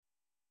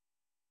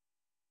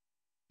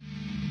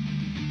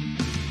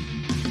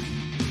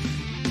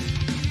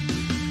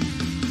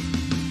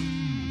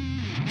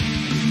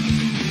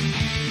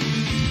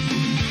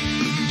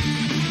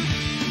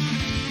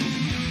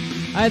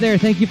Hi there.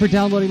 Thank you for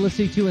downloading,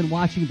 listening to, and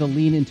watching the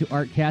Lean Into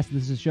Artcast.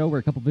 This is a show where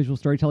a couple visual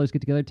storytellers get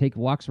together, take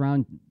walks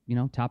around,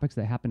 topics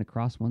that happen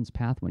across one's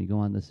path when you go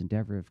on this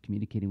endeavor of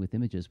communicating with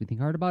images. We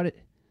think hard about it,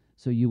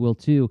 so you will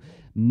too.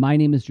 My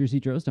name is Jersey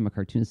Drost. I'm a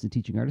cartoonist and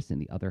teaching artist,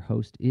 and the other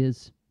host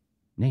is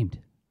named.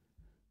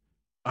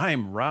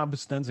 I'm Rob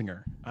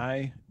Stenzinger.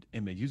 I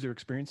am a user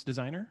experience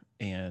designer,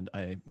 and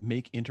I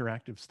make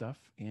interactive stuff,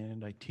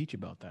 and I teach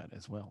about that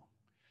as well.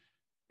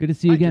 Good to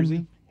see you again.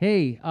 Jersey.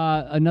 Hey,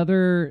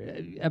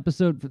 another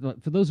episode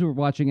for those who are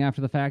watching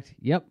after the fact.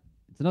 Yep,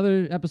 it's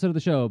another episode of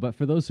the show. But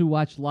for those who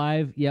watch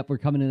live, yep, we're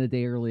coming in a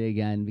day early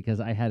again because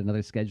I had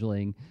another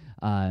scheduling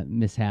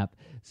mishap.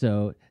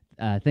 So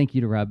thank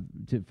you to Rob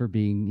for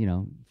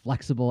being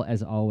flexible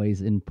as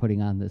always in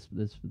putting on this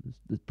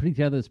putting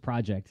together this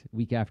project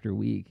week after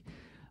week.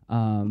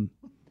 And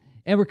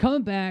we're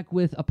coming back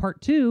with a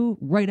part 2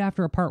 right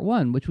after a part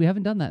 1, which we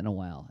haven't done that in a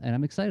while, and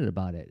I'm excited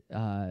about it.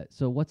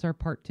 So what's our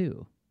part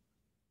 2?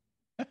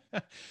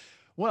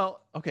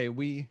 Well, okay,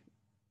 we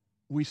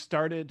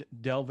started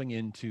delving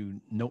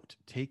into note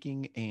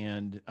taking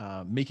and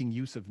making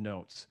use of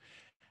notes,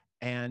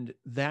 and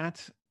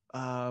that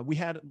we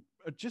had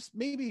just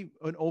maybe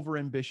an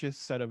overambitious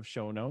set of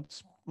show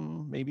notes,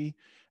 maybe,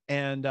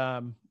 and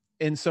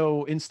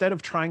so instead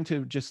of trying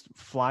to just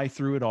fly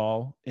through it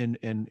all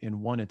in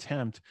one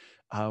attempt,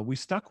 we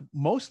stuck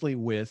mostly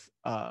with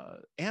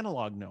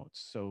analog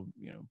notes. So,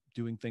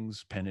 doing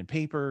things pen and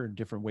paper in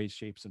different ways,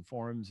 shapes, and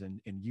forms,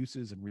 and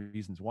uses and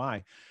reasons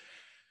why.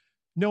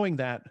 Knowing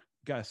that,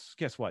 guess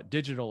what?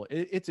 Digital,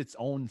 it's its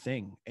own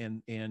thing,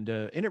 and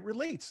it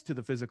relates to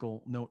the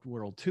physical note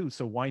world too.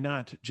 So why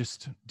not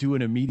just do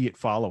an immediate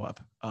follow up,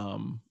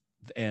 and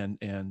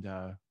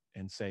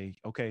say,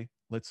 okay,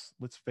 let's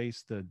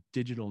face the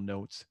digital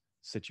notes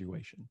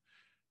situation.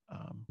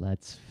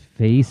 Let's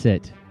face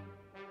it.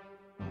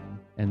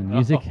 And the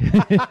music.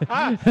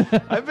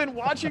 I've been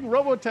watching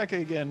Robotech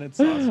again.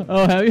 It's awesome.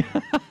 Oh, have you?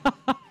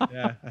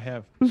 Yeah, I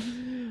have.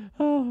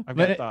 I've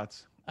got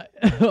thoughts.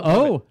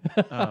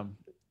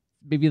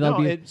 Maybe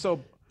that'll be.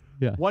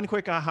 One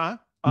quick aha.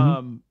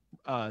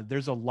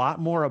 There's a lot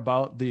more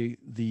about the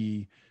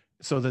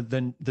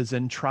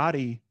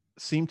Zentradi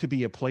seem to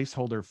be a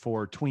placeholder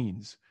for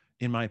tweens.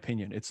 In my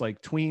opinion, it's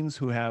like tweens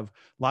who have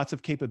lots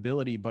of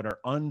capability but are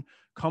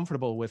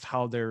uncomfortable with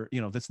how they're,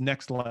 this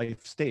next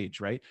life stage,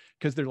 right?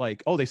 Because they're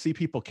like, oh, they see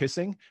people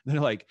kissing, and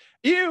they're like,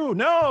 ew,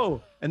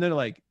 no, and they're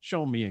like,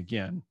 show me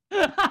again,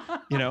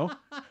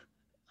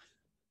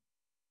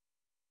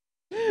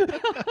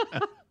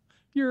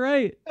 You're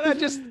right.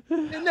 And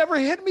it never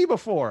hit me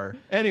before.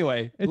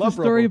 Anyway, it's a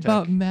story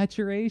about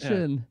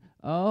maturation.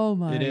 Yeah. Oh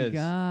my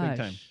gosh. Big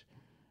time.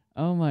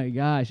 Oh my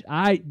gosh.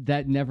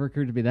 That never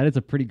occurred to me. That is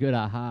a pretty good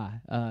aha.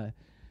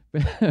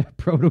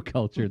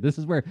 Protoculture. This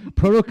is where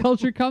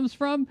protoculture comes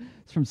from.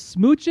 It's from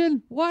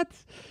smooching. What?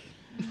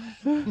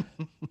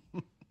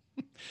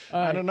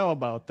 I don't know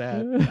about that.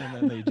 And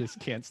then they just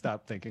can't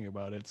stop thinking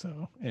about it.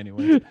 So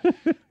anyway,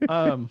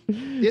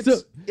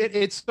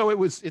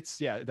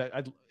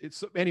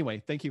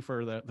 anyway, thank you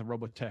for the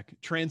Robotech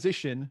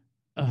transition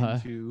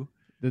into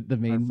the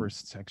main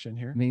first section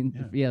here.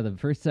 The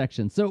first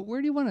section. So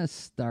where do you want to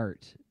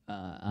start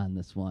on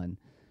this one?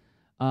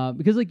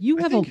 Because you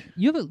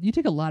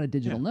take a lot of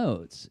digital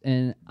notes,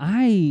 and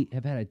I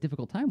have had a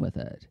difficult time with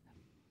it.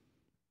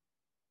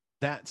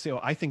 So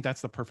I think that's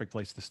the perfect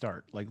place to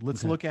start. Like,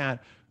 let's look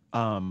at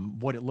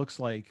what it looks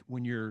like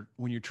when you're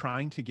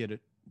trying to get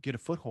a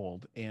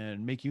foothold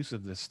and make use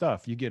of this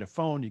stuff. You get a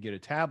phone, you get a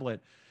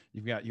tablet,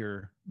 you've got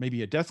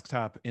maybe a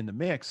desktop in the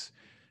mix,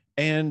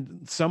 and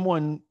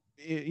someone,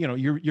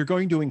 you're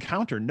going to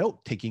encounter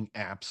note-taking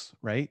apps,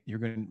 right? You're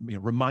going to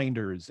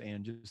reminders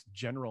and just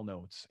general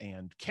notes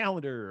and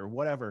calendar or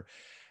whatever.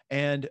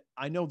 And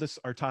I know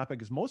our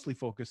topic is mostly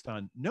focused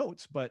on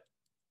notes, but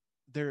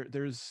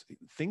there's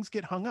things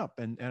get hung up,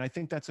 and I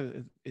think that's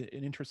an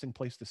interesting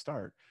place to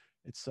start.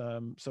 It's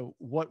so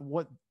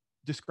what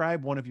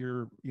describe one of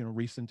your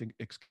recent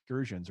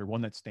excursions, or one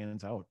that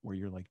stands out where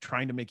you're like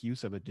trying to make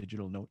use of a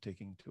digital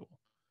note-taking tool.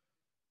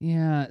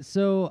 Yeah,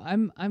 so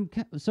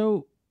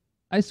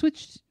I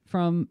switched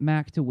from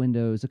Mac to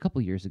Windows a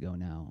couple years ago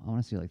now. I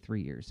want to say like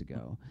 3 years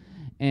ago.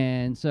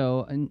 And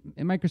so and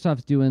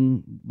Microsoft's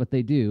doing what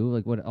they do,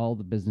 like what all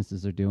the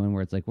businesses are doing,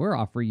 where it's like, we're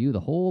offering you the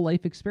whole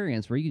life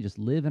experience where you can just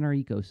live in our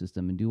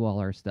ecosystem and do all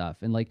our stuff.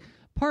 And like,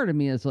 part of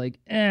me is like,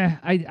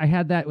 I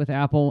had that with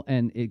Apple,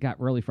 and it got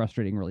really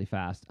frustrating really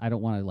fast. I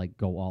don't want to like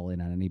go all in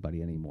on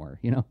anybody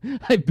anymore.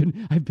 I've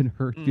been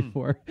hurt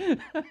before.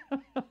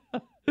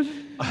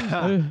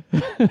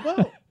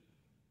 Well,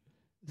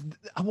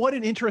 what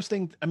an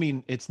interesting,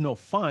 it's no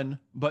fun,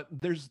 but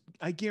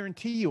I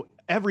guarantee you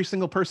every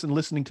single person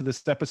listening to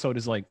this episode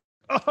is like,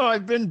 oh,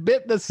 I've been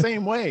bit the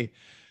same way.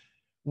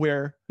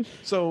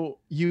 So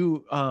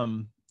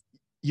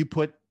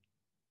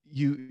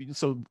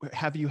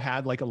have you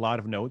had like a lot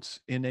of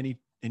notes in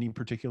any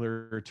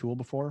particular tool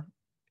before?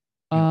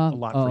 a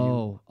lot for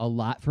you? A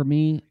lot for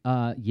me.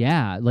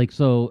 Yeah, like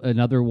so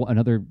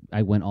another.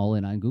 I went all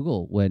in on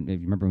Google when, if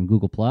you remember, when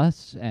Google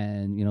Plus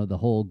and the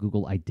whole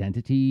Google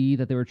identity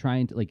that they were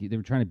trying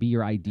to be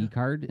your ID Yeah.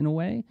 card in a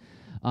way.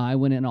 I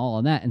went in all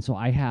on that, and so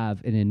I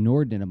have an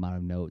inordinate amount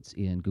of notes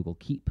in Google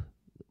Keep,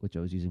 which I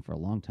was using for a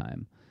long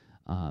time.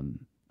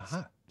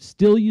 Uh-huh.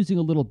 Still using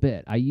a little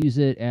bit. I use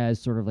it as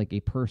sort of like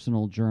a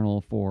personal journal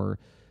for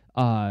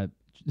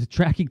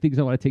tracking things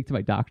I want to take to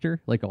my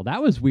doctor. Like, oh,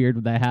 that was weird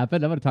when that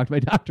happened. I'm going to talk to my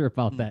doctor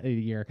about that in a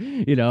year.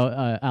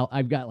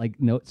 I've got like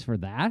notes for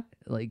that.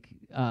 Like,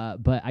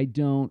 but I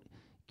don't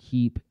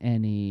keep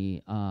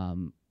any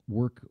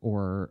work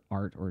or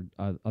art or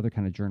other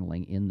kind of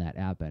journaling in that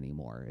app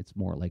anymore. It's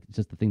more like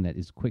just the thing that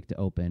is quick to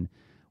open,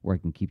 where I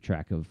can keep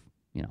track of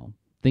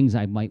things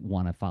I might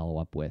want to follow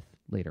up with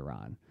later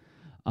on.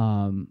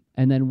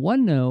 And then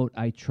OneNote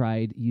I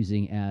tried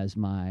using as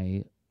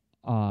my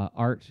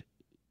art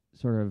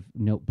sort of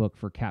notebook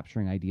for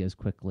capturing ideas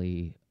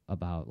quickly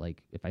about,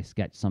 like, if I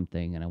sketch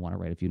something and I want to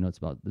write a few notes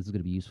about this is going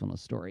to be useful in a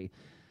story.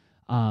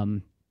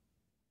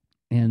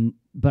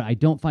 But I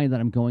don't find that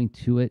I'm going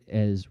to it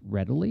as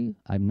readily.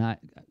 I'm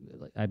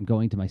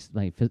going to my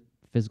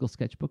physical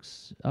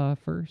sketchbooks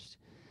first.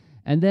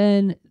 And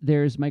then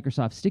there's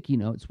Microsoft Sticky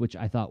Notes, which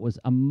I thought was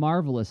a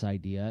marvelous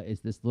idea. Is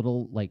this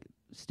little like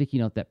sticky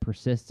note that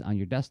persists on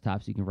your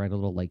desktop, so you can write a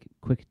little like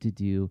quick to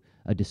do,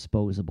 a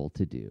disposable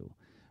to do,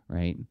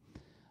 right?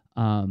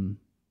 And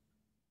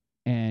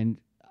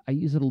I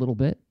use it a little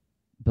bit,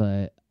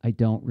 but I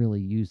don't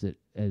really use it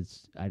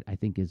as I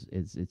think is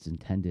it's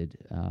intended,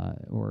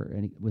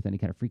 with any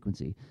kind of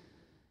frequency.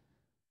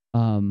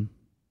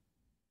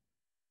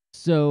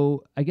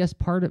 So I guess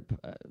part of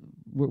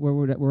where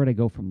would I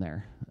go from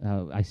there?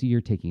 I see you're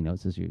taking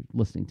notes as you're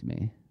listening to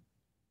me.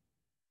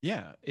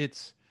 Yeah,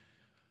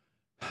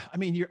 I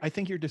mean, I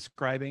think you're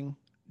describing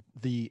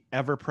the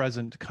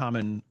ever-present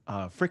common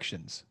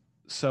frictions.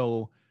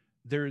 So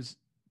there's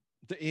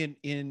in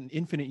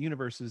infinite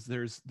universes,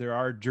 there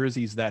are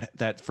jerseys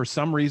that for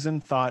some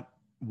reason thought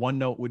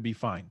OneNote would be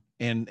fine,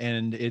 and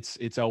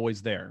it's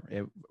always there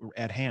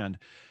at hand,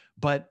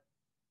 but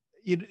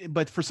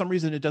for some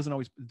reason it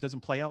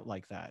doesn't play out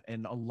like that.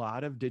 And a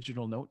lot of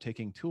digital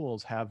note-taking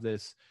tools have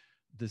this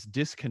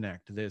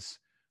disconnect, this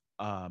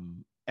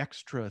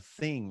extra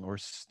thing or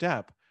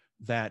step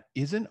that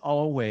isn't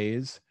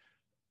always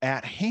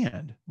at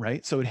hand,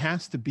 right? So it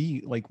has to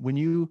be like when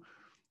you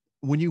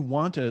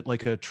want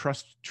a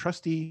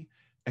trusty,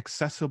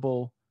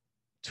 accessible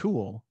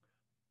tool,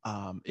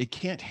 it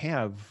can't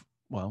have,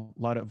 well,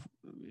 a lot of,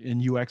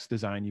 in UX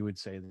design, you would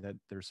say that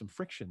there's some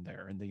friction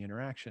there in the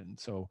interaction.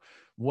 So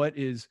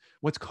what's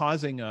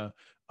causing an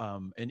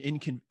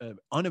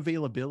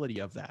unavailability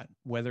of that,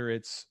 whether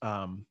it's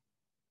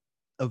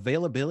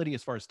availability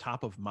as far as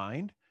top of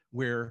mind,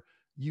 where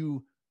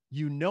you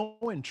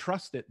and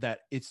trust it, that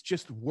it's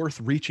just worth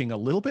reaching a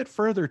little bit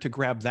further to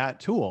grab that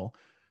tool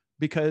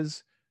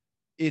because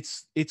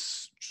it's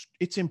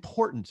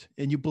important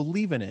and you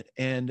believe in it,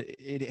 and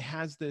it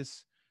has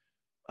this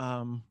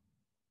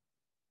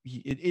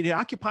it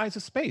occupies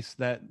a space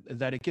that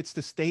it gets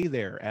to stay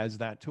there as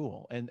that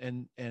tool,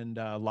 and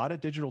a lot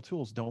of digital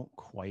tools don't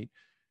quite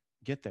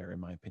get there, in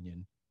my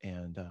opinion.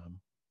 And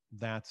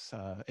that's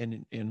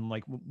and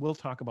like we'll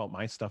talk about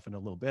my stuff in a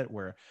little bit,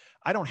 where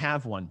I don't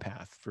have one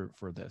path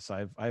for this.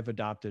 I've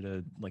adopted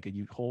a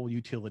whole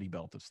utility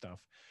belt of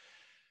stuff,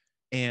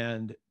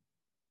 and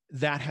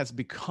that has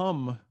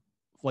become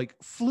like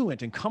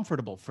fluent and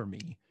comfortable for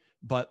me.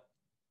 But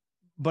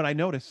I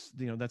notice,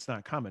 that's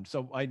not common.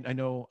 So I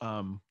know,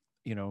 I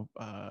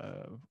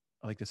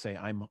like to say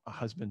I'm a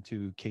husband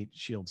to Kate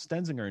Shields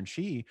Stenzinger, and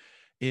she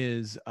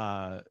is,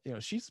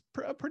 she's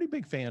a pretty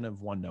big fan of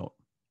OneNote.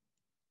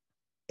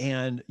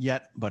 And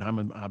yet, but I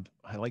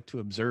like to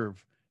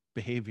observe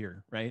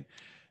behavior, right?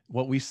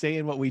 What we say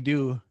and what we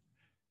do.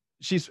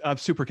 She's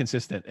super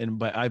consistent,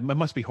 but I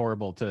must be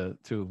horrible to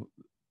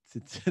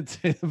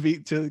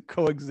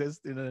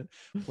coexist in a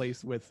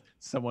place with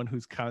someone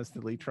who's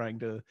constantly trying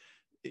to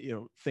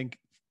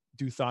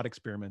do thought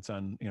experiments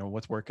on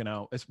what's working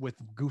out. It's with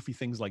goofy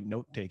things like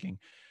note taking.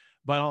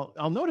 But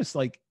I'll notice,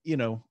 like,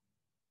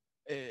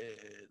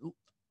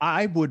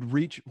 I would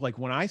reach, like,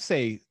 when I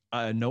say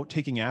a note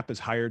taking app is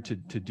hired to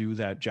do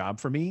that job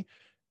for me,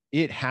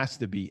 it has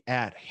to be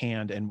at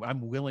hand and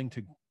I'm willing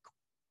to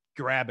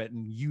grab it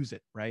and use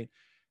it, right?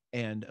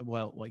 And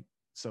well, like,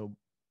 so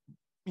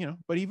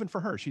but even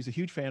for her, she's a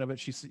huge fan of it.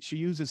 She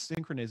uses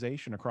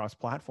synchronization across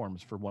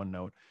platforms for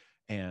OneNote,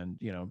 and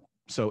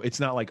so it's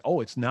not like, oh,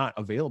 it's not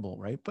available,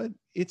 right? But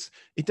it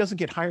doesn't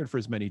get hired for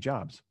as many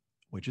jobs,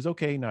 which is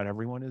okay. Not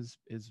everyone is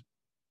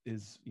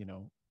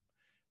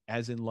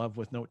as in love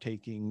with note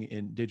taking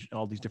in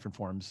all these different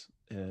forms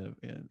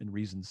and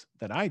reasons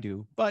that I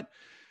do. But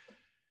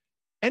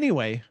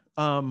anyway,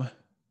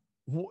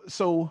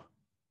 so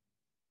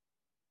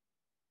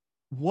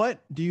what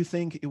do you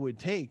think it would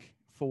take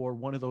for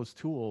one of those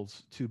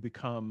tools to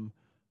become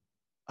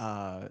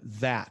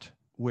that,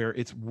 where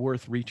it's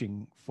worth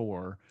reaching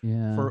for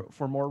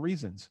more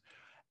reasons?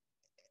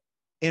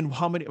 And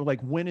how many,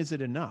 like, when is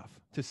it enough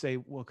to say,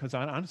 well, because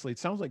honestly, it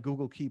sounds like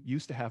Google Keep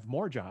used to have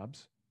more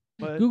jobs,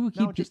 but Google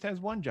now Keep it just has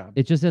one job.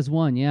 it just has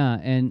one, yeah.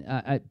 And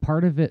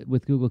part of it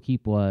with Google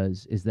Keep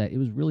is that it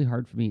was really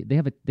hard for me.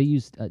 They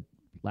used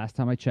last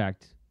time I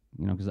checked,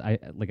 because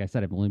like I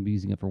said, I've only been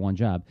using it for one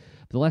job.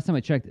 But the last time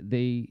I checked,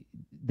 they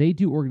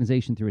do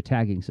organization through a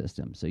tagging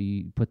system. So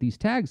you put these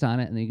tags on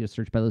it, and then you just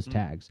search by those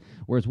tags.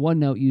 Whereas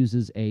OneNote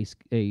uses a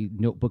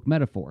notebook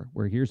metaphor,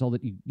 where here's all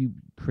that you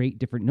create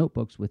different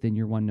notebooks within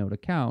your OneNote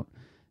account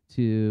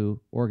to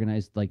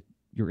organize like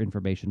your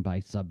information by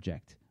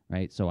subject,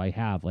 right? So I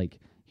have like,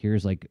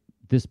 here's like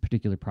this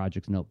particular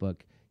project's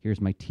notebook.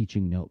 Here's my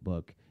teaching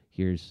notebook.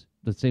 Here's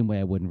the same way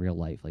I would in real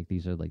life. Like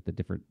these are like the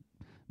different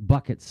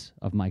buckets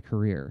of my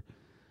career.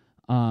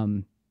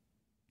 And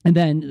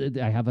then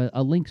I have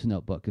a links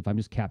notebook if I'm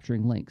just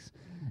capturing links.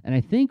 And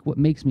I think what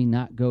makes me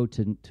not go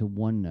to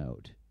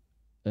OneNote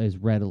as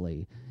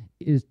readily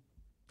is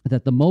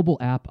that the mobile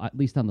app, at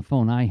least on the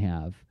phone I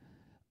have,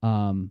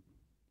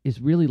 is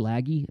really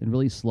laggy and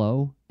really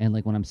slow. And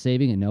like when I'm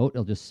saving a note,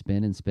 it'll just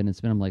spin and spin and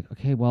spin. I'm like,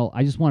 okay, well,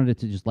 I just wanted it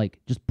to just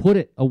put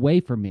it away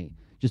from me.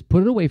 Just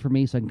put it away from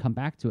me so I can come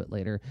back to it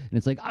later. And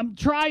it's like, I'm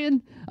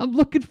trying. I'm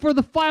looking for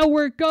the file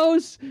where it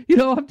goes.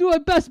 I'm doing my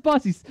best,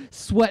 boss. He's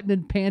sweating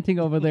and panting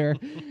over there,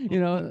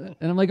 And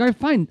I'm like, all right,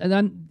 fine. And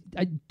then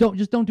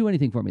don't do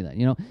anything for me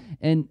then,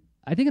 And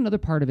I think another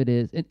part of it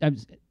is,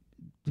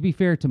 to be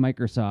fair to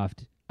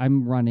Microsoft,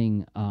 I'm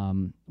running,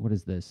 what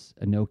is this?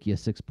 A Nokia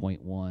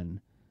 6.1,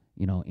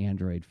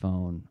 Android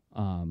phone,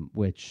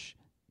 which,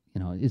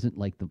 isn't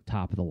like the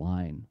top of the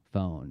line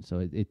phone.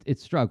 So it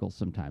struggles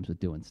sometimes with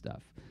doing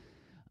stuff.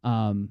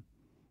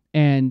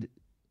 And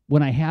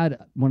when I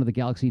had one of the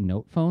Galaxy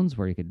Note phones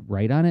where you could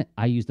write on it,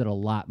 I used it a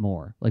lot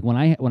more. Like when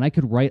I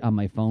could write on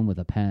my phone with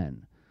a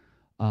pen,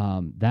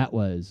 that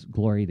was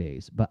glory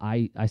days. But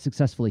I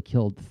successfully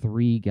killed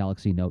 3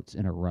 Galaxy Notes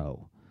in a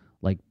row.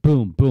 Like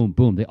boom, boom,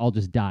 boom. They all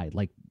just died,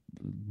 like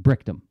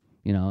bricked them,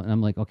 and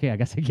I'm like, okay, I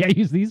guess I can't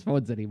use these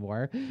phones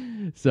anymore.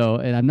 So,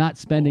 and I'm not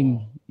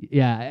spending,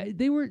 yeah,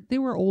 they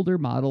were older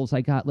models. I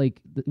got it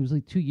was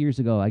like 2 years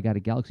ago, I got a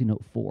Galaxy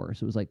Note 4.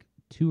 So it was like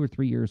 2 or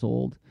 3 years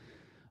old.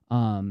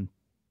 And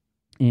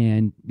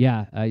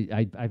yeah,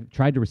 I've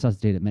tried to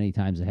resuscitate it many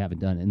times. I haven't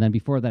done it. And then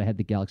before that, I had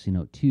the Galaxy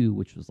Note 2,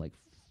 which was like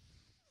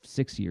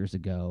 6 years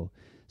ago.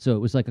 So it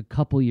was like a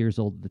couple years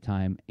old at the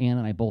time. Ann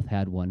and I both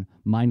had one.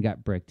 Mine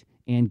got bricked.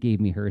 Ann gave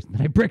me hers, and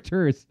then I bricked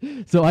hers.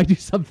 So I do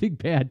something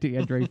bad to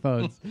Android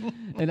phones.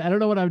 And I don't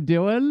know what I'm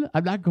doing.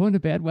 I'm not going to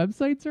bad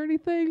websites or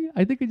anything.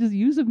 I think I just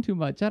use them too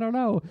much. I don't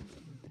know.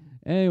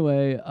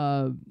 Anyway,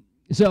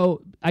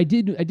 so I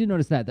did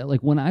notice that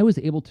like when I was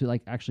able to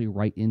like actually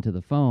write into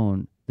the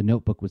phone, the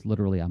notebook was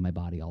literally on my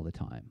body all the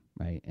time,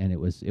 right? And it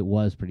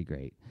was pretty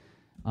great.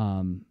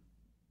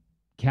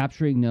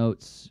 Capturing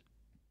notes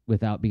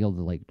without being able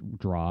to like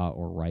draw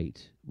or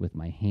write with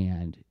my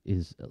hand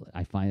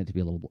I find it to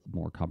be a little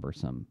more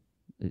cumbersome.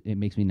 It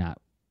makes me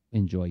not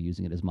enjoy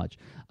using it as much.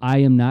 I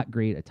am not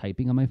great at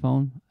typing on my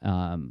phone.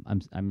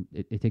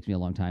 It takes me a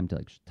long time to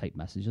like type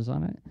messages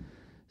on it.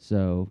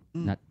 So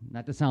not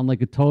to sound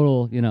like a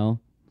total,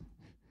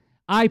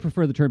 I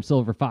prefer the term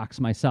silver fox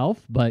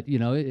myself, but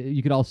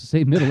you could also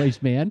say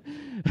middle-aged man.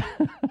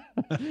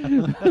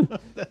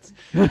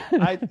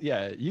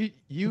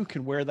 You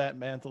can wear that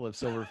mantle of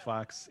silver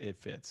fox. It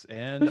fits.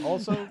 And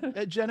also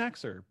a Gen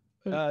Xer.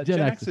 Gen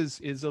X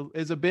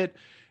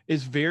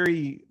is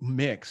very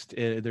mixed.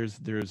 There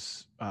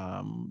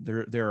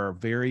are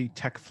very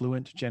tech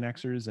fluent Gen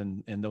Xers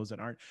and those that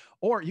aren't.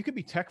 Or you could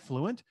be tech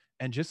fluent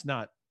and just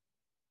not,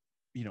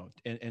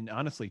 and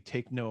honestly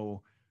take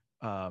no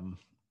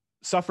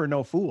suffer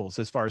no fools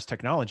as far as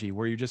technology,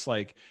 where you're just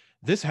like,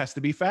 this has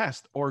to be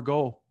fast or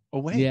go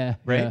away. Yeah.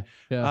 Right.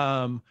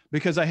 Yeah.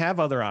 Because I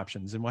have other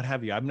options and what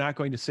have you. I'm not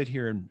going to sit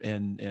here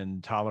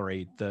and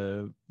tolerate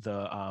the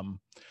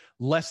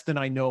less than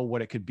I know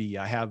what it could be.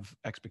 I have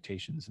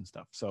expectations and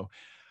stuff. So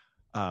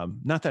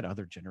not that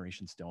other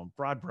generations don't.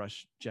 Broad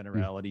brush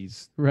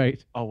generalities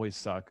right. Always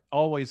suck.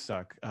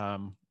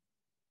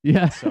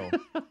 Yeah. So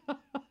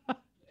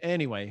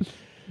anyway,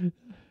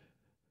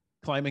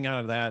 climbing out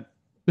of that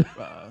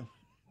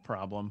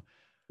problem.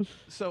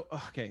 So,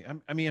 okay.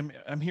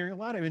 I'm hearing a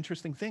lot of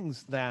interesting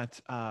things that,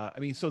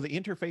 so the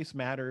interface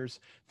matters.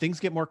 Things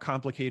get more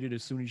complicated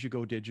as soon as you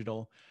go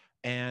digital,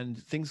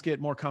 and things get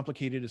more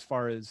complicated as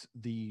far as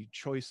the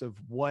choice of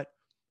what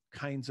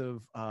kinds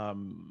of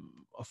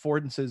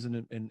affordances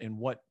and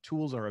what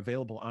tools are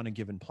available on a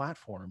given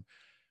platform.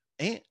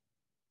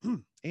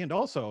 And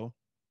also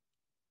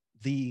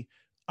the,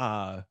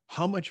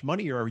 how much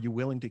money are you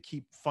willing to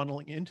keep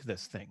funneling into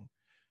this thing?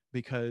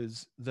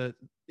 Because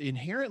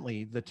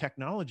inherently the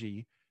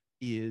technology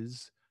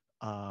is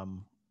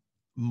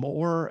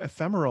more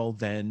ephemeral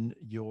than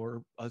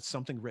your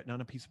something written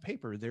on a piece of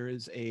paper. There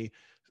is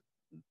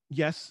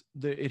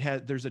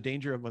there's a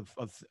danger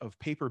of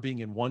paper being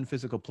in one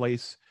physical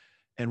place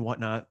and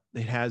whatnot.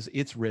 It has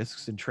its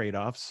risks and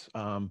trade-offs.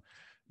 A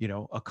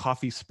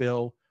coffee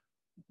spill,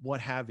 what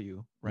have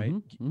you, right?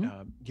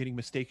 Mm-hmm. Getting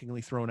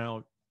mistakenly thrown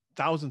out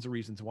thousands of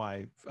reasons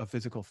why a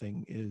physical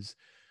thing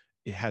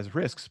it has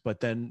risks,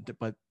 but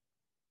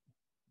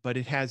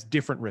it has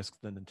different risks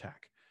than the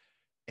tech.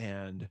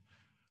 And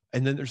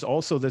then there's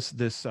also this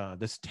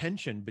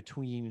tension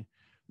between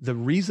the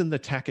reason the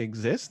tech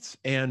exists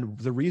and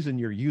the reason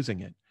you're using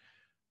it.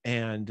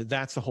 And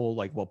that's the whole,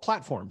 like, well,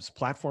 platforms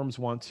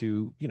want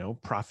to,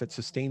 profit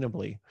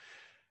sustainably,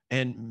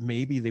 and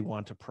maybe they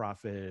want to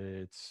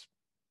profit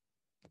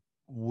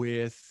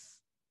with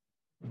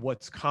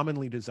what's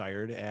commonly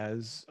desired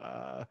as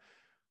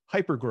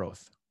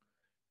hypergrowth.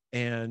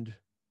 And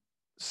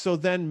so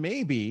then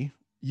maybe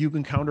you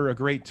encounter a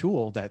great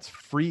tool that's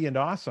free and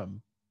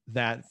awesome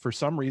that for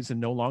some reason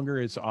no longer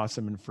is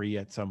awesome and free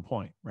at some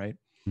point, right?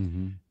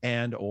 Mm-hmm.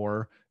 And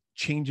or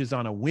changes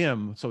on a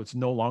whim, so it's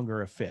no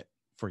longer a fit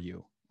for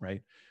you,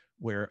 right?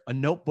 Where a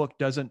notebook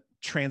doesn't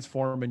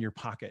transform in your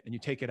pocket and you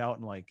take it out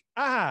and like,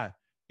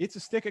 it's a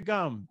stick of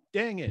gum,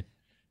 dang it.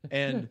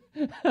 And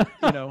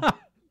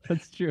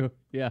That's true.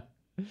 Yeah,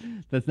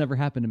 that's never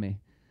happened to me.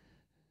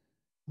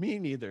 Me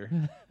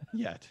neither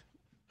yet.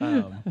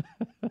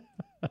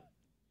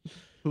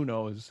 Who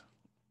knows?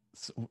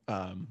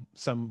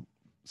 Some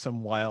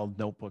wild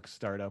notebook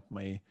startup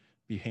may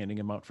be handing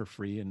them out for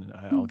free, and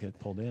I'll get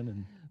pulled in.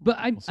 And but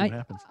we'll see what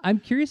happens. I'm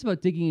curious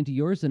about digging into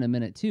yours in a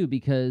minute too,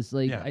 because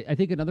I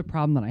think another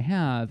problem that I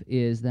have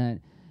is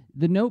that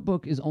the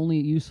notebook is only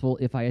useful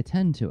if I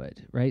attend to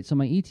it, right? So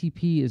my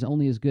ETP is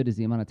only as good as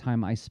the amount of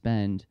time I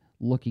spend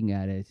looking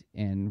at it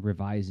and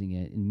revising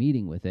it and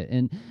meeting with it.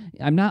 And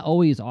I'm not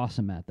always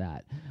awesome at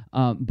that.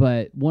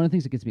 But one of the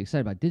things that gets me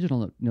excited about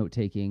digital note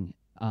taking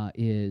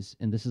is,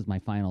 and this is my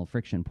final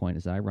friction point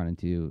is that I run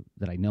into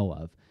that I know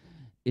of,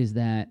 is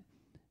that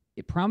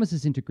it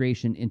promises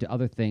integration into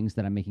other things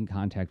that I'm making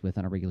contact with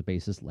on a regular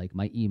basis, like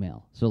my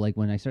email. So like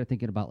when I start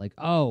thinking about like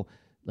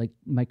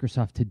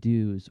Microsoft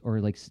to-dos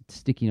or like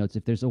sticky notes,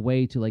 if there's a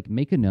way to like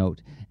make a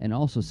note and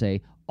also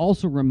say,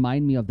 also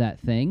remind me of that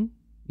thing,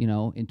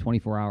 in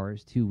 24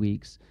 hours, 2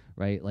 weeks,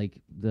 right?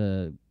 Like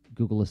the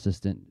Google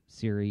Assistant,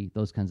 Siri,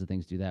 those kinds of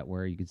things do that,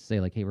 where you could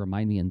say like, hey,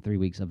 remind me in 3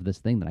 weeks of this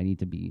thing that I need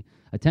to be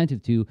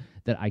attentive to,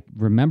 that I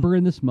remember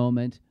in this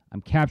moment.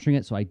 I'm capturing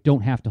it so I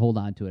don't have to hold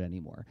on to it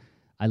anymore.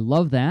 I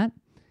love that.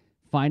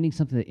 Finding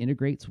something that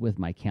integrates with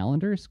my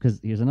calendars,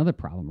 because here's another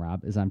problem,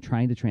 Rob, is I'm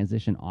trying to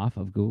transition off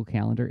of Google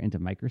Calendar into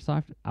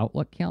Microsoft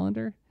Outlook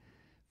Calendar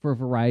for a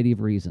variety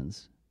of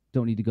reasons.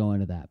 Don't need to go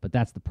into that, but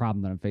that's the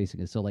problem that I'm facing.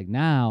 Is so like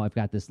now I've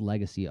got this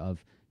legacy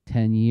of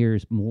 10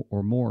 years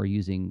more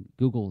using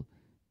Google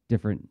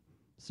different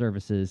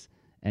services,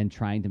 and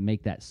trying to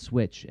make that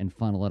switch and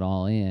funnel it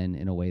all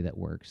in a way that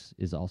works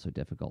is also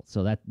difficult.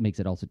 So that makes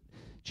it also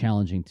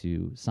challenging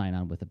to sign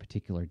on with a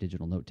particular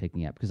digital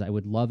note-taking app, because I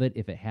would love it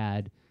if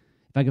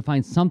I could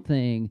find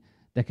something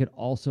that could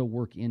also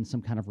work in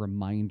some kind of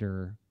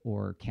reminder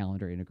or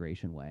calendar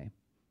integration way.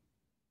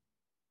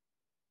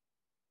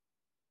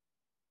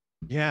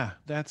 Yeah,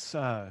 that's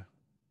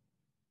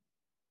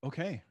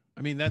okay.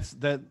 I mean, that's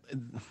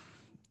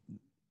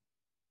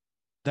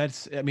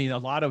I mean, a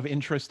lot of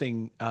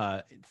interesting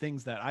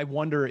things that I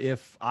wonder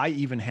if I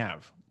even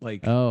have.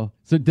 Like, oh,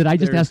 so did I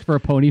just ask for a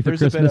pony for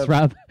Christmas,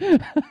 Rob?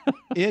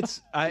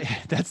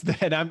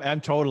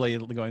 I'm totally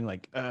going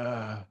like,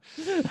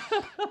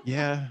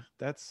 yeah,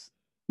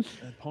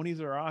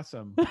 ponies are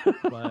awesome,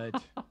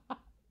 but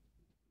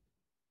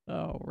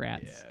oh,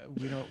 rats. Yeah,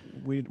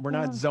 we're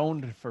not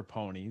zoned for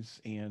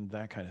ponies and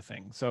that kind of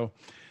thing. So,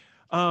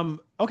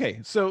 okay,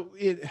 so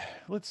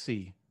let's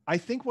see. I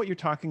think what you're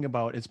talking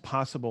about is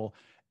possible,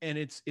 and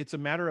it's a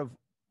matter of,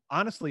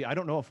 honestly, I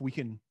don't know if we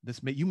can.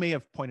 You may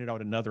have pointed out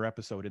another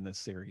episode in this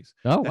series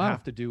that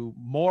have to do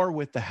more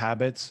with the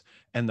habits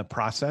and the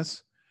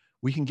process.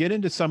 We can get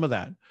into some of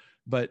that,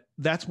 but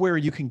that's where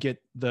you can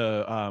get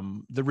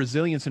the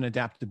resilience and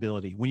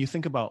adaptability. When you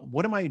think about,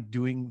 what am I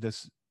doing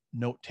this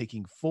note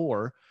taking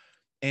for,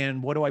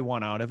 and what do I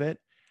want out of it?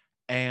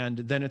 And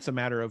then it's a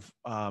matter of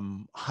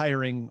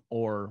hiring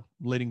or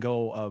letting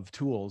go of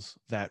tools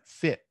that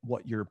fit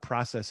what your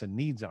process and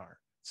needs are.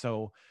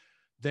 So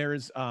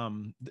there's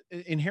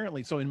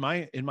inherently, so in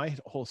my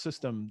whole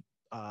system,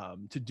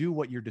 to do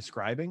what you're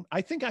describing,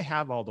 I think I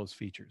have all those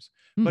features,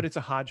 but it's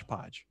a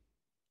hodgepodge.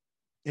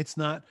 It's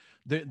not,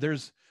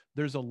 there's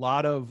a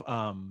lot of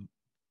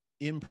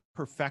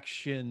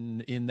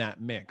imperfection in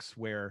that mix,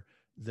 where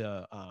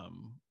to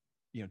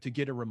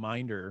get a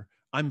reminder,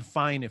 I'm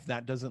fine if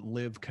that doesn't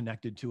live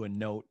connected to a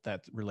note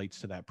that relates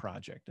to that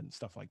project and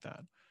stuff like that.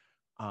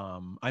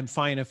 I'm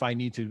fine if I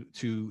need to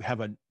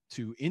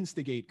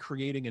instigate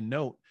creating a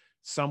note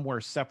somewhere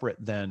separate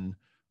than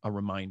a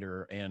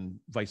reminder, and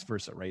vice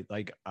versa, right?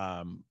 Like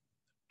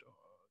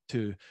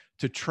to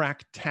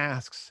track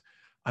tasks,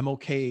 I'm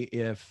okay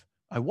if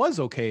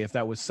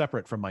that was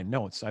separate from my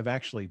notes. I've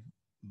actually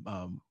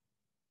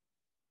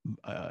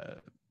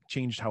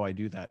changed how I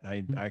do that.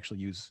 I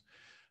actually use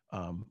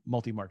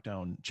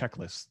multi-markdown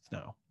checklists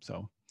now.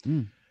 So,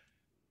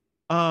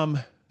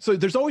 So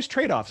there's always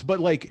trade-offs, but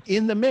like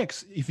in the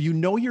mix, if you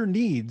know your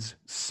needs,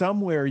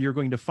 somewhere you're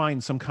going to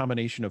find some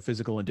combination of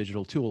physical and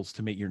digital tools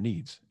to meet your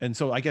needs. And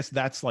so I guess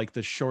that's like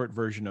the short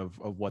version of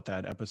what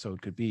that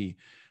episode could be.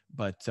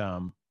 But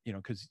you know,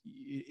 because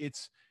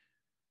it's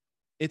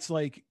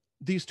like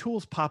these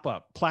tools pop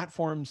up,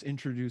 platforms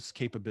introduce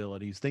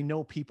capabilities. They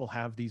know people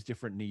have these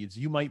different needs.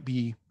 You might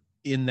be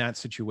in that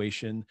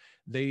situation.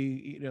 They,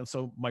 you know,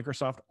 so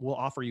Microsoft will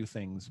offer you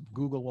things,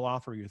 Google will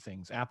offer you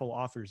things, Apple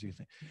offers you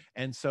things,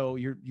 and so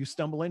you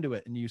stumble into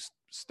it and you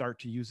start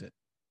to use it.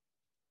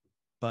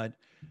 But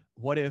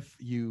what if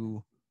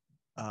you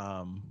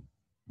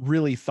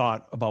really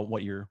thought about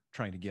what you're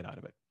trying to get out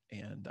of it?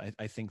 And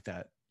I think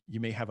that you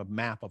may have a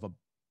map of a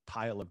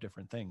pile of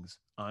different things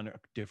on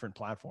different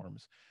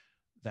platforms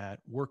that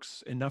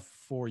works enough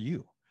for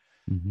you.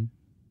 Mm-hmm.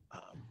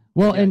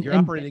 Well, yeah, and you're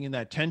operating in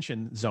that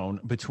tension zone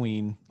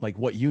between like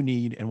what you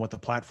need and what the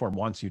platform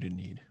wants you to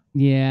need.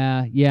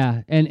 Yeah,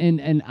 yeah,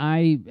 and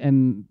I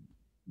am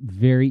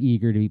very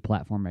eager to be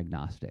platform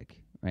agnostic,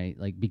 right?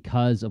 Like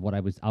because of what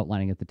I was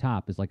outlining at the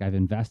top is like I've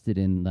invested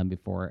in them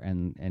before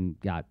and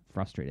got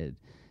frustrated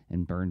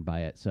and burned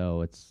by it.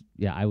 So it's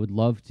I would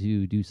love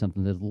to do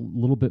something that's a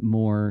little bit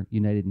more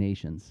United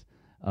Nations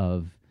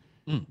of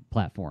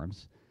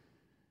platforms.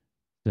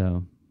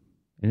 So,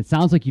 and it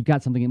sounds like you've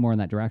got something more in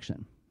that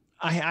direction.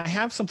 I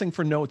have something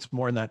for notes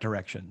more in that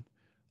direction.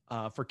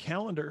 For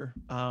calendar,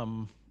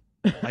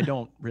 I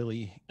don't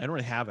really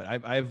have it.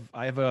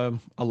 I've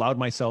allowed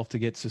myself to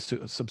get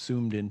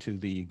subsumed into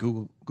the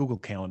Google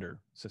Calendar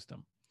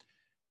system,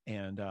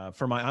 and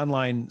for my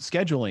online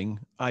scheduling,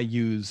 I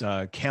use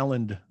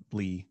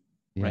Calendly.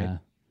 Yeah, right?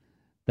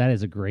 That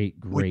is a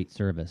great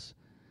service.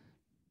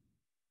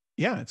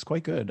 Yeah, it's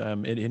quite good.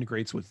 It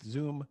integrates with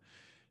Zoom.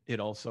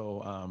 It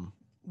also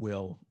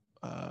will.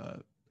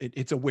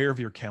 It's aware of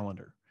your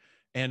calendar,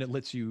 and it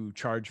lets you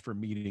charge for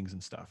meetings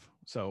and stuff.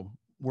 So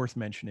worth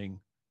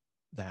mentioning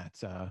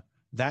that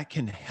that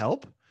can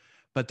help,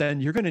 but then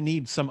you're going to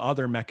need some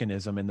other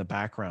mechanism in the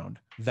background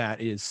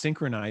that is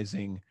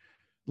synchronizing.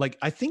 Like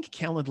I think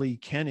Calendly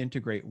can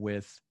integrate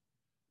with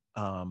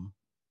the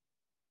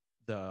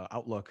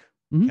Outlook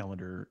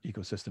calendar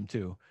ecosystem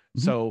too.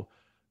 So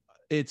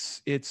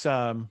it's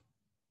a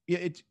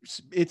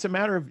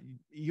matter of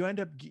you end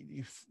up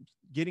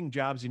getting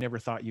jobs you never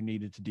thought you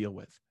needed to deal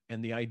with.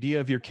 And the idea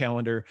of your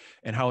calendar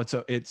and how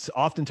it's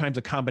oftentimes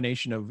a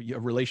combination of a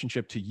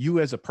relationship to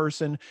you as a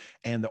person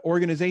and the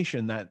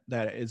organization that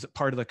is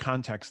part of the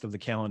context of the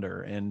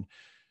calendar. And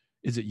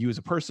is it you as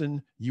a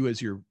person, you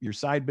as your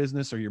side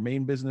business or your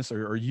main business,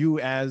 or you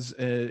as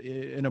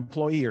an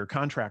employee or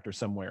contractor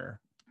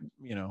somewhere?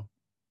 You know,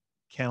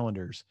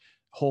 calendars,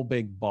 whole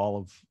big ball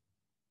of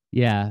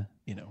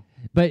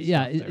but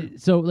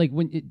so like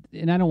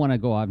and I don't want to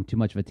go on too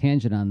much of a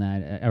tangent on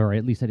that, or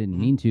at least I didn't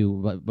mean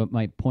to, but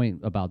my point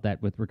about that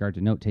with regard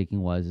to note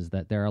taking is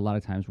that there are a lot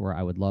of times where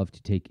I would love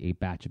to take a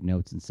batch of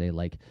notes and say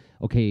like,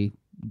 okay,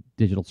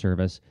 digital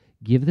service,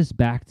 give this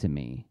back to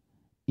me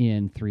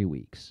in 3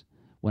 weeks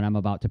when I'm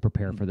about to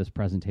prepare for this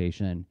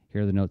presentation.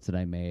 Here are the notes that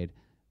I made.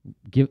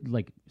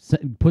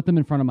 Put them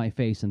in front of my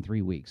face in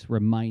 3 weeks.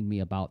 Remind me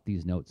about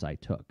these notes I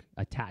took.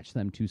 Attach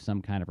them to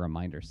some kind of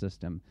reminder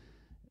system.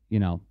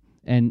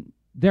 And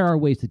there are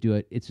ways to do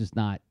it. It's just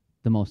not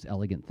the most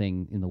elegant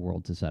thing in the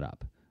world to set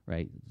up,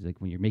 right? It's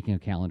like when you're making a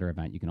calendar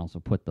event, you can also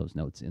put those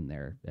notes in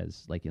there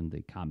as like in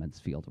the comments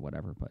field or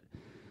whatever. But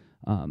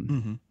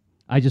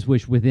I just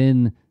wish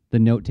within the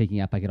note taking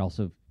app, I could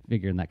also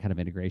figure in that kind of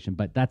integration.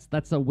 But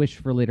that's a wish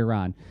for later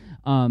on.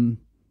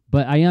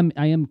 But I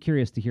am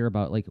curious to hear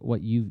about like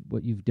what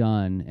you've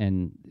done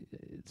and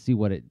see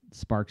what it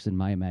sparks in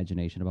my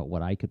imagination about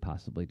what I could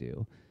possibly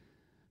do.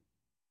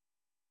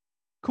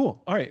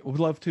 Cool. All right. We'd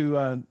love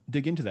to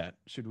dig into that.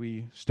 Should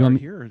we start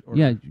here? Or?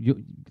 Yeah,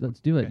 let's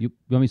do it. Okay. You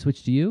want me to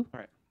switch to you?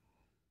 All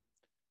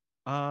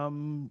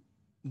right.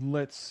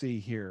 Let's see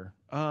here.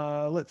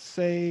 Let's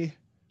say,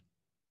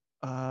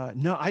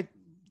 no,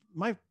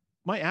 my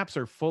apps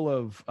are full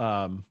of,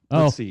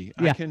 let's see.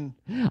 Yeah.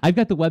 I've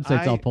got the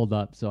websites all pulled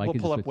up, so I can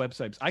pull up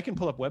websites. I can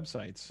pull up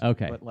websites.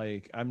 Okay. But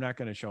like, I'm not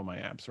going to show my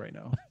apps right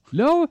now.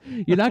 No,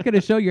 you're not going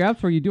to show your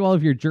apps where you do all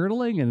of your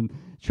journaling and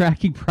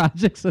tracking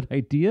projects and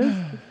ideas?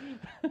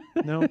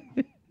 No.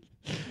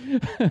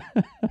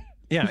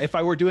 Yeah, if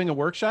I were doing a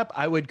workshop,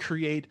 I would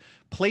create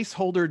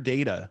placeholder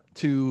data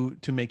to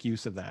make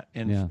use of that,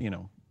 and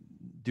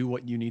do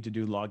what you need to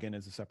do, log in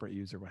as a separate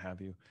user, what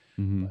have you.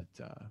 But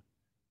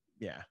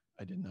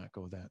I did not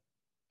go that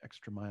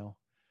extra mile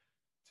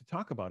to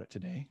talk about it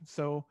today.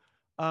 So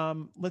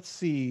let's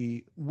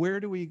see, where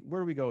do we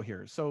go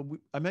here? So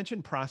I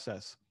mentioned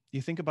process.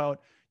 You think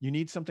about, you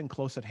need something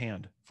close at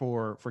hand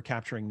for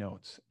capturing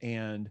notes,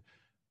 and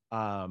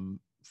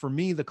for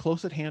me, the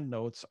close at hand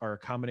notes are a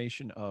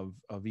combination of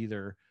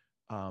either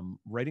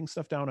writing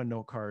stuff down on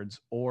note cards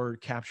or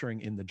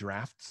capturing in the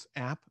Drafts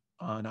app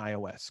on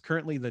iOS.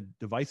 Currently, the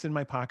device in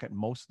my pocket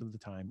most of the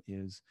time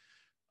is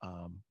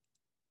an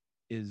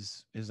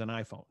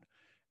iPhone,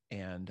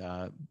 and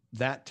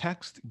that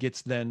text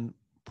gets then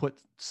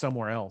put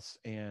somewhere else,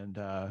 and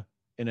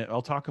and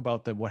I'll talk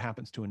about what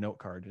happens to a note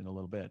card in a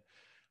little bit.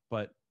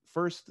 But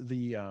first,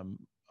 the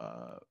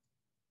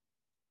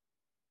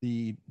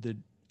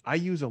I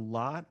use a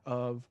lot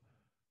of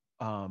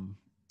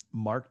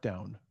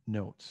markdown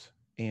notes,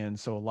 and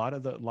so a lot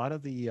of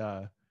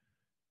the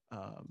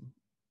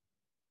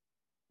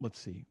let's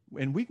see,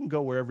 and we can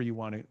go wherever you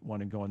want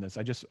to go on this.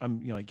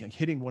 I'm like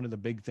hitting one of the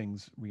big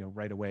things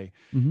right away.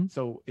 Mm-hmm.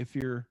 So if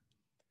you're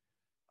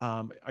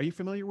are you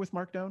familiar with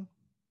Markdown,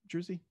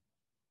 Jersey?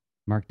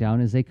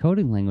 Markdown is a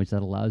coding language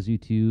that allows you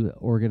to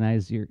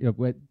organize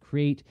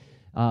create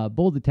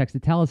bolded text,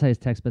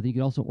 italicized text, but you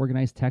can also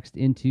organize text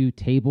into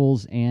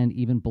tables and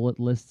even bullet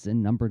lists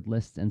and numbered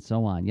lists and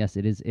so on. Yes,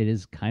 it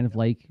is kind of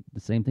like the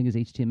same thing as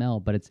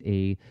HTML, but it's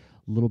a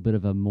little bit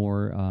of a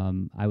more,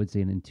 I would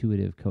say, an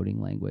intuitive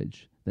coding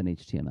language than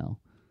HTML.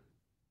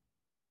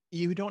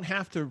 You don't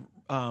have to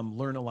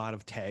learn a lot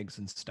of tags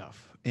and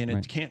stuff, and it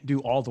Right. can't do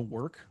all the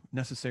work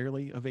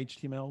necessarily of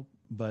HTML,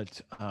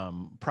 but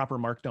proper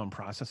Markdown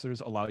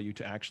processors allow you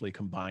to actually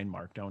combine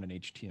Markdown and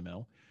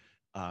HTML.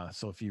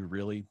 So if you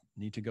really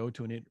need to go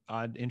to an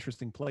odd,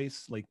 interesting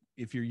place, like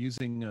if you're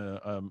using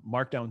a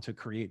Markdown to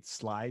create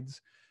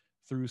slides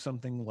through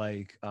something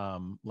like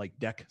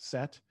Deck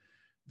Set,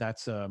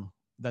 that's an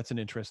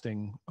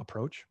interesting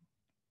approach.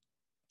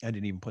 I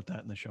didn't even put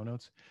that in the show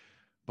notes,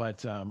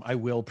 but I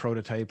will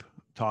prototype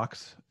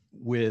talks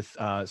with.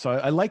 So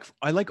I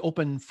like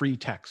open free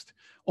text.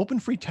 Open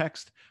free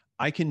text.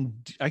 I can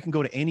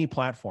go to any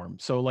platform.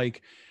 So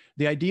like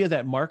the idea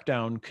that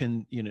Markdown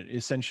can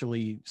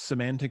essentially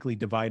semantically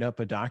divide up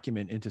a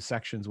document into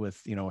sections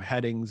with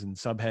headings and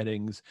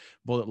subheadings,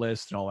 bullet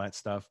lists, and all that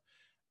stuff.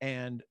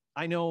 And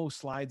I know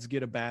slides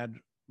get a bad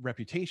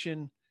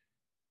reputation.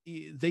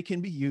 They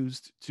can be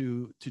used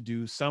to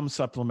do some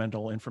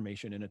supplemental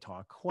information in a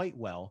talk quite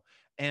well,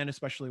 and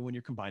especially when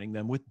you're combining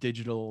them with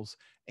digitals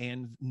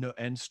and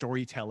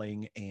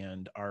storytelling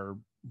and are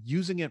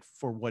using it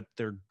for what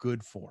they're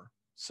good for.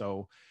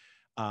 So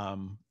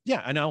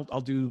yeah, and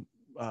I'll do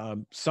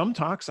some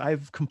talks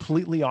I've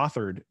completely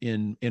authored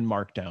in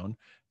Markdown,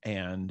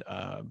 and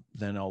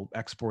then I'll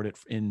export it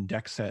in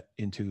DeckSet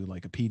into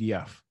like a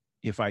PDF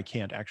if I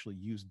can't actually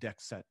use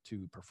DeckSet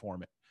to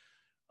perform it.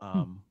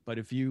 But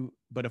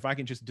if I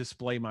can just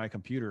display my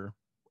computer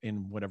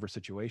in whatever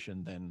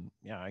situation, then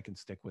yeah, I can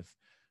stick with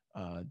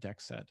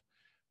DeckSet,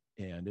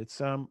 and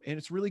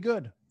it's really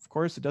good. Of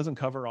course, it doesn't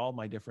cover all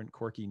my different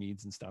quirky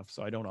needs and stuff,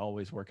 so I don't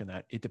always work in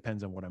that. It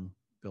depends on what I'm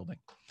building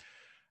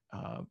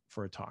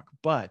for a talk.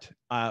 But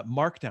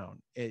Markdown,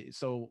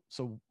 so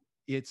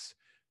it's,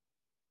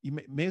 you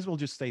may as well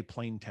just say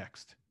plain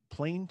text.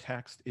 Plain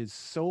text is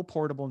so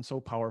portable and so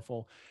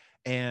powerful,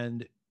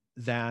 and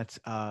that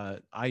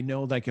I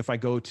know, like if I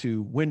go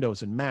to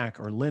Windows and Mac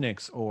or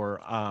Linux or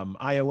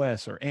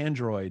iOS or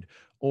Android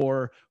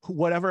or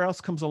whatever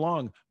else comes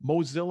along,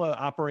 Mozilla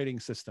operating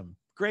system,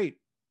 great,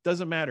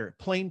 doesn't matter.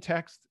 Plain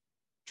text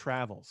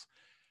travels.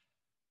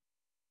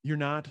 You're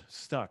not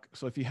stuck.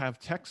 So if you have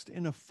text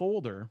in a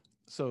folder,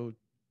 so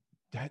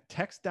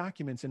text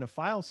documents in a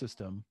file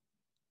system,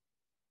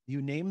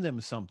 you name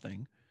them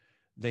something,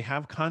 they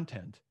have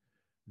content,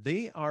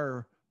 they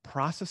are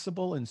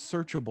processable and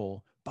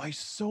searchable by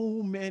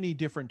so many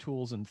different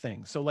tools and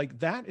things. So like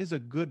that is a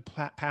good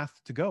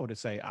path to go, to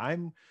say,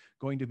 I'm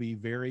going to be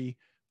very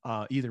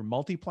either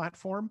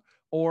multi-platform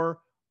or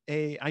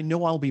I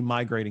know I'll be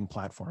migrating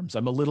platforms.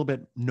 I'm a little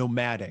bit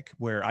nomadic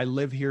where I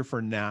live here for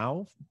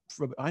now.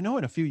 I know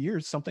in a few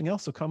years, something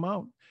else will come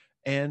out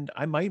and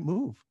I might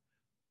move.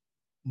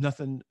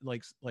 Nothing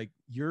like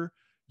your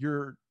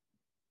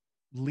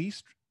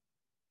least,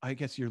 I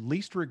guess your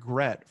least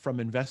regret from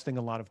investing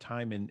a lot of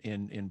time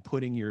in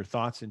putting your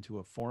thoughts into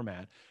a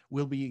format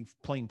will be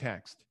plain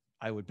text,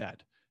 I would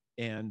bet.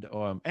 And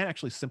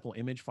actually simple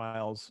image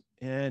files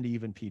and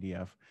even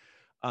PDF.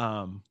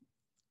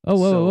 What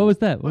was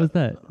that? What was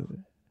that?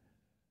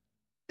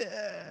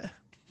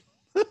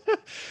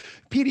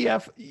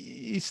 PDF,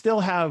 you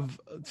still have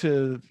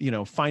to,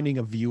 finding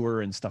a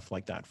viewer and stuff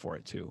like that for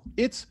it too.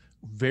 It's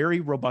very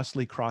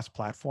robustly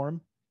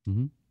cross-platform.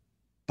 Mm-hmm.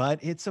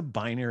 But it's a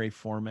binary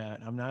format.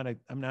 I'm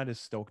not as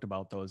stoked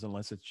about those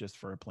unless it's just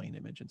for a plain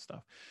image and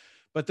stuff.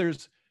 But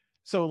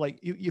so like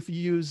if you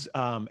use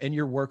in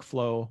your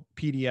workflow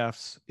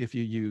PDFs, if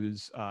you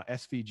use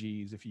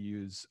SVGs, if you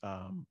use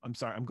I'm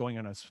sorry, I'm going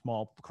on a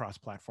small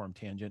cross-platform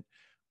tangent.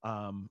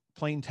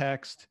 Plain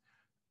text,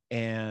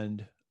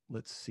 and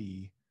let's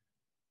see,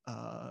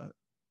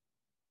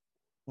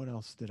 what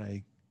else did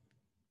I?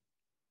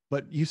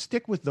 But you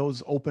stick with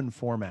those open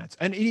formats,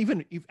 and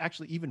even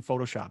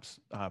Photoshop's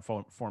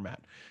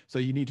format. So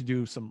you need to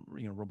do some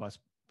robust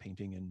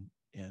painting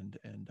and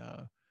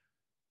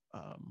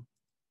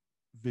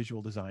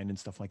visual design and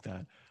stuff like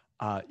that.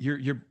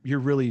 You're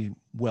really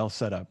well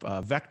set up.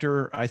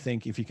 Vector, I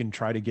think if you can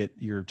try to get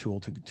your tool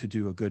to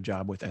do a good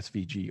job with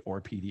SVG or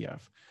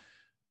PDF,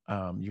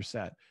 you're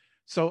set.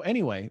 So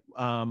anyway,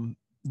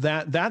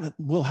 that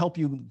will help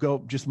you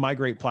go just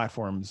migrate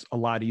platforms a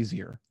lot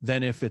easier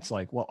than if it's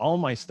like, well, all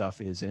my stuff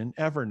is in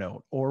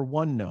Evernote or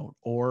OneNote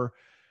or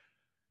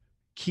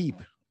Keep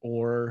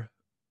or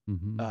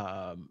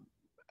Mm-hmm.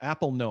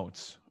 Apple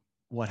Notes,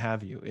 what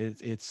have you.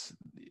 It's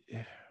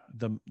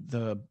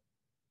the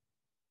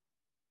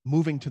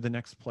moving to the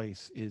next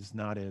place is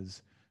not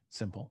as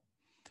simple.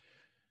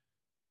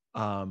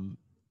 Um,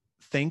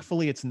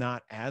 Thankfully, it's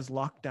not as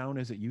locked down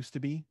as it used to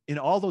be. In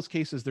all those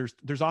cases,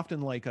 there's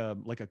often like a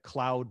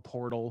cloud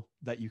portal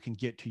that you can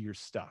get to your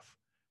stuff.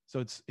 So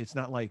it's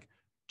not like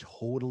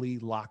totally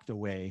locked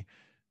away,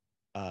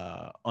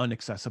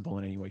 unaccessible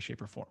in any way,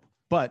 shape, or form.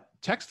 But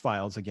text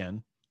files,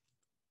 again,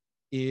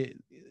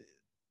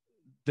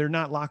 they're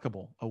not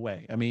lockable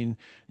away. I mean,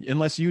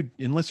 unless you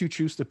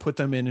choose to put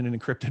them in an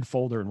encrypted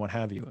folder and what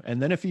have you.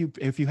 And then if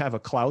you have a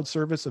cloud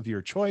service of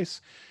your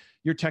choice,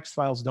 your text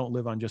files don't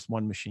live on just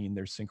one machine.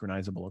 They're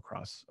synchronizable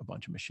across a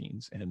bunch of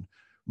machines. And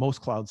most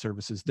cloud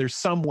services, there's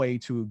some way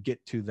to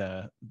get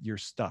to your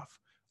stuff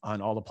on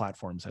all the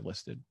platforms I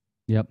listed.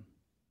 Yep.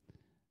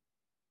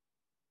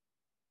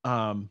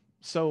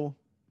 So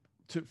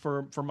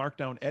for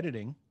Markdown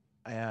editing,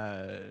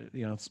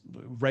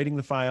 writing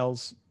the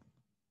files,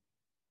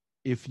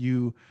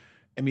 your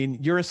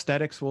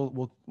aesthetics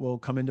will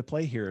come into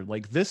play here.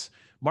 Like this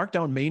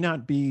Markdown may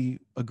not be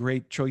a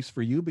great choice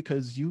for you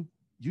because you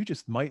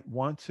just might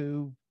want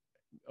to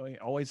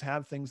always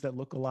have things that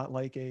look a lot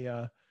like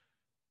a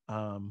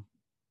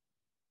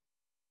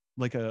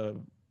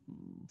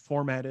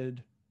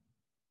formatted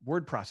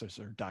word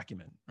processor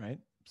document, right?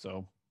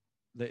 So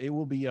it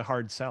will be a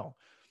hard sell.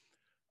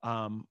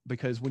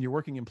 Because when you're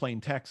working in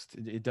plain text,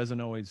 it doesn't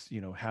always,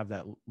 have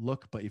that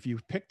look. But if you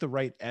pick the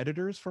right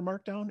editors for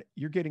Markdown,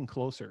 you're getting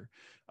closer.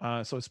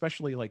 So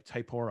especially like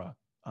Typora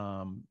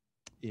on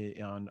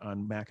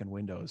Mac and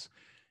Windows,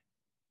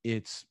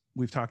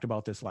 we've talked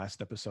about this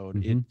last episode.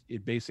 Mm-hmm.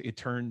 It basically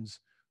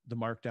turns the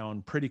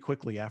Markdown pretty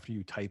quickly after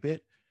you type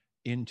it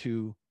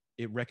into,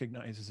 it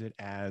recognizes it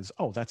as,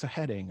 oh, that's a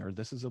heading, or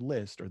this is a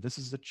list, or this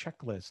is a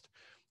checklist,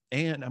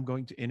 and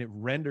and it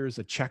renders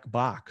a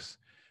checkbox.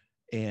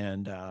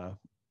 And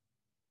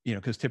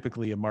because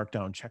typically a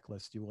Markdown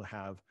checklist, you will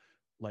have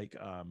like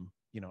a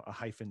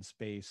hyphen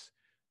space,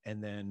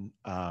 and then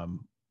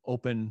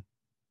open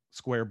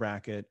square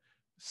bracket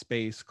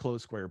space,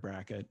 close square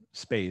bracket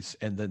space,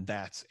 and then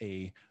that's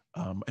an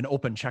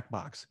open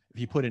checkbox. If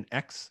you put an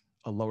X,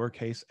 a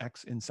lowercase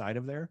x inside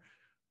of there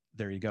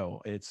you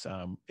go. It's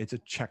a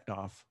checked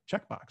off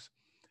checkbox.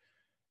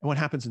 And what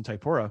happens in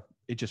Typora,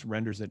 it just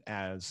renders it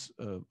as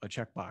a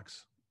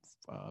checkbox.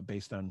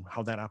 Based on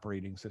how that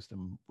operating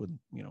system would,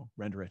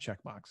 render a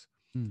checkbox.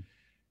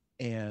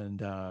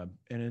 And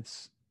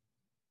it's,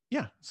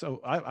 yeah.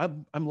 So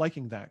I'm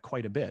liking that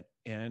quite a bit,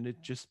 and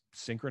it just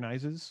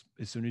synchronizes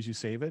as soon as you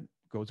save it,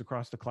 goes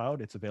across the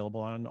cloud. It's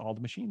available on all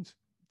the machines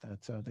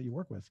that you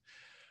work with.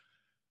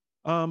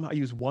 I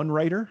use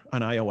OneWriter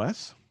on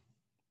iOS.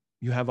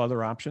 You have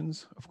other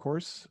options, of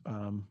course,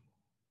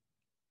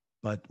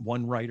 but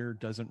OneWriter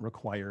doesn't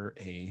require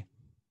a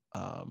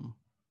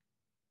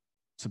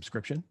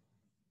subscription.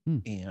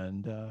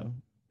 And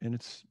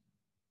it's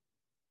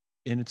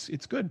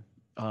good.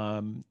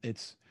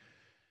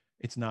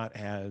 It's not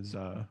as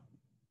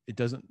it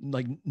doesn't,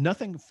 like,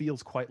 nothing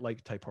feels quite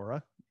like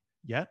Typora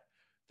yet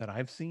that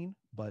I've seen,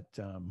 but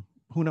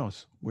who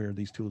knows where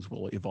these tools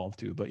will evolve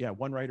to. But yeah,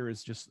 OneWriter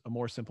is just a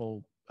more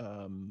simple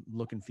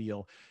look and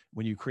feel.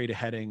 When you create a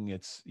heading,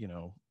 it's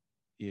you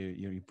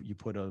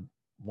put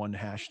one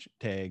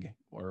hashtag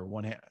or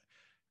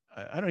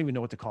I don't even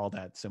know what to call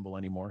that symbol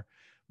anymore,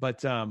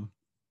 but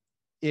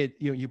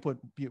you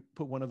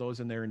put one of those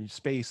in there and you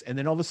space, and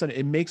then all of a sudden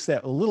it makes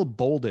that a little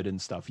bolded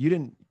and stuff.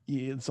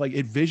 It's like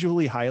it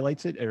visually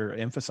highlights it or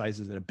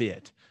emphasizes it a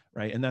bit,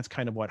 right? And that's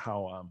kind of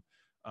how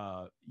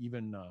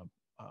even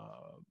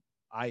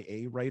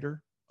IA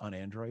Writer on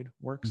Android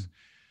works.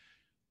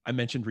 I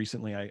mentioned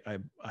recently I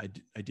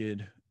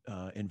did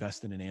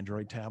invest in an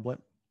Android tablet,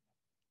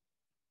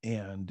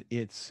 and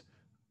it's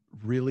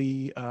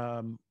really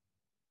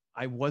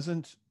I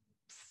wasn't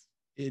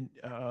in.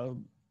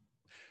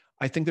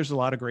 I think there's a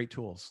lot of great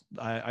tools.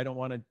 I don't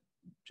want to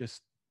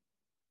just,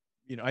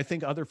 I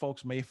think other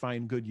folks may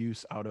find good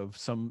use out of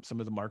some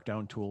of the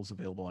Markdown tools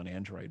available on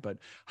Android, but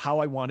how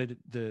I wanted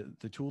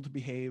the tool to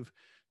behave,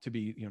 to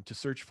be, to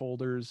search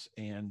folders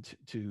and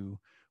to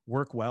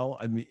work well.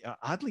 I mean,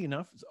 oddly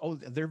enough,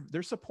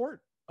 their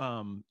support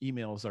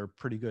emails are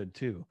pretty good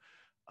too.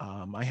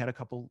 I had a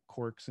couple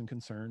quirks and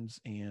concerns,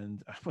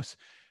 and I was,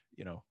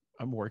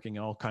 I'm working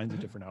all kinds of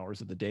different hours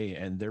of the day,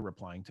 and they're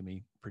replying to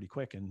me pretty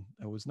quick, and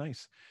it was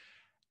nice.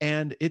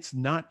 And it's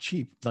not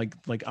cheap.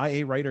 Like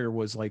IA Writer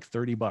was like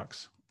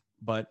 $30,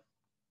 but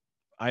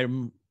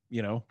I'm,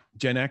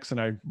 Gen X,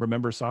 and I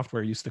remember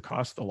software used to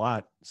cost a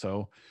lot.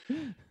 So,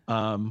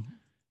 and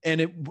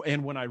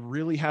when I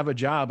really have a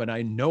job and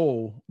I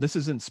know this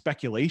isn't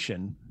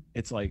speculation,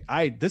 it's like,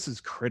 this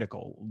is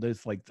critical.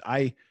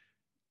 I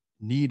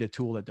need a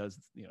tool that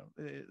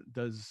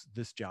does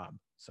this job.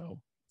 So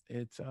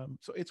it's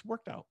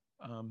worked out.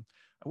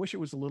 I wish it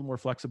was a little more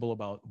flexible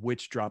about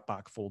which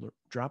Dropbox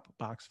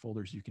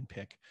folders you can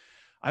pick.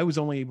 I was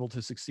only able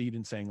to succeed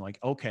in saying, like,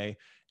 okay,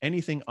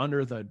 anything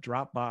under the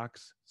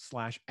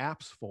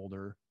Dropbox/apps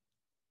folder,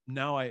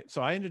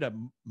 I ended up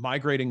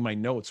migrating my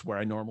notes where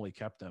I normally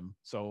kept them,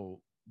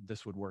 so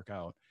this would work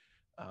out.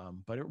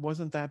 But it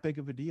wasn't that big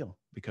of a deal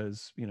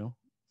because a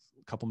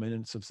couple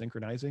minutes of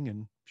synchronizing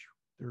and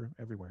they're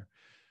everywhere.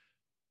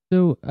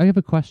 So I have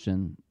a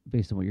question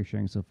based on what you're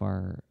sharing so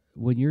far.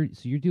 When you're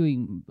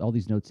doing all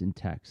these notes in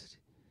text,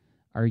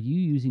 are you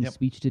using Yep.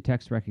 speech to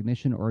text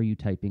recognition or are you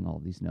typing all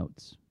these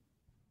notes?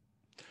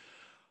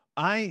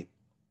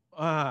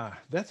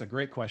 That's a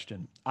great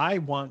question. I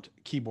want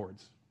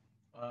keyboards.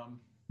 Um,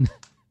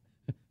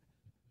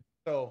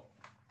 so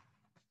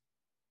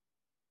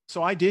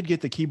so I did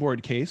get the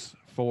keyboard case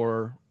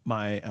for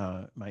my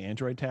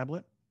Android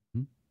tablet.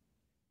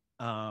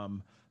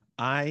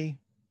 I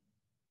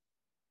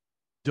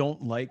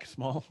don't like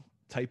small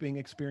typing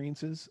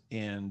experiences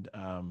and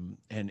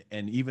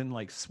even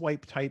like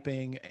swipe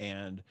typing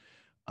and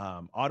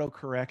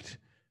autocorrect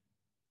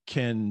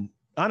can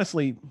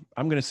honestly,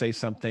 I'm going to say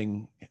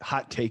something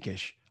hot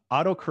take-ish.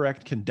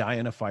 Autocorrect can die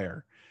in a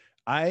fire.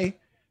 I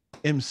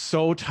am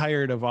so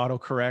tired of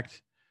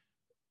autocorrect,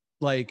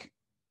 like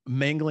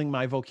mangling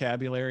my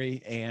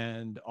vocabulary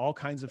and all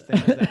kinds of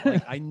things that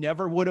like I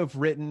never would have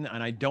written,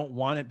 and I don't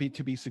want it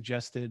to be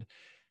suggested.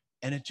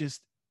 And it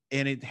just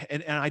and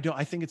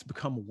I think it's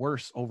become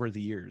worse over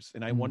the years.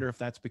 And I wonder if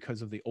that's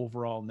because of the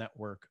overall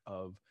network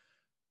of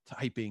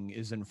typing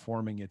is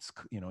informing its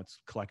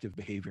collective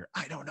behavior.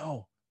 I don't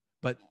know.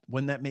 But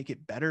wouldn't that make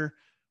it better?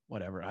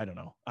 Whatever. I don't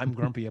know. I'm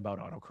grumpy about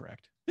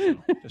autocorrect.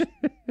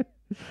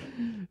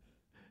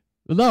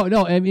 So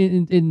No. I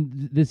mean,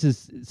 and this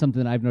is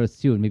something I've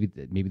noticed too, and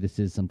maybe this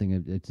is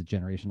something. It's a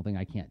generational thing.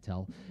 I can't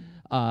tell.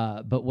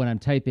 But when I'm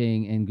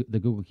typing and the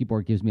Google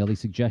keyboard gives me all these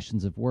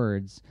suggestions of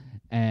words,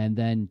 and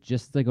then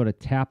just as I go to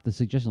tap the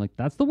suggestion, like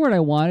that's the word I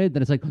wanted,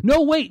 then it's like,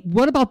 no, wait,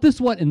 what about this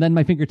one? And then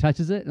my finger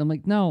touches it, and I'm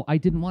like, no, I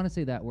didn't want to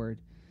say that word.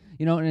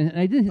 And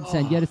I didn't hit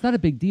send yet. It's not a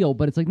big deal,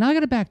 but it's like, now I got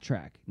to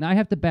backtrack. Now I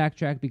have to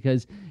backtrack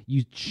because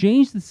you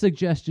changed the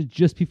suggestion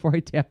just before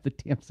I tap the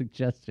damn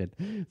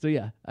suggestion. So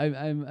yeah,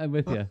 I'm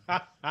with you.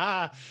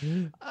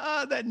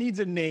 That needs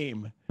a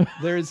name.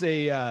 There's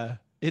a,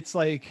 it's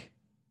like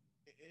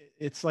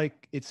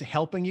it's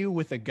helping you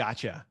with a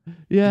gotcha.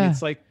 Yeah.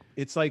 It's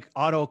like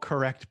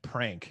autocorrect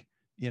prank,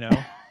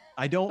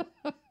 I don't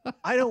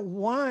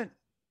want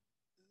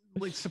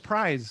like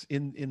surprise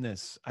in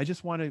this. I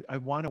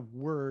want a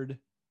word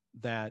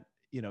that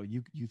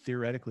you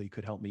theoretically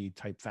could help me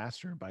type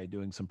faster by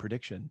doing some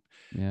prediction.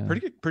 Yeah.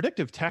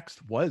 Predictive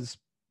text was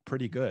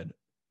pretty good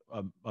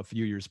a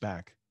few years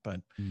back,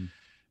 but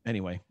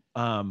anyway.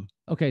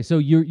 Okay, so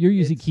you're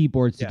using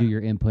keyboards to do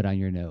your input on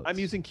your notes. I'm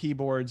using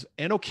keyboards,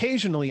 and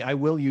occasionally I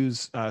will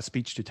use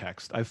speech to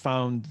text. I've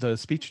found the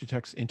speech to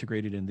text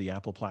integrated in the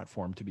Apple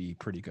platform to be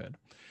pretty good.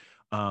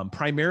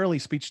 Primarily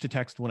speech to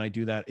text. When I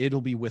do that,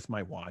 it'll be with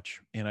my watch,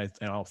 and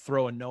I'll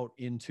throw a note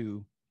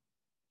into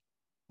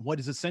what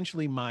is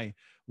essentially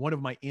one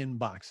of my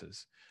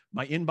inboxes.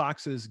 My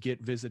inboxes get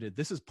visited.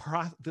 This is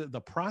the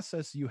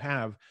process you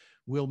have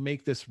will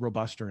make this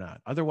robust or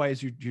not.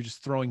 Otherwise, you're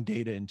just throwing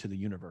data into the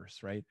universe,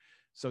 right?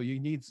 So you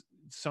need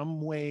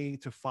some way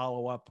to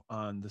follow up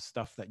on the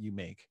stuff that you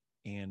make,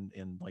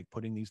 and like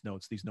putting these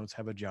notes. These notes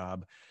have a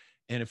job,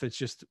 and if it's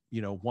just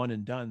one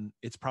and done,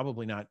 it's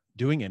probably not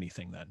doing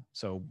anything then.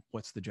 So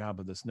what's the job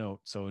of this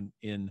note? So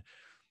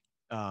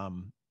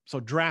so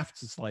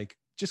drafts is like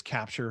just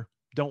capture.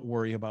 Don't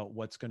worry about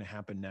what's going to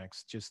happen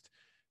next. Just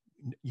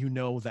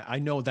that I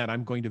know that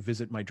I'm going to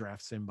visit my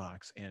drafts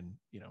inbox and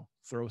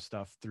throw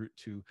stuff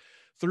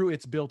through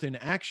its built-in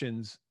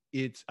actions.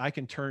 I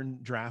can turn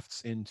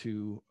drafts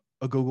into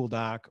a Google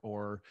Doc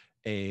or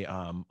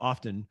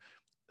often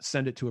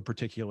send it to a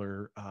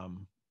particular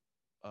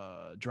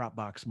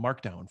Dropbox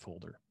Markdown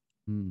folder.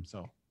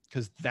 So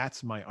because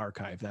that's my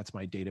archive, that's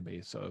my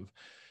database of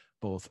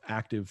both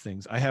active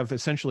things. I have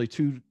essentially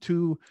two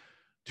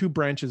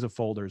branches of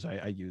folders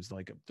I use.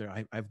 Like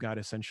I've got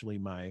essentially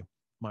my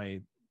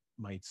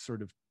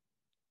sort of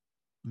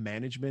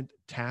management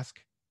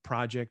task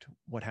project,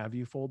 what have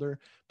you folder,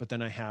 but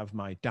then I have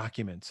my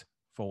documents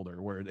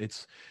folder where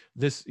it's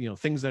this,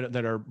 things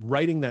that are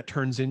writing that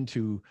turns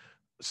into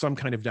some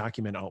kind of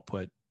document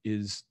output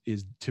is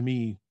to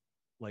me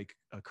like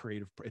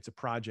it's a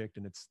project,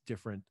 and it's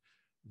different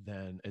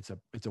than it's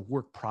a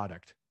work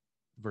product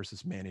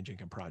versus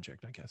managing a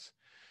project, I guess.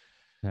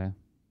 Okay.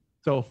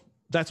 So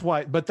that's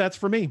why, but that's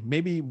for me.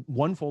 Maybe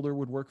one folder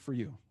would work for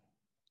you.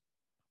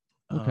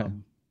 Okay.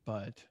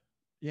 But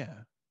yeah,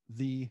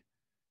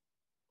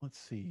 let's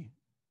see.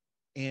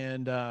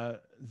 And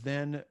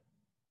then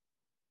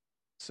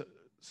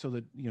so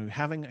that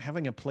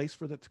having a place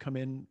for that to come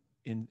in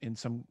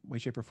some way,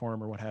 shape, or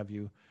form, or what have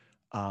you.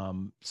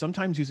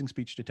 Sometimes using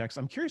speech to text.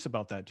 I'm curious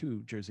about that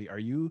too, Jersey. Are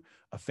you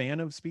a fan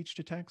of speech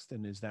to text,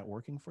 and is that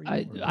working for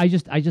you?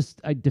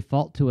 I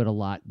default to it a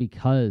lot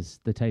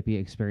because the typing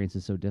experience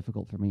is so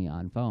difficult for me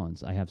on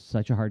phones. I have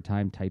such a hard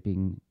time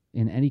typing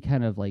in any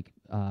kind of like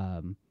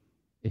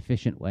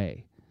efficient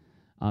way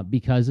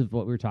because of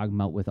what we were talking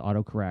about with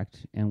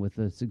autocorrect and with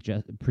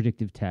the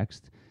predictive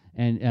text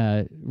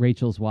And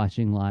Rachel's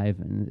watching live,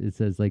 and it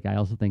says like, I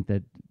also think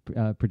that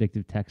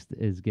predictive text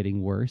is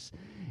getting worse.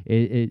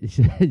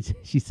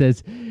 She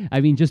says,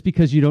 I mean, just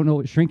because you don't know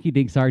what shrinky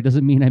dinks are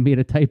doesn't mean I made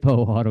a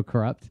typo.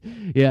 Autocorrupt.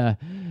 Yeah.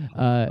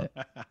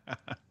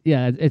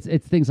 Yeah,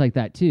 it's things like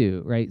that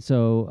too, right?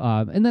 So,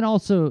 and then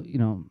also,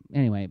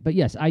 anyway, but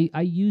yes,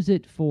 I use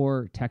it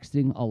for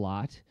texting a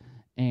lot.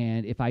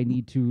 And if I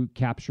need to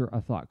capture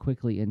a thought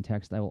quickly in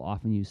text, I will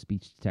often use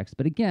speech to text.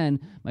 But again,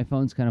 my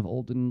phone's kind of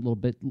old and a little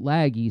bit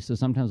laggy, so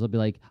sometimes I'll be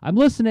like, I'm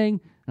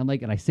listening. And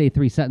I say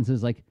 3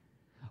 sentences like,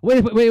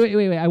 wait,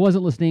 I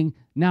wasn't listening.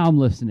 Now I'm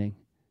listening.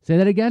 Say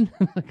that again?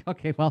 Like,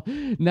 okay, well,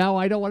 now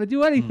I don't want to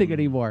do anything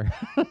anymore.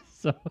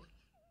 So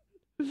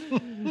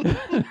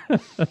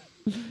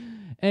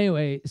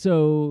anyway,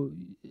 so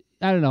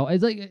I don't know.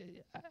 It's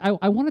like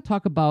I want to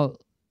talk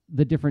about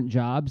the different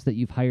jobs that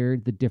you've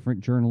hired, the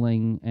different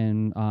journaling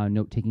and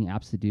note-taking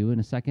apps to do in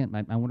a second.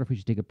 I wonder if we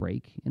should take a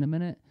break in a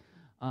minute.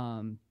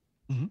 And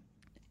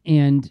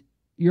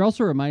you're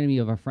also reminding me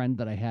of a friend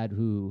that I had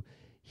who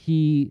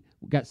he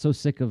got so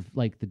sick of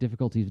like the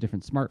difficulties of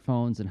different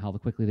smartphones and how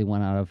quickly they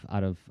went out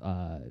of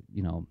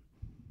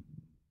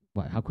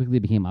how quickly they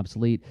became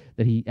obsolete,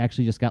 that he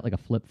actually just got like a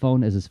flip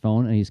phone as his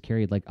phone, and he's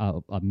carried like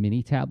a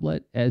mini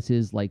tablet as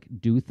his like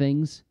do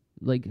things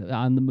like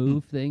on the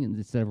move thing, and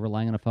instead of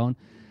relying on a phone.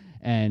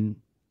 And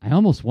I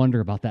almost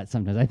wonder about that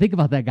sometimes. I think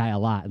about that guy a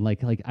lot, and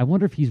like I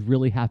wonder if he's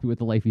really happy with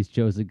the life he's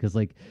chosen, because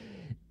like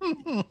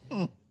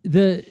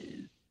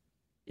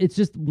it's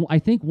just, I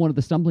think one of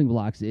the stumbling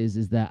blocks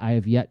is that I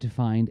have yet to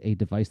find a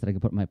device that I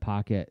can put in my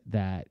pocket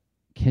that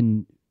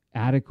can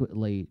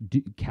adequately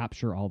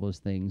capture all those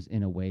things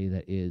in a way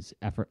that is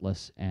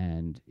effortless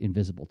and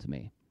invisible to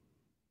me.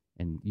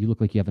 And you look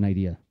like you have an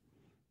idea.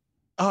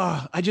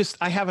 I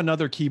have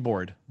another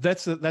keyboard.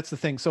 That's the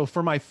thing. So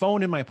for my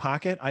phone in my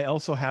pocket, I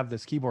also have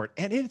this keyboard,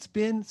 and it's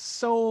been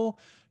so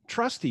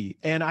trusty.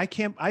 And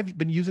I've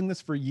been using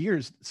this for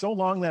years, so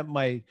long that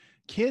my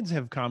kids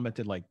have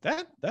commented like,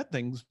 that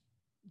thing's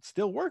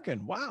still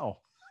working. Wow.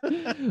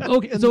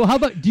 Okay. So how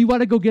about, do you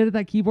want to go get at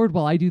that keyboard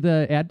while I do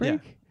the ad break?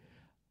 Yeah.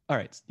 All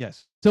right.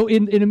 Yes. So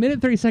in a minute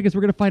and 30 seconds,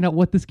 we're going to find out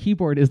what this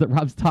keyboard is that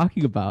Rob's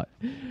talking about.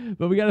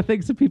 But we got to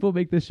thank some people who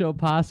make this show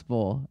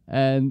possible.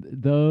 And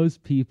those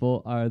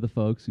people are the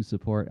folks who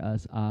support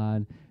us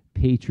on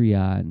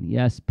Patreon.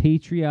 Yes,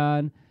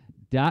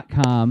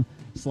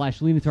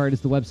 patreon.com/LeaningToward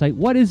is the website.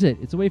 What is it?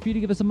 It's a way for you to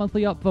give us a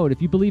monthly upvote.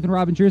 If you believe in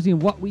Rob and Jersey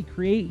and what we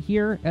create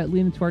here at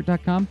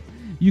LeaningToward.com,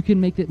 you can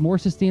make it more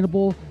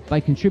sustainable by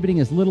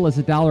contributing as little as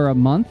 $1 a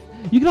month.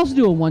 You can also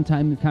do a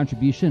one-time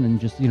contribution and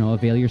just,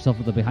 avail yourself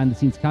of the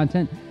behind-the-scenes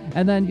content,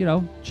 and then,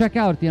 check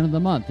out at the end of the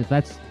month. If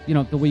that's,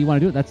 the way you want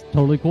to do it, that's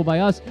totally cool by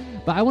us.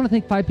 But I want to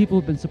thank 5 people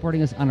who've been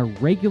supporting us on a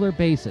regular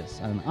basis,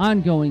 on an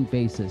ongoing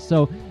basis.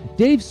 So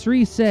Dave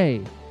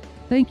Sri-Say,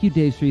 thank you,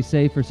 Dave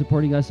Sri-Say, for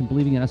supporting us and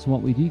believing in us and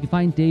what we do. You can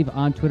find Dave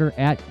on Twitter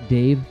at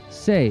Dave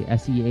Say,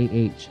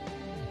 S-E-A-H.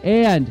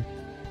 And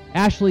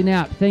Ashley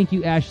Knapp, thank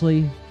you,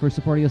 Ashley, for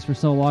supporting us for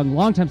so long.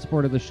 Longtime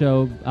supporter of the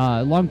show,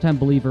 longtime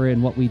believer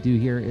in what we do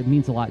here. It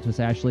means a lot to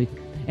us, Ashley.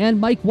 And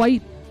Mike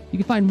White, you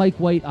can find Mike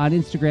White on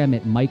Instagram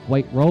at Mike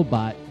White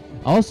Robot.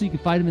 Also, you can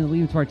find him in the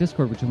Leaning Toward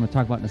Discord, which I'm going to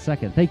talk about in a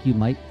second. Thank you,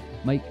 Mike.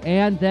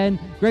 And then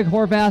Greg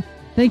Horvath,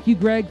 thank you,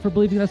 Greg, for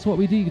believing in us and what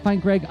we do. You can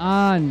find Greg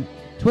on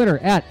Twitter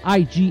at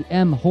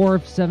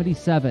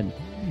IGMHorv77.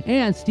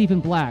 And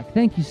Stephen Black,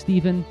 thank you,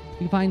 Stephen. You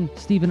can find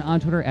Stephen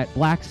on Twitter at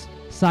Black's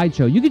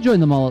Sideshow. You can join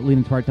them all at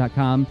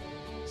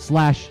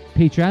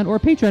leaningtoward.com/Patreon or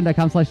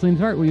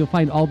patreon.com/leaningtoward, where you'll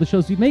find all the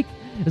shows we make,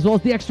 as well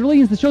as the extra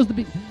leans, the shows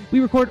that we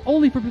record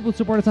only for people who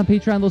support us on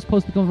Patreon. Those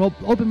posts become an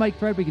open mic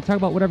thread where you can talk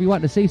about whatever you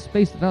want in a safe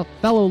space with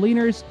fellow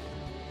leaners,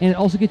 and it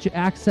also gets you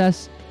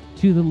access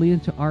to the Lean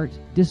to Art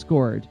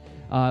Discord.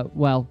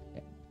 Well,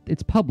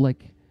 it's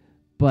public,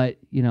 but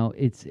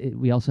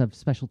we also have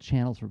special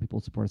channels for people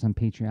who support us on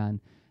Patreon.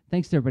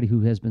 Thanks to everybody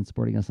who has been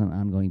supporting us on an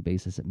ongoing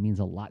basis. It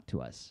means a lot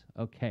to us.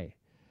 Okay.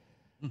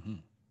 Mm-hmm.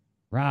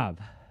 Rob,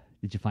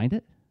 did you find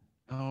it?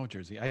 Oh,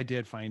 Jersey, I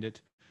did find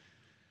it.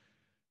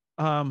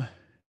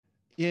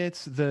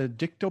 It's the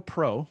Dicto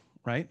Pro,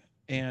 right?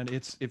 And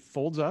it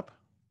folds up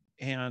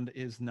and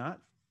is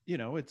not,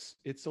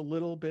 it's a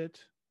little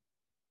bit,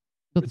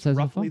 it's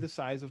roughly the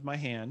size of my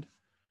hand,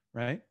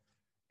 right?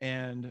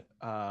 And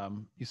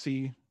you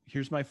see,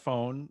 here's my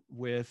phone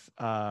with,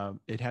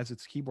 it has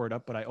its keyboard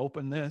up, but I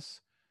open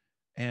this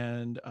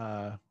and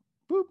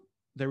boop,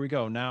 there we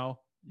go. Now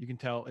you can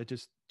tell it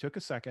just took a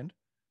second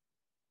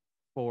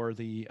for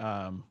the,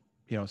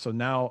 so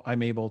now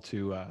I'm able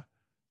to,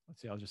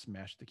 let's see, I'll just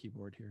mash the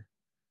keyboard here.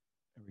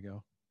 There we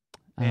go.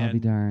 I'll be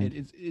darned.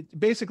 It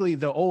basically,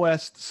 the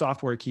OS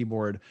software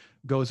keyboard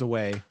goes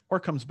away or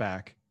comes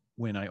back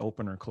when I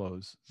open or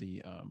close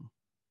the,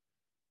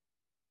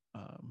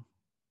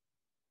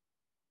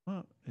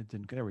 well, it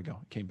didn't, there we go.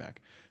 It came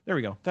back. There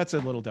we go. That's a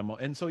little demo.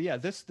 And so, yeah,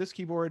 this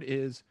keyboard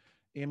is,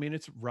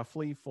 it's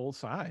roughly full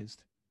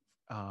sized.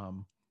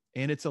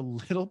 And it's a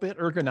little bit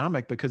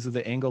ergonomic because of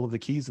the angle of the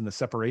keys and the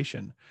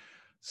separation.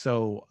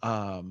 So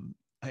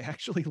I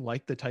actually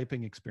like the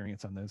typing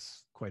experience on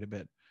this quite a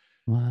bit.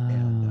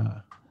 And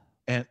Wow.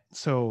 and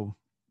so,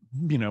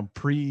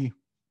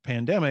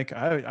 pre-pandemic,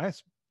 I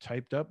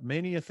typed up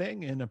many a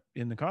thing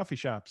in the coffee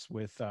shops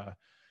with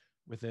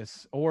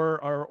this,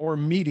 or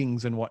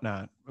meetings and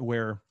whatnot,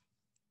 where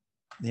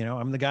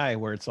I'm the guy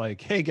where it's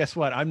like, hey, guess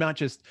what? I'm not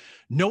just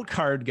note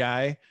card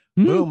guy.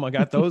 Hmm. Boom, I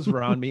got those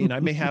around me, and I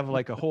may have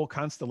like a whole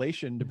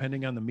constellation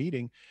depending on the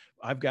meeting.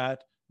 I've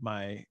got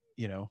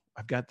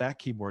I've got that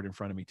keyboard in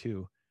front of me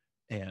too,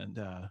 and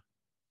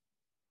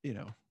you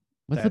know,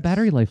 What's the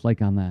battery that's life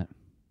like on that?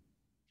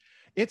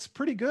 it's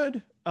pretty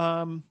good.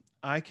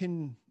 I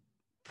can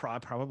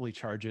probably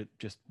charge it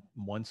just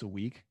once a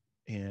week,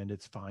 and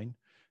it's fine.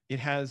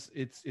 It's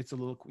a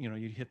little,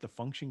 you hit the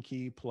function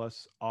key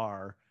plus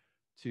R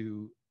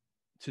to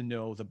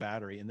know the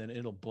battery, and then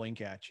it'll blink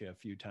at you a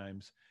few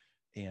times,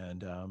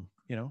 and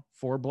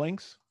 4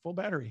 blinks, full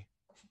battery,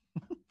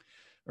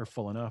 or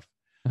full enough.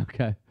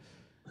 Okay.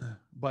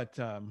 But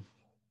Wow.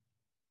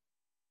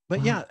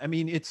 yeah, I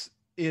mean, it's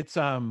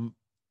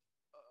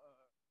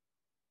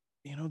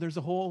there's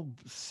a whole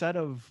set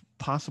of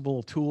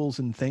possible tools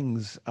and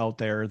things out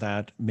there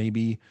that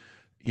maybe,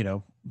 you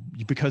know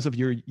because of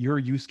your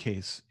use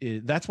case,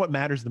 that's what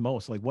matters the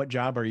most. Like, what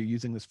job are you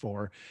using this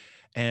for?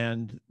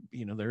 And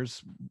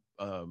there's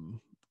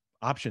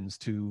options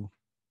to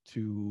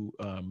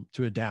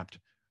adapt.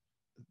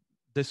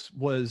 This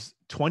was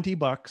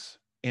 $20,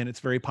 and it's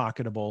very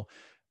pocketable,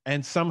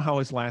 and somehow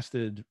has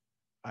lasted,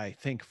 I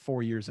think,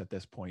 4 years at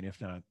this point, if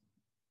not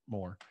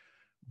more.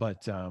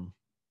 But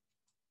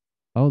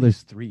Oh, at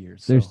least 3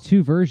 years. there's So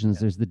two versions.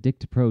 yeah. There's the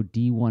Dictapro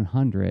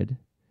D100,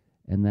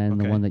 and then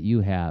the one Okay. that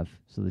you have.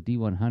 So the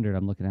D100,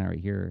 I'm looking at right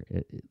here.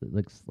 It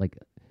looks like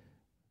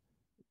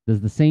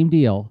does the same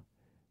deal,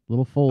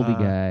 little foldy Uh,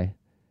 guy,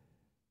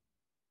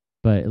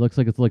 but it looks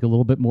like it's like a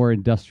little bit more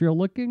industrial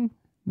looking,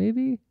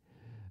 maybe.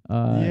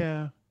 Uh,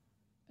 yeah.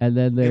 and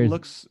then It there's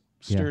looks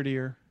yeah,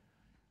 sturdier.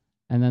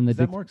 and then Is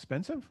that more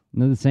expensive?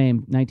 they're the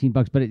same,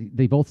 $19, but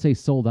they both say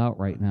sold out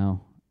right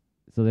now.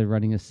 So they're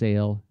running a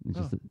sale.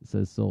 Oh, It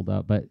says sold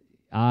out, but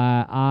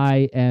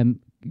I am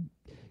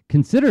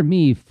consider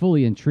me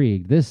fully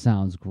intrigued. This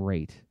sounds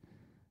great.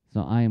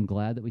 So I am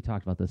glad that we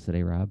talked about this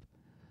today, Rob.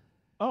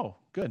 oh,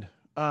 good.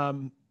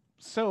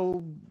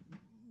 So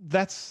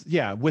that's,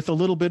 yeah, with a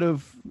little bit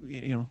of,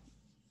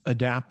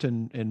 adapt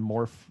and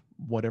morph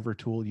whatever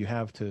tool you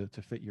have to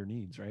fit your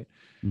needs, right?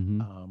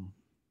 Mm-hmm. Um,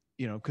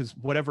 because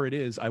whatever it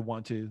is, I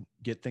want to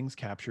get things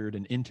captured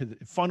and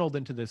funneled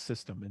into this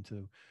system,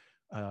 into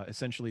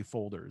essentially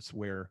folders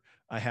where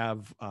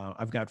I've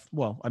got,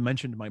 well, I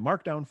mentioned my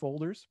markdown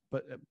folders,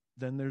 but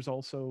then there's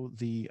also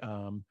the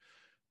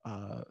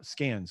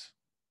scans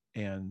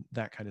and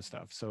that kind of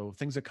stuff. So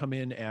things that come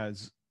in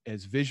as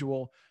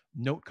visual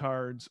note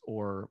cards,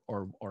 or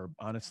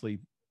honestly,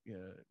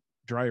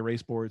 dry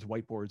erase boards,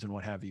 whiteboards, and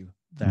what have you.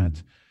 Mm.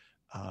 That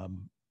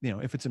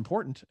if it's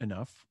important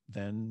enough,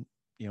 then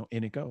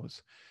in it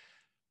goes.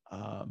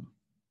 Um,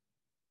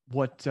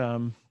 what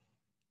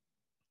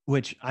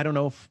which I don't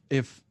know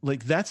if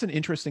like, that's an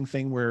interesting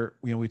thing where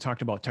we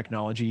talked about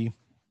technology,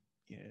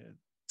 uh,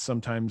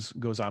 sometimes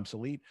goes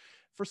obsolete.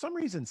 For some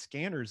reason,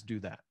 scanners do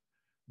that,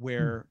 Mm.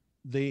 where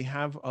they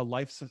have a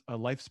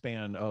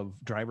lifespan of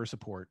driver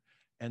support,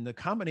 and the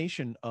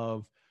combination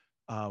of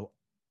uh,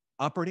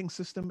 operating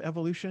system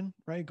evolution,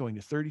 right? Going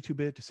to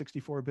 32-bit to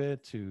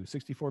 64-bit to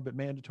 64-bit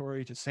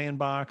mandatory to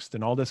sandboxed,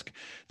 and all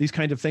these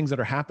kinds of things that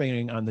are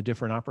happening on the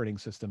different operating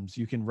systems.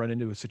 You can run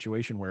into a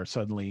situation where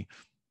suddenly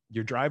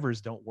your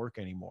drivers don't work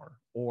anymore,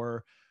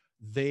 or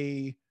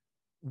they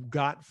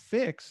got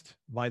fixed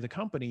by the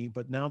company,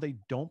 but now they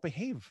don't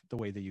behave the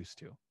way they used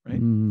to,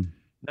 right? Mm.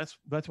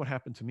 That's what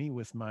happened to me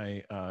with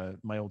my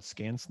old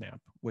ScanSnap,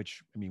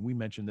 which, I mean, we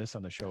mentioned this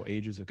on the show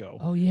ages ago.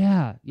 Oh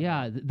yeah,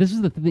 yeah. Um, This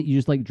is the thing that you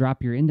just like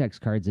drop your index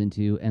cards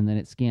into, and then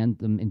it scanned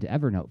them into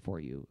Evernote for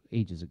you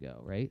ages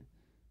ago, right?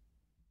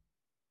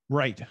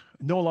 right,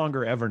 no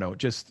longer Evernote.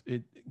 Just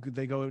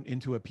they go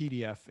into a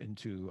PDF,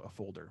 into a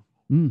folder,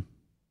 Mm.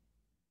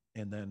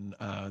 and then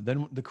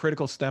the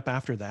critical step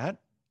after that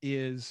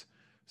is,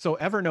 so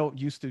Evernote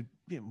used to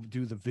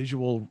do the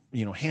visual,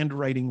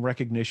 handwriting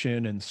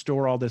recognition and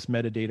store all this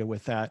metadata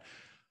with that.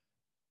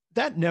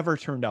 That never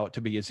turned out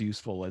to be as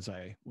useful as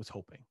I was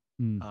hoping.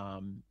 Mm.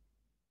 Um,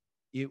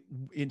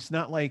 it's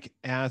not like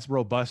as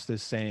robust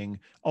as saying,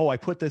 oh, I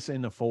put this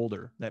in a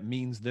folder that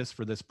means this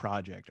for this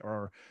project,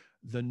 or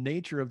the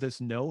nature of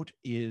this note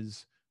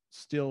is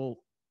still,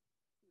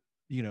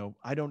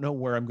 I don't know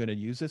where I'm going to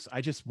use this.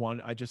 I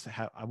want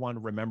to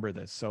remember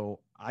this. So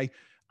I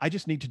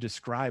just need to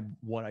describe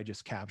what I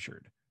just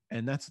captured.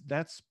 And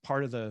that's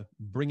part of the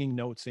bringing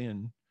notes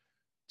in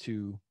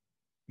to,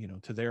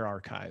 to their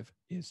archive,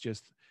 is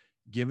just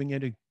giving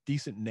it a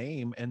decent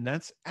name. And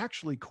that's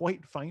actually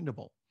quite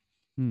findable.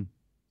 Mm.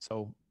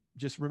 So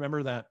just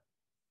remember that,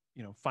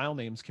 file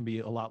names can be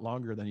a lot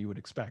longer than you would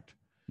expect.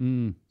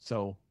 Mm.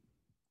 So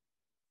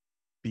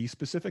be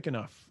specific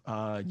enough.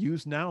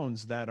 Use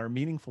nouns that are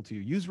meaningful to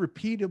you. Use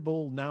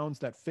repeatable nouns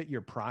that fit your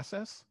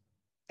process,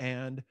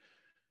 and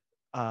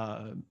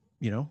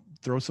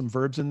throw some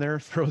verbs in there,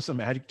 throw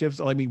some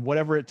adjectives. I mean,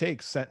 whatever it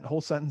takes,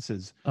 whole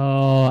sentences.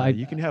 Oh,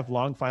 You can have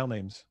long file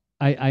names.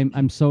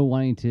 I'm so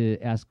wanting to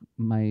ask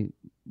my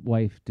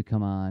wife to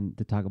come on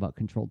to talk about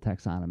controlled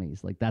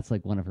taxonomies. Like that's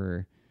like one of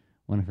her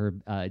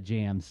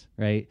jams,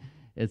 right?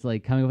 It's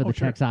like coming up with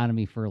Sure.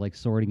 taxonomy for like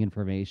sorting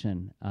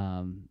information,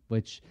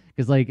 which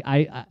because like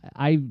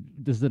I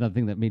this is another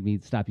thing that made me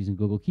stop using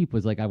Google Keep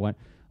was like I went,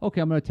 okay,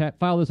 I'm going to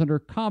file this under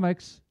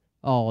comics.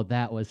 Oh,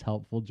 that was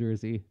helpful,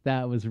 Jersey.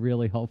 That was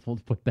really helpful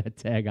to put that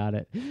tag on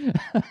it.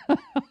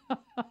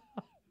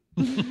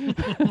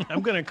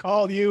 I'm going to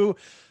call you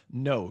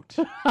Note.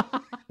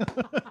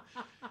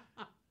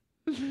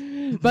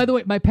 By the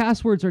way, my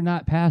passwords are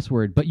not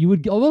password, but you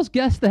would almost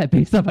guess that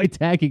based on my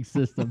tagging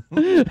system.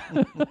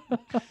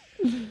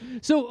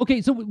 So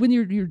when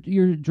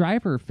your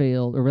driver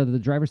failed, or rather the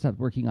driver stopped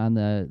working on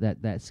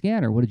that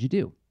scanner, what did you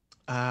do?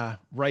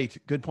 Right.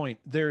 Good point.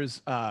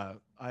 There's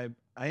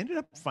I ended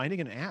up finding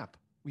an app.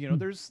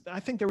 I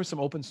think there was some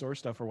open source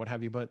stuff or what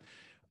have you, but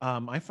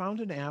I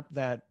found an app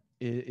that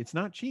it's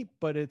not cheap,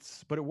 but it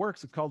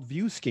works. It's called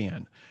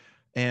ViewScan,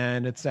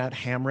 and it's at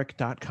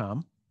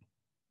Hamrick.com.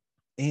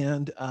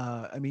 And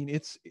I mean,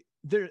 it's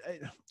there.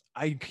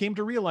 I came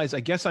to realize, I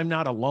guess I'm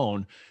not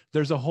alone.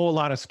 There's a whole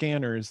lot of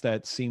scanners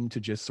that seem to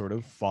just sort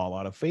of fall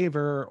out of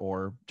favor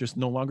or just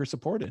no longer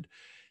supported.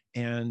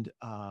 And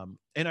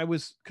I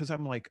was, because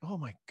I'm like, oh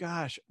my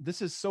gosh,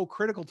 this is so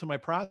critical to my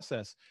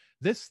process.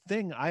 This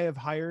thing I have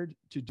hired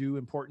to do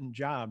important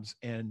jobs,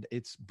 and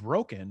it's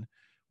broken.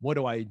 What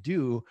do I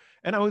do?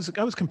 And I was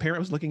comparing. I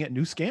was looking at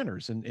new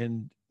scanners,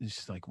 and it's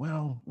just like,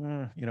 well,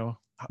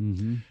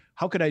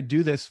 how could I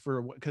do this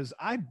because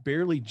I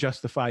barely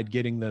justified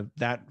getting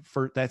that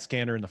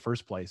scanner in the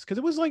first place, because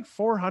it was like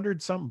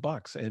 $400 something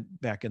bucks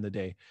back in the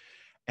day.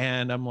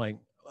 And I'm like,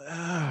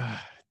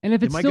 and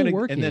if it's still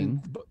working, and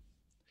then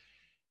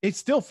it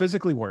still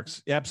physically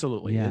works.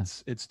 Absolutely. Yeah.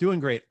 It's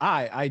doing great.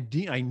 I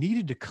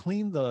needed to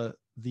clean the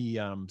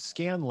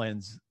scan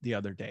lens the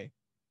other day.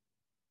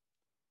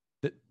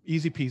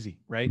 Easy peasy,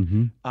 right?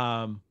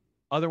 Mm-hmm.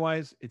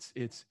 Otherwise,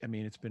 it's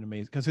been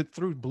amazing because it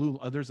threw blue.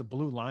 There's a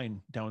blue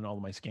line down all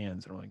of my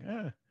scans, and I'm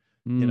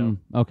like,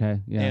 okay,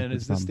 yeah. And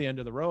is this the end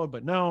of the road?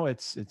 But no,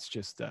 it's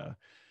just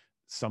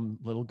some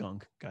little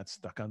gunk got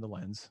stuck on the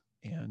lens,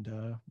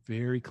 and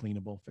very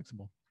cleanable,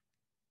 fixable.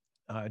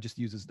 I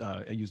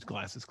used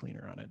glasses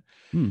cleaner on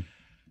it.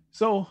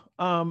 So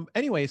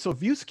anyway, so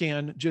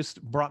ViewScan just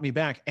brought me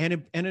back,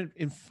 and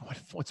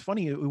what's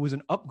funny, it was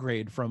an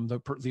upgrade from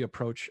the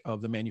approach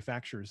of the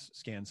manufacturer's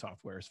scan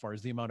software, as far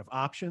as the amount of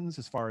options,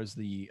 as far as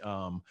the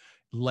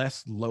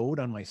less load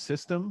on my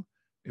system,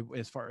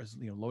 as far as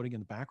loading in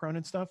the background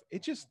and stuff.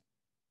 It just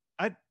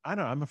I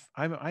don't know,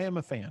 I am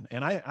a fan,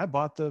 and I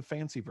bought the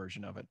fancy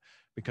version of it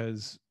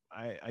because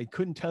I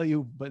couldn't tell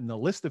you, but in the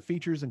list of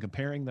features and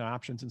comparing the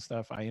options and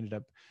stuff, I ended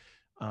up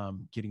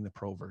getting the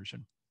pro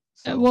version.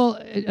 So. Well,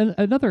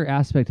 another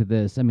aspect of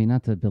this, I mean,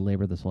 not to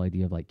belabor this whole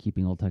idea of like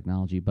keeping old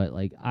technology, but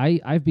like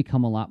I've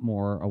become a lot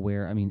more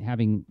aware. I mean,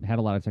 having had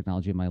a lot of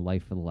technology in my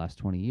life for the last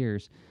 20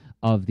 years,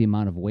 of the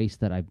amount of waste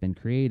that I've been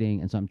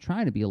creating, and so I'm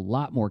trying to be a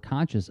lot more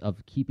conscious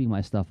of keeping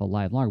my stuff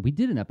alive longer. We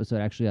did an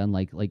episode actually on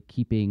like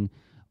keeping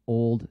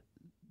old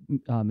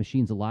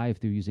machines alive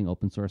through using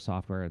open source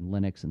software and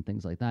Linux and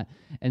things like that.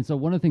 And so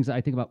one of the things that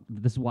I think about,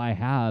 this is why I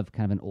have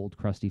kind of an old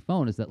crusty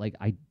phone, is that like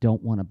I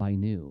don't want to buy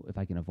new if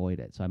I can avoid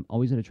it. So I'm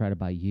always going to try to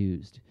buy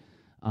used,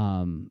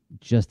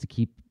 just to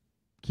keep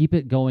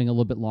it going a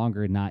little bit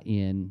longer and not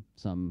in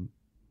some,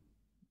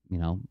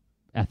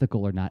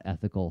 ethical or not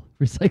ethical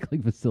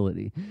recycling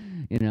facility,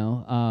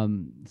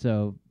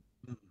 So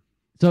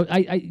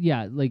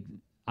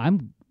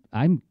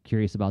I'm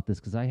curious about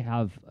this because I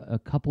have a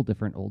couple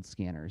different old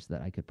scanners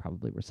that I could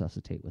probably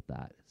resuscitate with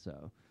that.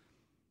 So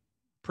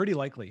pretty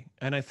likely,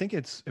 and I think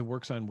it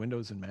works on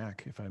Windows and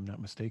Mac, if I'm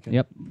not mistaken.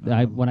 Yep.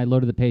 When I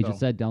loaded the page, it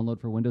said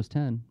download for Windows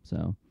 10.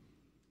 So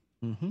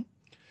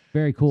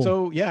very cool.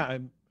 So yeah,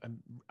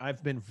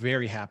 I've been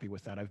very happy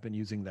with that. I've been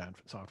using that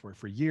software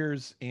for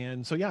years,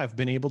 and so yeah, I've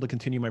been able to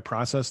continue my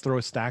process. Throw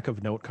a stack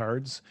of note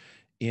cards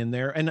in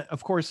there, and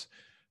of course,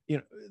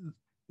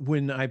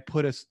 when I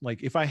put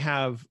if I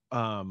have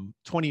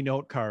 20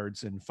 note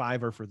cards and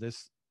 5 are for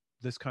this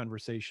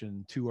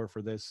conversation, 2 are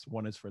for this,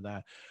 1 is for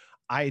that,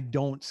 I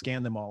don't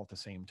scan them all at the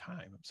same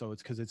time. So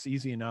it's because it's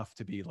easy enough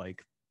to be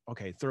like,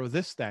 okay, throw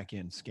this stack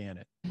in, scan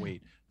it,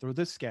 wait, throw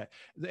this scan,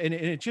 and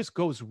it just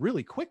goes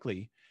really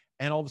quickly.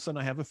 And all of a sudden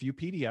I have a few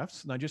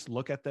PDFs and I just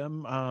look at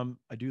them.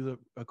 I do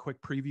a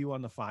quick preview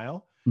on the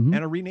file and I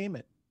rename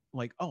it.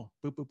 Like, oh,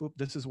 boop, boop, boop.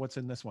 This is what's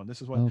in this one.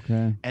 This is what,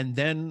 okay. And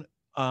then,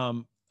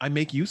 I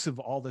make use of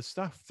all this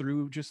stuff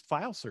through just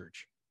file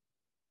search.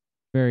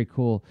 Very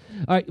cool.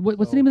 All right.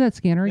 What's the name of that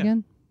scanner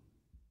again?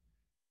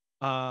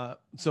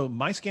 So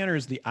my scanner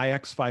is the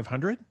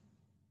IX500,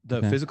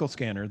 the physical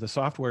scanner. The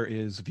software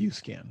is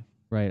ViewScan.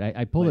 Right.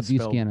 I pulled up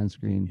ViewScan on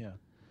screen. Yeah.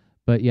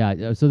 But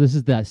yeah, so this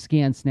is the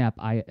ScanSnap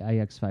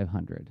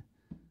IX500.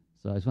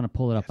 So I just want to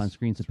pull it up on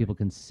screen so people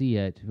can see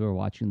it who are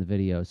watching the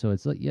video. So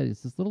it's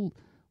this little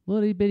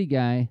bitty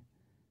guy.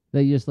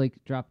 that you just like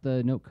drop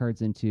the note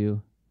cards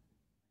into,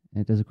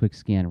 and it does a quick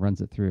scan,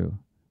 runs it through,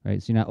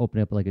 right? So you're not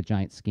opening up like a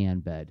giant scan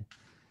bed.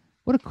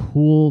 What a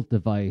cool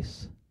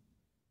device.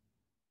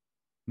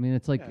 I mean,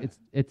 it's like Yeah.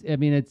 it's. I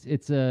mean,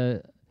 it's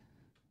a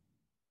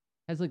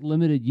has like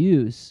limited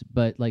use,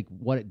 but like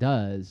what it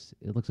does,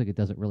 it looks like it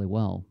does it really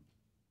well.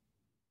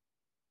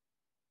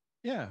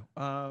 Yeah.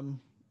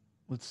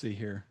 Let's see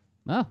here.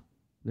 Oh,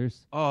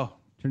 there's Oh,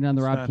 turn down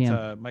the it's Rob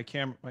not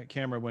cam. my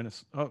camera when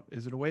it's oh,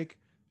 is it awake?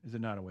 Is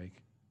it not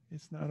awake?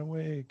 It's not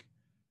awake.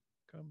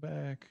 Come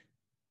back.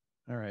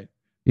 All right.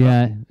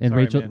 Yeah,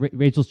 and Sorry, man.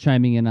 Rachel's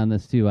chiming in on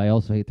this too. I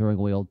also hate throwing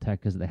away old tech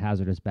because of the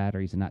hazardous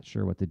batteries and not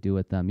sure what to do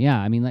with them. Yeah,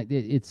 I mean, like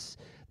it's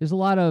there's a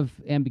lot of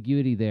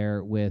ambiguity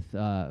there with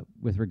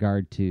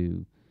regard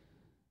to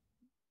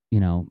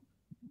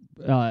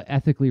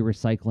ethically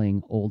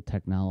recycling old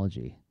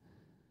technology.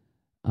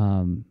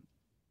 Oh,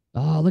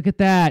 look at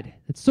that!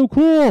 It's so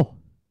cool.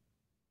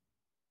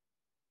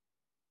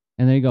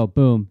 And there you go.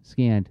 Boom.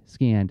 Scanned,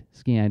 scanned,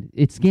 scanned.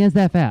 It scans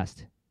that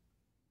fast.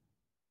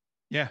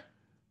 Yeah.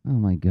 Oh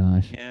my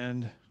gosh.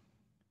 And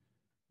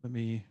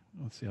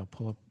let's see, I'll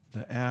pull up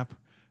the app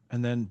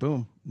and then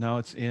boom, now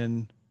it's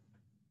in.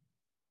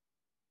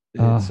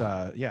 It's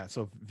yeah,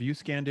 so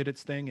ViewScan did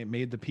its thing, it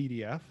made the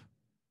PDF,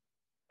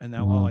 and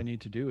now all I need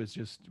to do is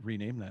just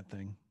rename that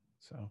thing.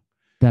 So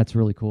that's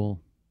really cool.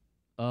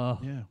 Oh.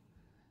 Yeah.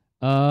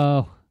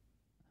 Oh.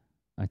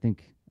 I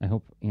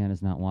hope Anne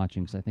is not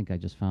watching because I think I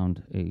just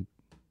found a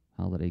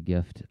holiday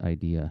gift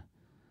idea.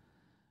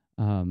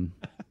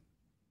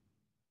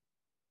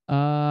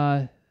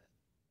 Okay,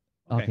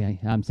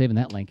 I'm saving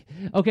that link.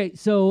 Okay,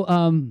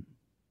 so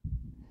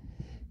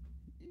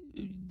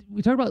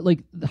we talked about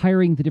like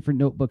hiring the different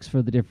notebooks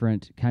for the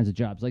different kinds of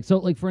jobs. Like, so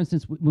like for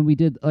instance, when we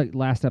did like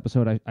last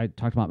episode, I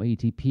talked about my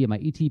ETP, and my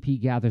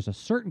ETP gathers a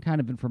certain kind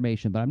of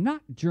information, but I'm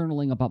not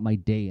journaling about my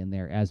day in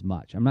there as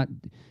much.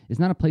 It's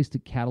not a place to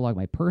catalog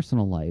my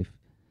personal life.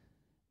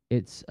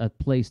 It's a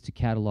place to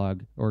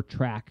catalog or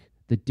track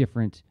the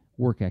different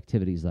work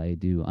activities that I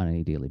do on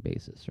a daily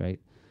basis, right?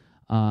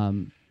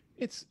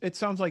 It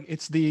sounds like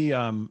it's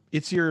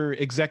it's your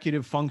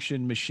executive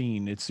function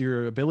machine. It's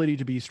your ability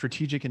to be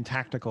strategic and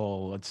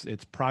tactical.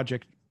 It's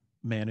project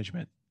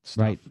management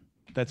stuff. Right.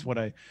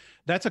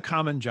 That's a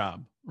common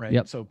job, right?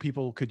 Yep. So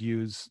people could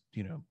use,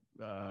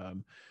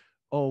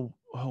 what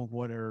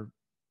are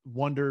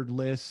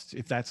Wunderlist,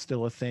 if that's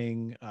still a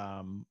thing.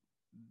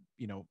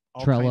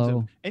 All Trello. kinds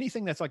of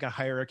anything that's like a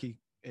hierarchy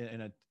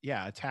and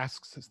a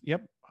task system.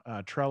 Yep.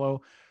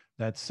 Trello.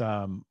 That's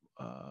I'm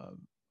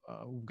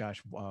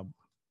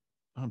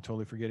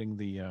totally forgetting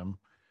the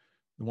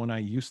one I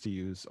used to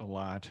use a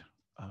lot.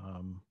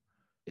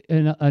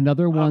 And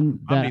another one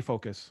that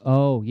OmniFocus.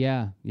 Oh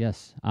yeah,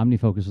 yes,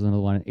 OmniFocus is another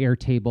one.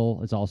 Airtable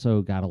has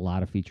also got a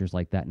lot of features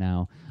like that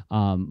now.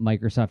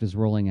 Microsoft is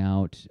rolling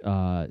out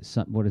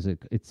what is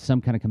it? It's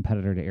some kind of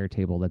competitor to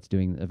Airtable that's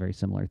doing a very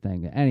similar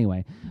thing.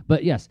 Anyway,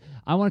 but yes,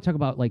 I want to talk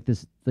about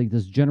this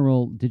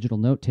general digital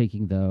note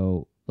taking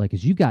though, like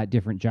as you got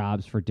different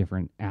jobs for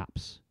different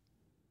apps.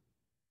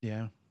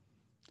 Yeah.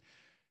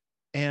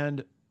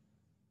 And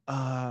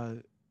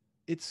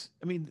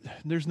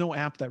there's no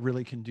app that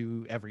really can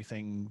do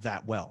everything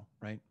that well,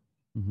 right?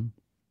 Mm-hmm.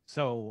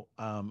 So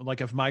like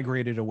I've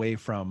migrated away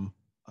from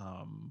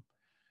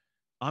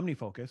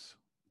OmniFocus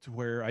to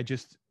where I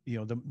just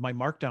my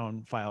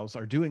markdown files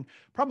are doing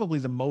probably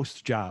the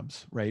most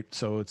jobs, right?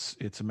 So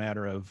it's a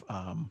matter of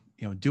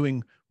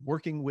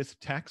working with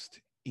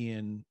text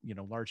in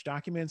large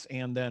documents,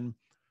 and then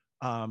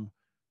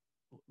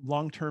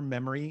long-term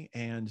memory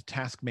and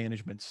task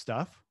management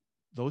stuff.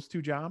 Those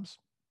two jobs,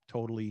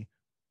 totally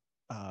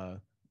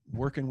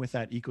working with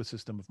that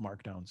ecosystem of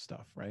markdown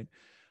stuff, right?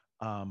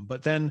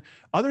 But then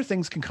other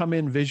things can come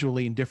in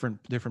visually in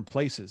different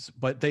places,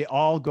 but they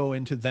all go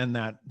into then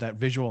that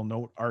visual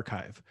note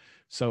archive.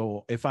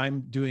 So if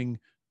I'm doing,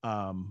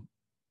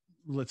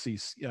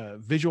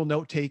 visual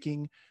note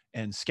taking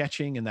and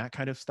sketching and that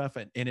kind of stuff,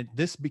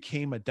 this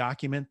became a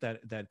document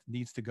that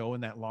needs to go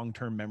in that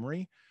long-term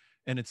memory,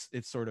 and it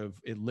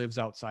lives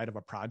outside of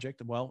a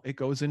project. Well, it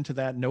goes into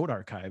that note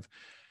archive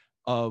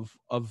of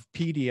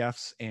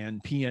PDFs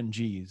and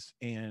PNGs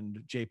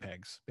and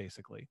JPEGs,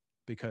 basically,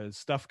 because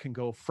stuff can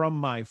go from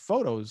my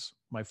photo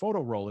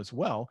roll as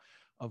well,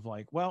 of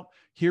like, well,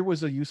 here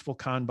was a useful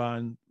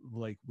Kanban,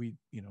 like we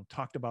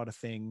talked about a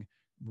thing,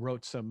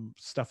 wrote some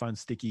stuff on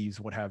stickies,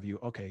 what have you.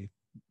 Okay,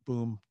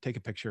 boom, take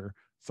a picture,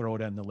 throw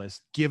it on the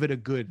list, give it a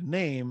good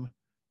name,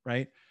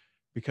 right?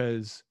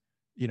 Because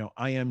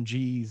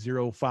IMG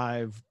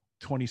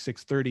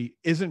 052630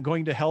 isn't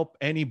going to help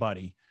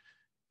anybody.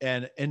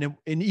 And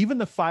even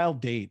the file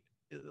date,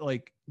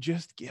 like,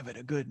 just give it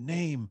a good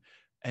name,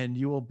 and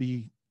you will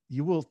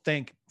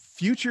think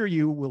future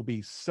you will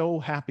be so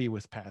happy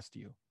with past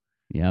you.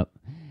 Yep.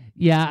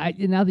 Yeah.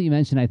 Now that you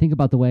mention, I think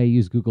about the way I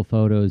use Google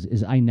Photos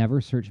is I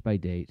never search by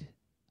date.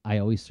 I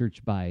always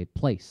search by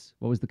place.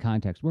 What was the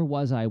context? Where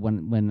was I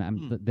when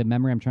I'm the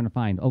memory I'm trying to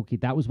find? Okay,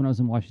 that was when I was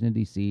in Washington,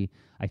 D.C.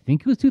 I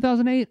think it was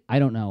 2008. I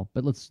don't know,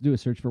 but let's do a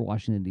search for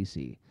Washington,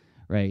 D.C.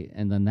 Right,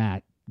 and then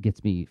that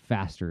gets me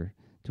faster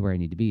to where I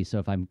need to be. So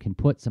if I can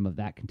put some of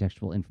that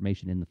contextual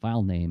information in the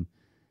file name,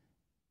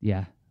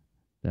 yeah,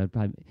 that would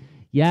probably.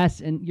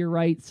 Yes, and you're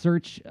right.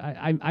 Search.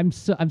 I'm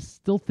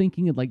still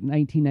thinking of like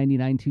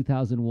 1999,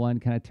 2001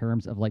 kind of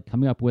terms of like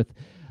coming up with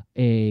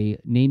a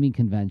naming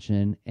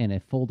convention and a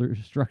folder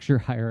structure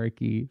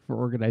hierarchy for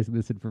organizing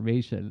this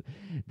information.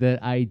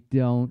 That I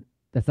don't.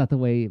 That's not the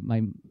way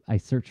I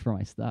search for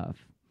my stuff.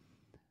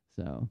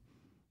 So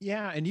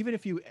Yeah, and even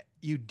if you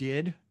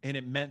did and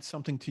it meant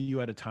something to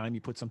you at a time, you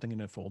put something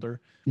in a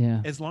folder.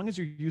 yeah. As long as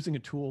you're using a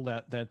tool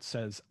that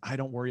says, I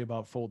don't worry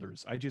about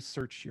folders. I just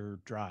search your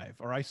drive,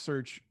 or I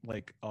search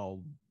like,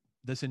 oh,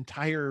 this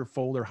entire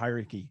folder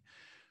hierarchy,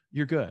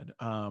 you're good.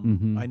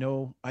 Mm-hmm. I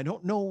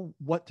don't know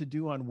what to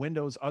do on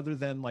Windows other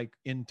than like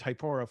in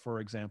Typora, for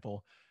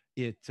example.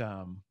 It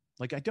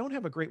like I don't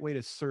have a great way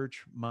to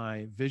search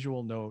my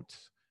visual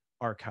notes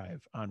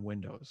archive on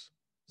Windows.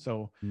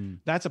 So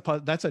that's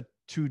a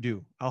to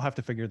do. I'll have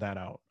to figure that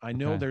out. I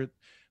know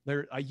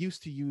Okay. I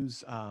used to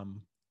use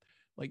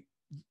like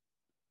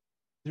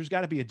there's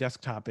got to be a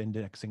desktop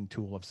indexing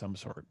tool of some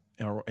sort,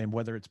 and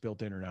whether it's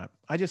built in or not.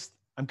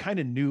 I'm kind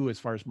of new as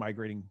far as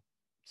migrating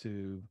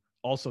to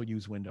also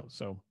use Windows,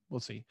 so we'll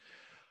see.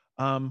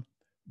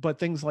 But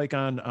things like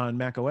on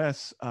Mac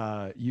OS,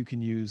 you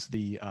can use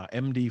the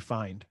MD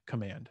find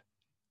command,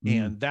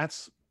 and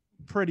that's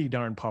pretty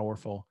darn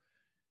powerful.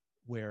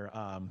 Where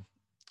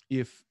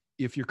if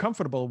you're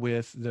comfortable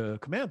with the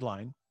command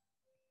line,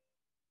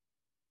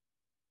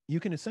 you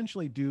can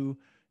essentially do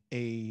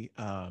a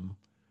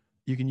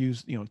you can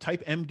use,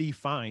 type MD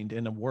find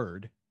in a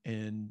word,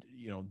 and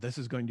this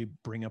is going to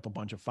bring up a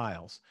bunch of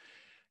files.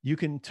 You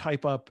can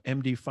type up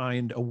MD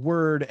find a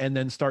word and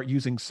then start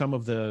using some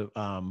of the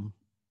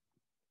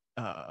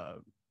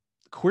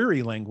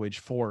query language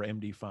for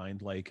MD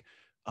find, like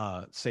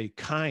say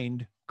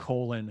kind :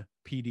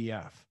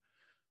 PDF.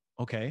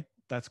 Okay,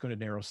 that's going to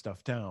narrow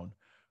stuff down.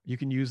 You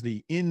can use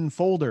the in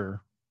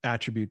folder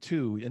attribute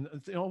too, and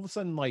all of a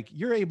sudden, like,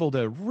 you're able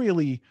to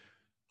really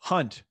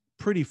hunt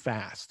pretty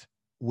fast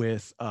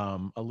with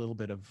a little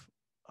bit of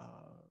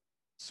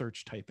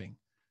search typing.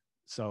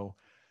 So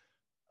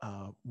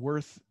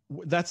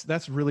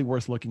that's really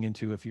worth looking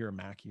into if you're a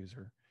Mac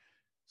user.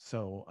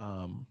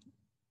 So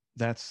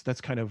that's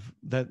kind of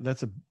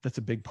that's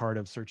a big part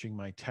of searching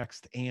my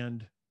text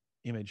and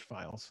image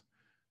files.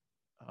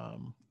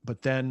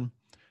 But then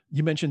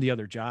you mentioned the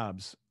other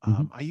jobs.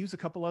 I use a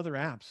couple other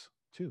apps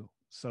too.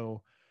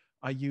 So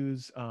I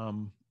use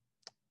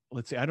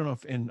let's see, I don't know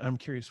if, and I'm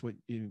curious what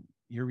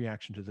your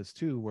reaction to this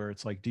too, where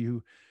it's like, do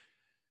you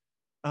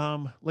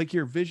like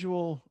your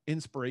visual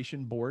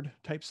inspiration board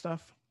type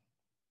stuff?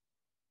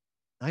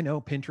 I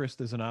know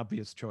Pinterest is an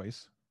obvious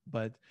choice,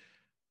 but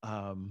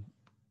I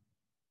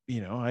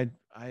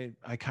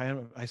kind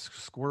of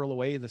squirrel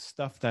away the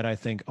stuff that I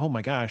think, oh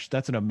my gosh,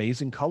 that's an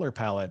amazing color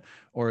palette,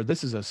 or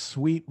this is a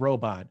sweet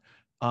robot.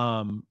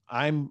 So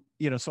I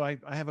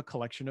have a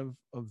collection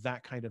of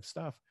that kind of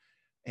stuff,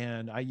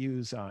 and I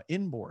use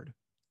Inboard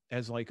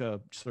as like a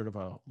sort of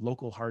a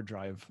local hard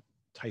drive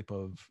type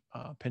of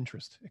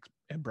Pinterest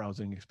and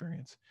browsing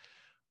experience.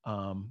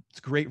 It's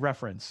a great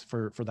reference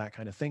for that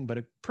kind of thing, but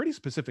a pretty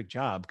specific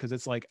job, because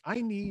it's like,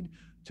 I need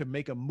to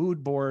make a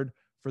mood board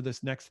for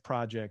this next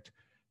project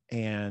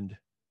and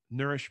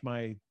nourish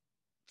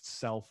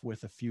myself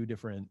with a few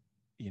different,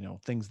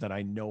 things that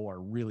I know are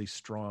really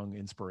strong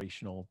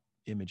inspirational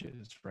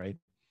images, right?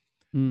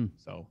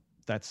 So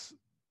that's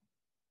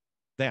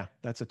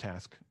a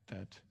task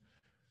that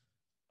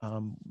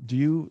do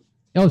you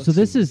Oh, so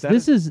this see,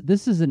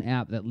 is an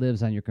app that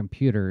lives on your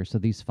computer. So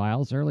these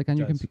files are like on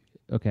your computer.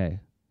 Okay.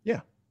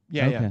 Yeah.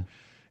 Okay.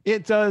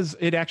 It does.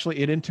 It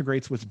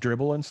integrates with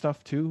Dribbble and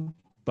stuff too,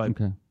 but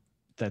Okay.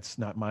 that's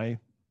not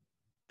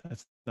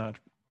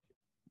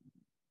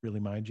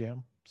really my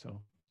jam. So.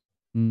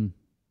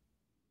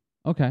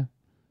 Okay.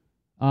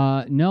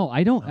 No,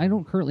 I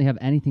don't currently have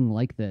anything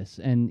like this.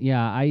 And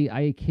yeah,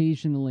 I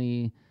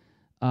occasionally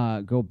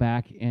go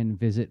back and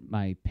visit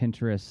my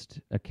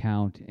Pinterest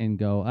account and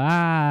go,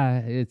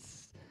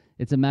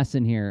 it's a mess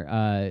in here.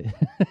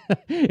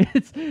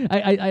 It's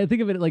I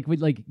think of it like with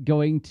like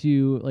going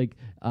to like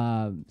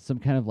some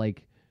kind of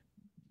like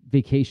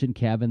vacation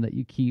cabin that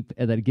you keep,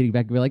 and then getting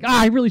back and be like,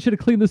 I really should have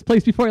cleaned this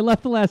place before I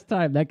left the last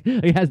time. That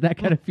it has that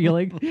kind of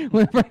feeling.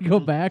 Whenever I go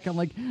back, I'm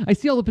like, I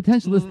see all the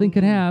potential this thing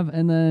could have,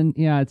 and then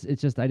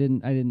it's just I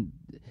didn't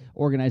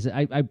organize it.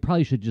 I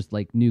probably should just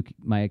like nuke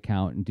my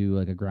account and do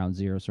like a ground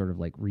zero sort of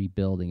like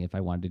rebuilding if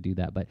I wanted to do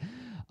that. But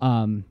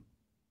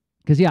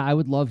because I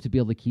would love to be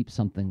able to keep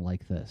something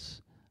like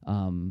this,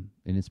 an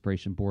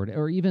inspiration board,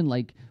 or even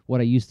like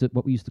what we used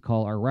to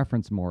call our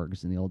reference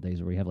morgues in the old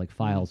days, where we have like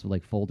files with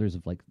like folders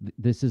of like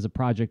this is a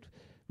project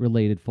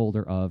related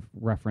folder of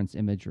reference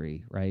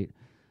imagery, right?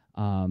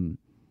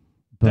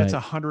 That's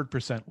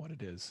 100% what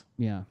it is.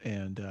 Yeah.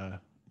 And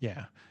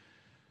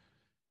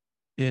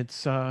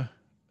it's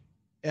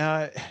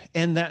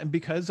and that,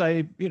 because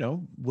I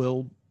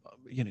will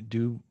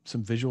do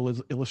some visual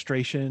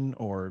illustration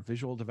or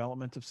visual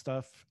development of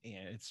stuff,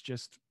 and it's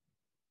just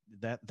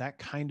that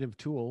kind of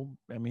tool,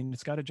 I mean,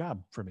 it's got a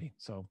job for me.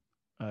 So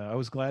I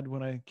was glad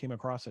when I came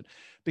across it,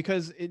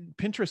 because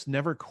Pinterest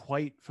never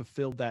quite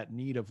fulfilled that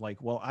need of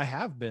like, well, I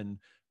have been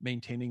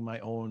maintaining my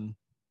own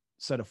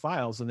set of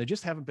files and they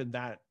just haven't been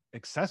that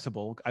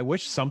accessible. I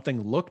wish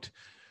something looked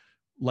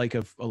like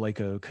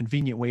a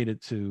convenient way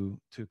to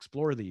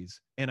explore these,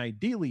 and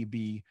ideally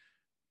be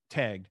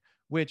tagged,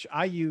 which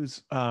I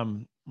use.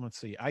 Let's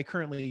see, I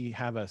currently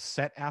have a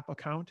Setapp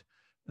account,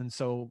 and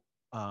so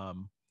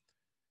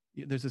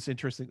there's this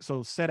interesting.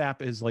 So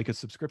Setapp is like a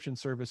subscription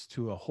service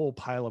to a whole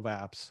pile of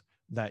apps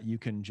that you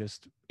can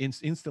just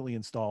instantly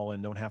install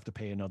and don't have to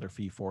pay another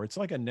fee for. It's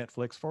like a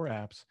Netflix for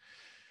apps.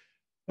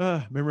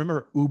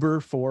 Remember Uber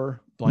for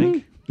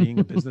blank being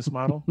a business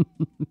model?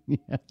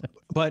 Yeah.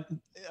 But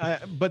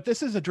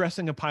this is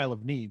addressing a pile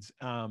of needs.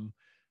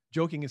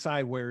 Joking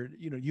aside, where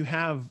you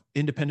have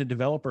independent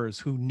developers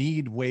who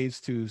need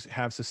ways to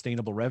have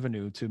sustainable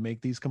revenue to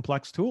make these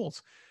complex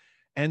tools,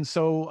 and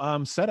so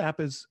Setapp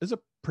is a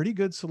pretty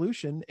good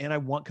solution. And I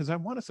want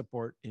to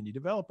support indie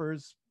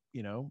developers.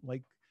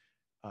 Like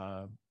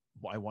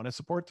I want to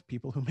support the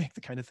people who make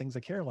the kind of things I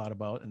care a lot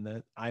about, and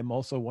that I'm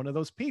also one of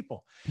those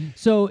people.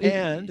 So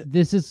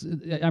this is,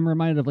 I'm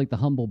reminded of like the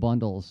Humble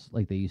bundles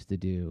like they used to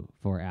do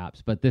for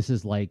apps, but this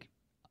is like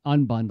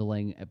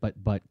unbundling,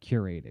 but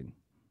curating,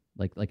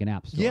 like an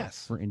app store.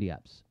 Yes. For indie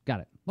apps. Got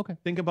it. Okay.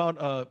 Think about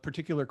a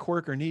particular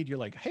quirk or need. You're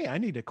like, hey, I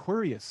need to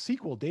query a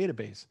SQL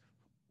database.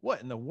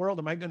 What in the world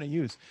am I going to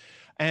use?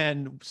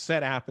 And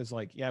Setapp is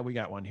like, yeah, we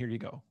got one. Here you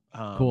go.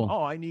 Cool.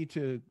 Oh, I need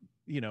to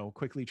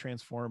quickly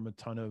transform a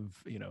ton of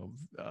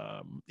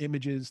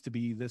images to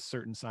be this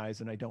certain size,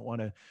 and I don't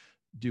want to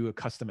do a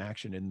custom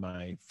action in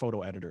my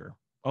photo editor.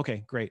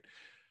 Okay, great.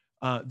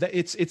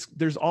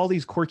 There's all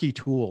these quirky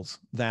tools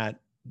that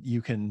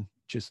you can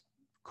just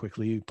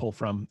quickly pull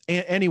from.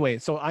 Anyway,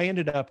 so I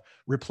ended up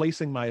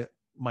replacing my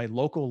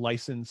local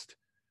licensed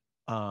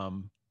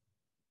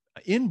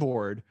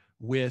inboard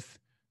with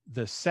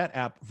the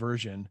Setapp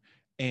version,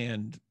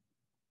 and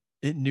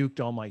it nuked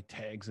all my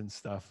tags and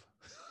stuff.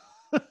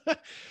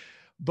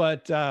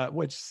 But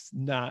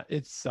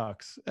it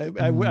sucks.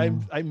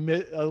 I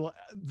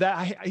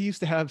used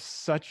to have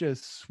such a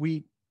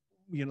sweet,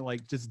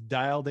 like just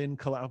dialed in.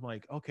 I'm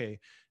like, okay,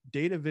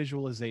 data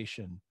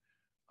visualization,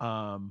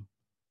 cartoon.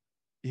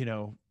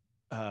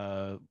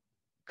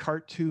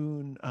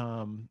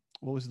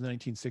 What was the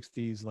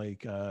 1960s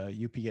like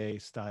UPA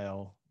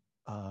style?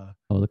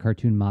 The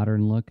cartoon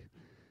modern look.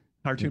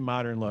 Cartoon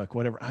modern look,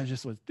 whatever. I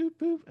just was doop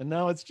boop, and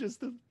now it's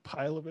just a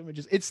pile of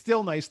images. It's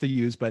still nice to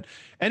use, but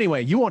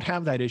anyway, you won't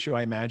have that issue,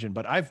 I imagine.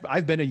 But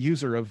I've been a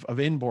user of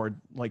inboard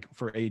like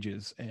for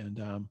ages, and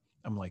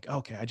I'm like,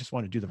 okay, I just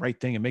want to do the right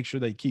thing and make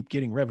sure they keep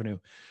getting revenue.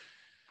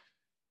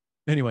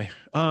 Anyway,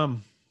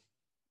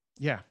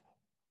 yeah,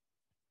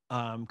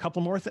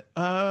 couple more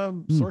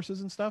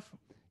sources and stuff.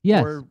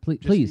 Yes, or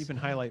please even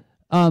highlight.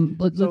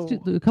 Let's do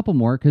a couple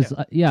more, because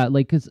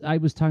because I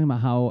was talking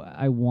about how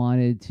I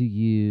wanted to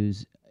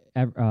use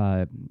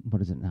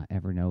what is it? Not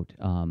Evernote,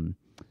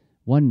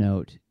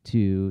 OneNote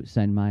to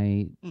send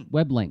my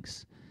web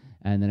links,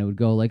 and then it would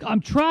go like,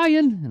 I'm trying,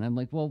 and I'm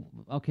like, well,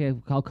 okay,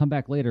 I'll come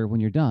back later when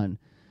you're done.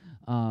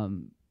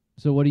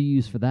 So what do you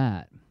use for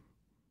that?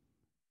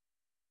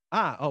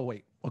 Oh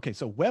wait, okay.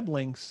 So web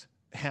links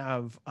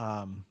have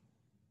I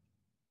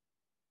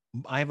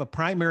have a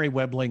primary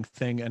web link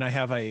thing, and I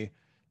have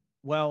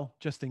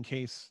just in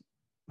case.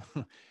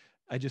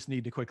 I just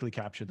need to quickly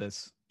capture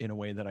this in a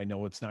way that I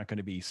know it's not going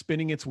to be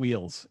spinning its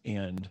wheels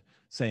and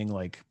saying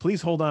like,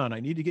 please hold on, I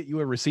need to get you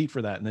a receipt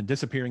for that, and then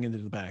disappearing into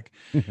the back.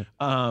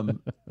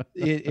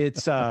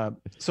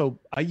 So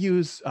I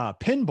use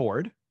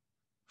Pinboard.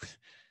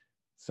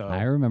 So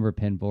I remember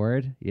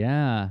Pinboard.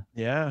 Yeah.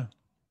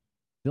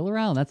 Still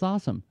around. That's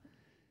awesome.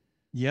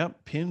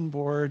 Yep.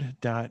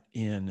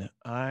 Pinboard.in.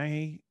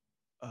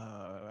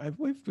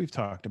 We've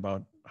talked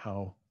about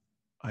how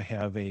I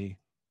have a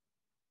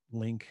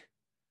link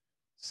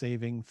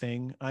saving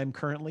thing. I'm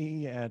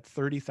currently at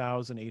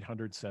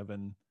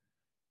 30,807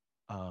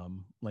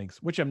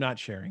 links, which I'm not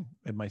sharing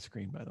at my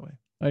screen, by the way.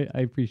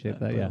 I appreciate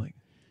that. Yeah.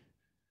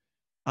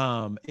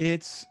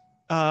 It's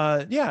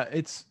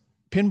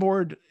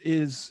Pinboard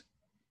is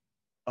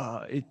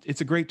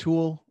it's a great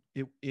tool.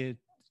 It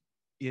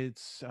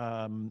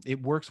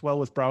works well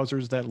with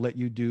browsers that let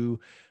you do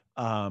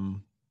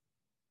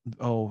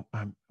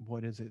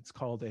what is it? It's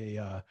called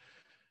a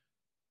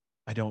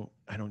I don't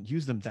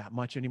use them that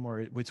much anymore.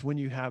 It's when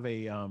you have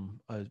a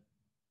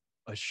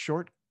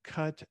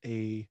shortcut,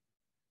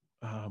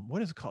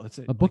 what is it called? It's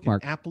a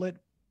bookmark. Like applet,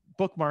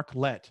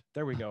 bookmarklet.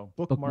 There we go.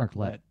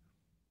 Bookmarklet.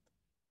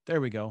 There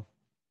we go.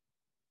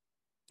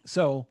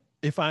 So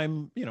if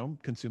I'm,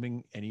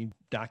 consuming any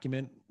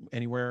document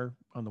anywhere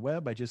on the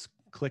web, I just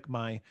click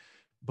my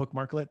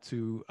bookmarklet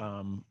to,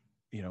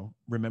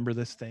 remember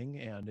this thing,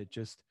 and it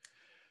just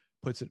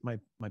puts it in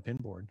my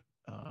Pinboard.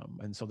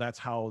 And so that's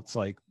how it's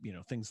like,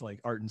 things like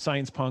art and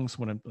science punks,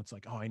 when it's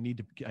like, oh, I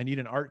need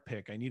an art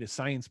pick, I need a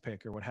science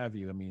pick, or what have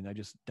you. I mean, I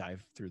just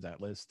dive through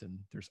that list, and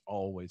there's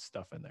always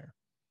stuff in there.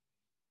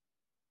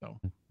 So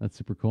That's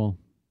super cool.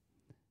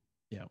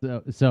 yeah.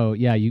 So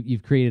yeah,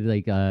 you've created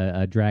like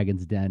a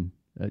dragon's den,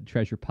 a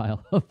treasure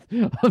pile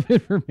of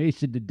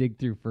information to dig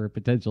through for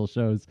potential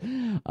shows.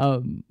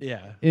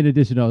 Yeah. In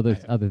addition to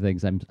I, other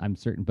things, I'm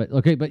certain. But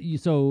okay, but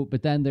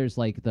then there's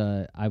like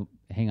I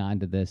hang on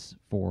to this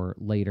for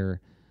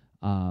later,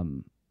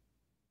 um,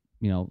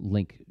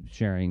 link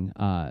sharing.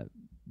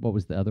 What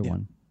was the other yeah.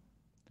 one?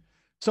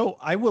 So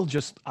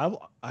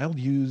I'll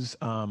use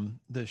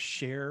the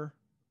share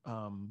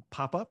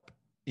pop up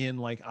in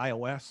like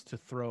iOS to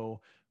throw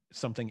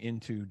something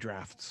into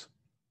drafts,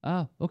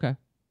 Oh, okay.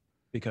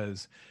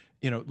 because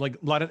like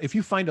a lot of, if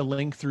you find a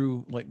link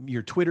through like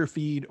your Twitter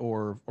feed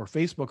or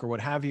Facebook or what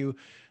have you,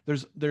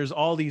 there's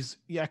all these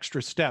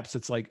extra steps.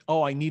 It's like,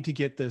 oh, I need to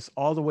get this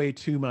all the way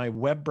to my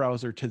web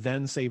browser to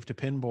then save to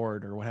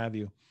Pinboard or what have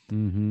you.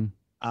 Mm-hmm.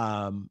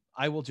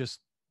 I will just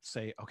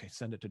say, okay,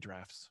 send it to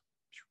drafts.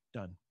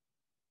 Done.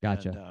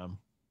 Gotcha. And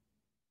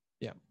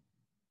yeah.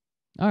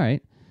 All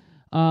right.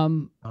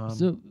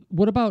 So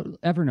what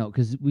about Evernote?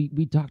 Because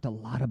we talked a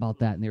lot about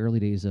that in the early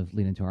days of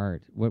Lean Into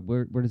Art.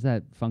 Where does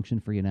that function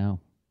for you now?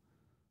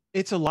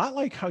 It's a lot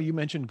like how you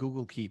mentioned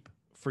Google Keep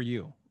for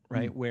you,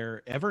 right?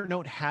 Where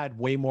Evernote had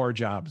way more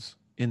jobs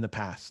in the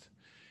past.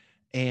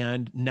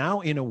 And now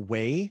in a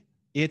way,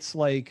 it's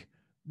like,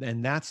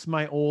 and that's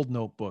my old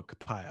notebook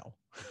pile.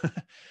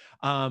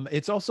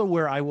 It's also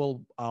where I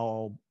will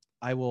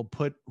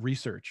put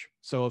research.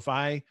 So if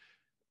I,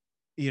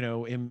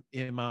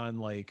 am on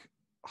like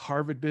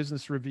Harvard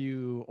Business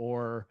Review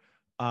or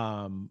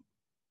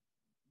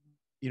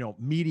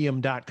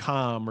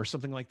medium.com or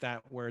something like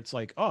that, where it's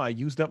like, oh, I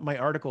used up my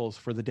articles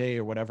for the day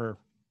or whatever,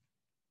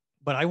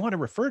 but I want to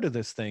refer to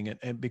this thing,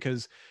 and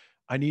because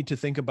I need to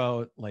think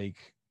about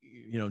like,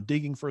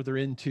 digging further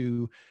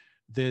into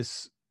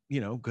this,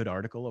 good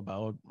article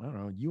about, I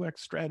don't know,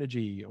 UX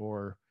strategy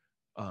or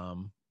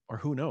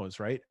who knows,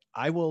 right?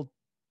 I will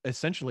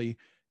essentially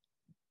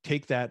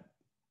take that,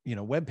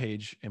 web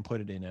page and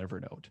put it in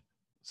Evernote.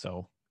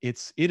 So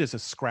it is a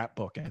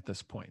scrapbook at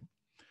this point,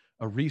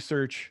 a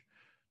research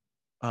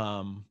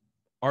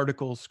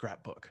article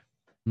scrapbook.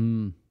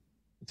 Mm.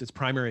 It's its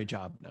primary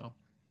job now.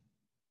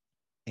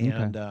 Okay.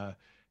 And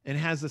it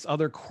has this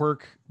other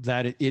quirk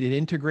that it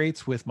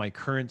integrates with my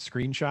current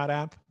screenshot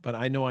app, but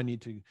I know I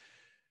need to.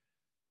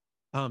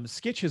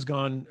 Sketch has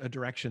gone a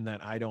direction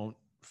that I don't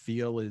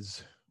feel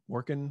is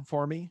working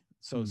for me.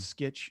 So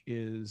Sketch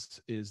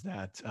is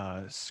that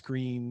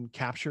screen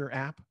capture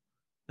app,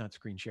 not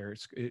screen share,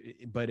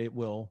 but it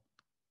will,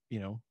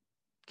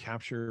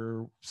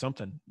 capture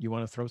something. You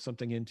want to throw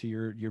something into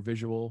your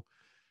visual,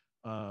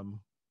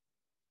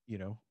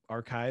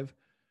 archive.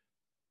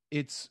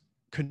 It's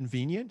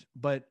convenient,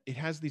 but it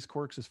has these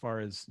quirks as far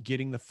as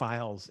getting the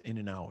files in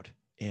and out.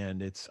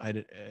 And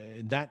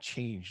that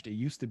changed. It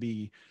used to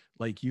be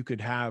like you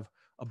could have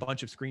a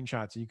bunch of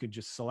screenshots and you could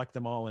just select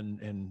them all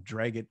and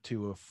drag it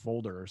to a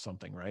folder or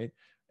something, right?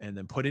 And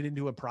then put it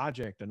into a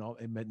project and all.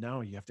 But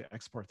now you have to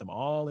export them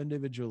all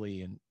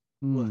individually, and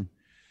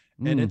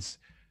it's,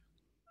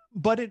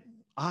 but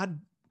odd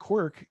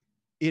quirk.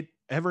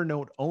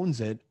 Evernote owns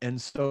it, and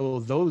so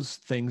those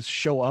things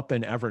show up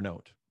in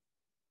Evernote,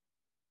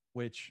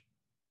 which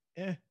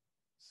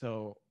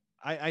so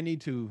I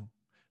need to,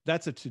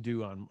 that's a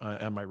to-do on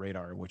my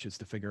radar, which is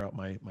to figure out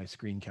my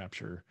screen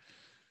capture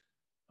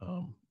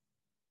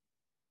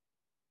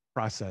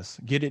process,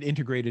 get it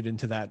integrated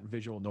into that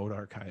visual note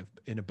archive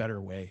in a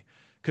better way,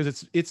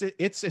 because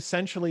it's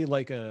essentially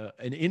like an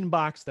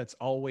inbox that's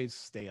always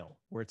stale,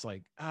 where it's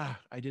like,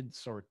 I didn't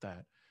sort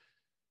that,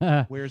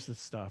 where's the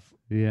stuff?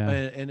 Yeah.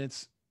 And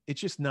it's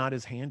just not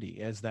as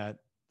handy as that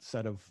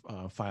set of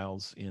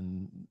files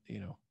in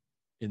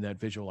in that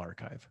visual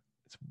archive.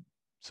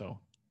 So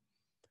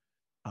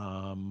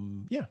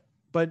yeah,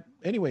 but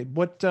anyway,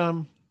 what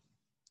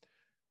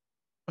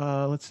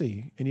let's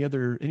see, any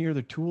other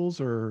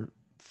tools or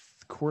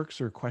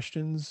quirks or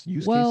questions,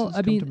 use cases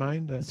come to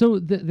mind? So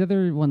the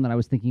other one that I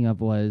was thinking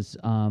of was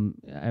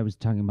I was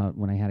talking about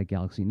when I had a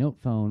Galaxy Note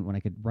phone, when I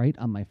could write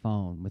on my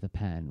phone with a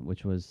pen,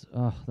 which was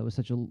that was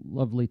such a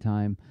lovely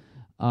time.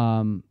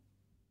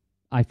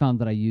 I found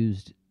that I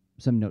used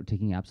some note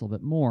taking apps a little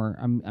bit more.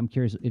 I'm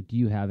curious, if do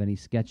you have any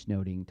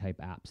sketchnoting type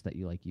apps that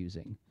you like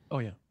using? Oh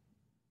yeah.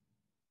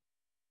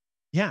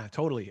 Yeah,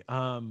 totally.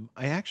 I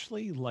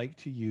actually like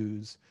to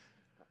use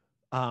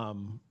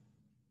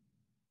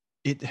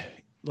it,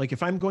 like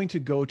if I'm going to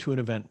go to an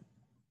event,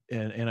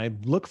 and I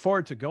look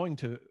forward to going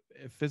to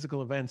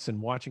physical events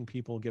and watching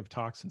people give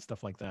talks and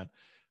stuff like that.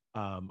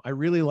 I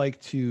really like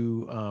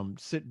to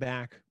sit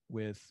back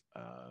with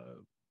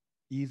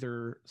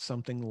either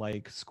something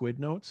like Squid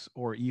Notes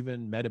or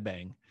even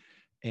Metabang,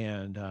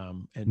 and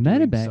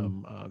doing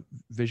some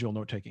visual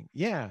note taking.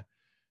 Yeah,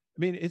 I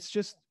mean,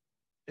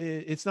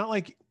 it's not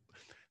like,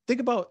 think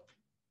about,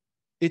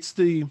 it's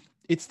the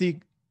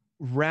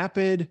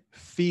rapid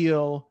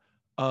feel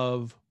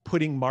of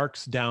putting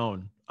marks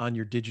down on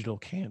your digital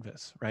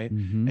canvas, right?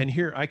 Mm-hmm. And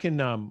here I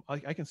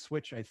can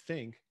switch, I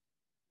think,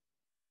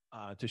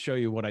 to show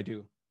you what I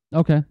do.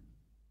 Okay.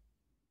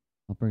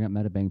 I'll bring up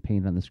MetaBang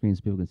Paint on the screen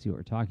so people can see what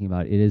we're talking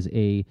about. It is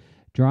a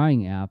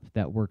drawing app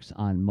that works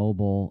on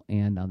mobile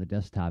and on the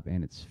desktop,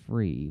 and it's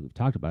free. We've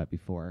talked about it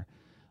before,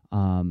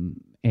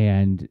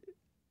 and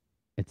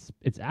it's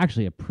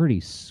actually a pretty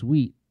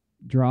sweet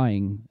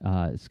drawing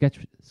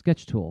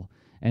sketch tool,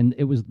 and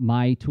it was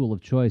my tool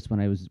of choice when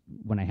I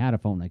had a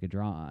phone I could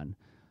draw on.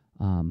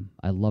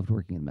 I loved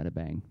working in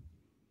MetaBang.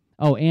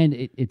 Oh, and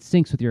it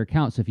syncs with your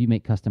account. So if you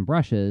make custom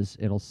brushes,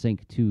 it'll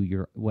sync to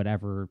your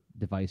whatever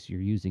device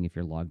you're using if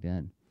you're logged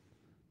in.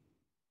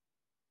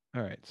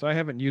 All right. So I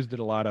haven't used it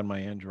a lot on my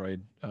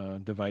Android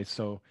device.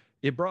 So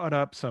it brought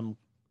up some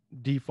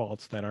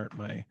defaults that aren't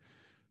my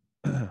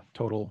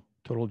total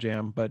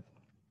jam. But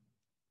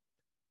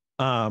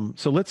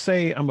so let's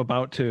say I'm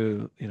about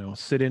to,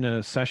 sit in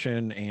a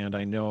session and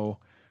I know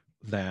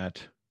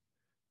that,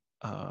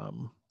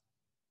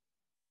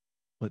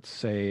 let's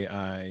say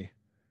I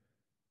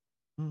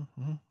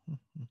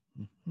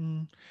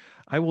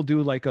will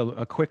do like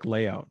a quick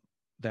layout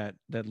that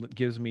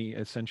gives me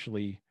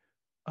essentially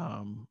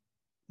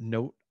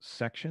note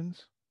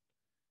sections,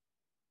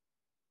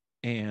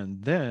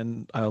 and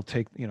then I'll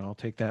take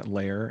that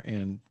layer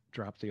and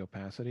drop the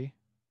opacity.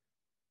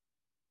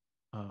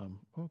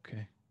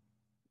 Okay.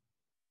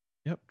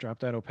 Yep, drop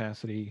that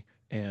opacity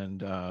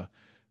and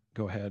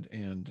go ahead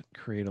and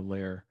create a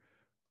layer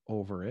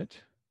over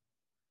it,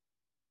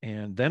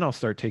 and then I'll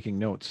start taking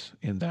notes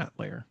in that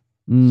layer.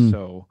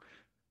 So,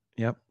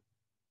 yep.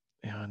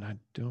 And I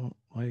don't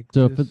like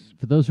so this.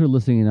 For those who are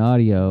listening in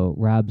audio,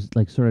 Rob's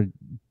like sort of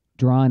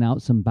drawing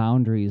out some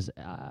boundaries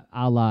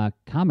a la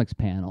comics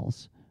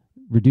panels,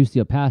 reduce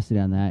the opacity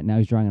on that. Now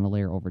he's drawing on a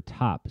layer over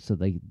top. So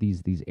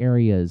these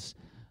areas,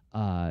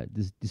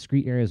 these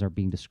discrete areas are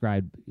being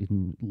described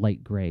in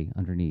light gray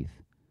underneath.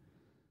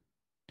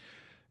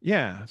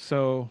 Yeah.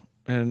 So,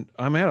 and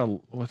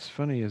what's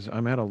funny is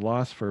I'm at a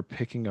loss for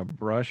picking a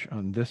brush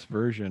on this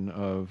version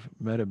of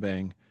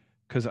MetaBang,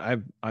 because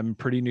I'm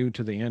pretty new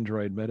to the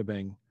Android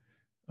MetaBang.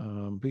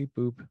 Beep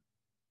boop.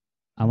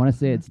 I want to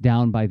say it's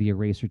down by the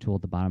eraser tool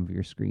at the bottom of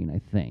your screen, I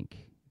think.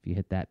 If you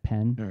hit that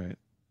pen. All right.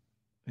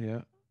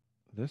 Yeah.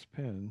 This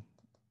pen.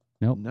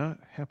 Nope. Not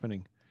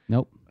happening.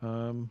 Nope.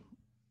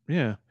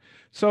 Yeah.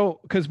 So,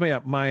 because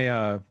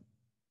my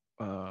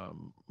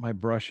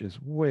brush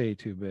is way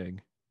too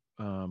big.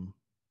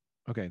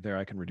 Okay, there,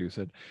 I can reduce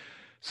it.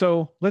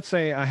 So let's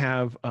say I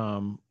have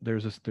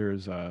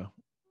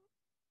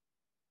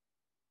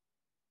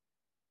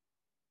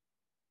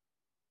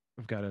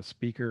I've got a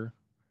speaker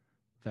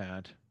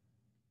that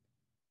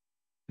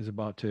is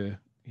about to,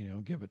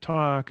 give a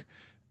talk,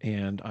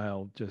 and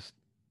I'll just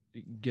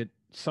get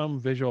some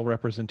visual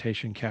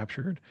representation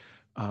captured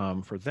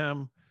for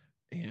them,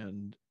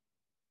 and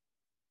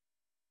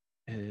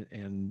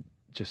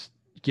just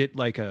get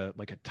like a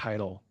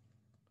title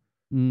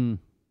going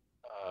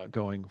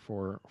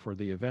for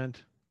the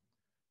event.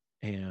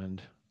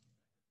 And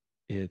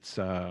it's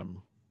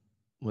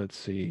let's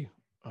see,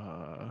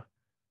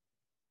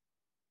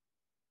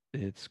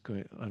 it's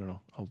going, I don't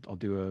know, I'll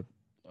do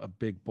a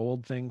big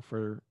bold thing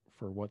for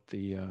what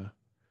the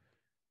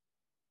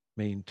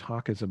main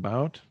talk is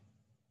about.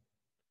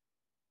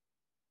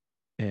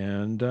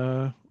 And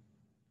but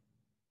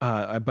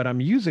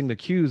I'm using the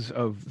cues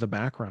of the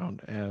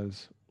background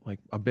as like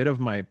a bit of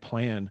my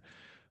plan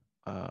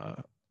as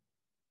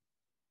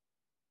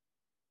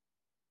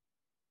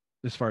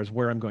far as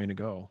where I'm going to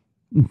go.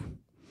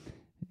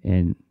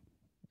 And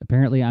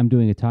apparently I'm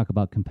doing a talk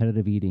about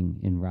competitive eating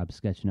in Rob's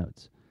sketch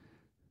notes.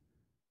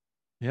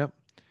 Yep.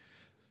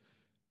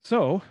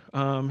 So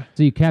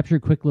you capture a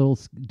quick little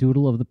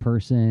doodle of the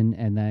person,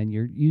 and then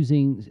you're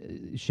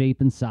using shape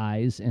and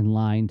size and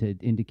line to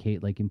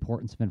indicate like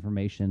importance of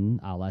information,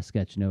 a la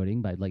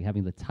sketchnoting, by like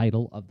having the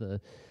title of the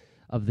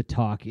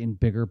talk in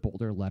bigger,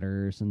 bolder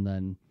letters, and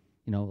then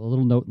a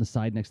little note in the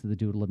side next to the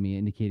doodle of me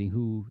indicating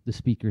who the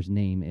speaker's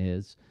name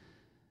is,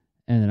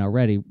 and then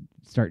already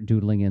start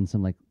doodling in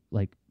some like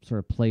sort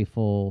of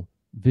playful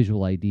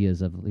visual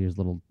ideas of here's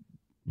little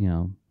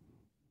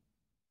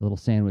little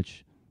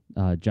sandwich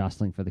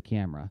jostling for the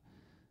camera.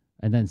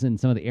 And then in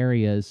some of the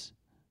areas,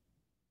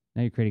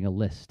 now you're creating a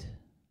list.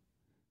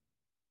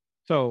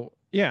 So,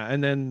 yeah.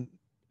 And then,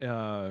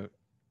 I'm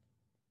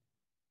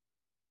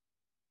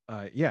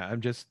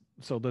just,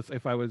 so this,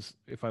 if I was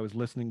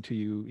listening to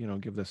you,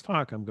 give this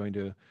talk, I'm going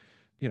to,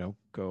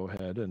 go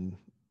ahead and,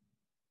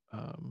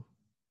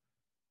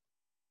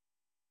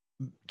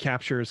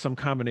 capture some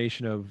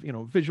combination of,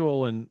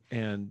 visual and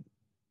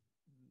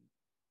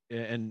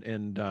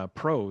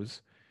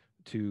prose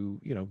to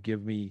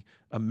give me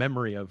a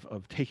memory of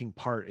taking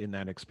part in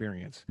that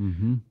experience.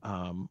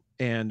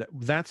 And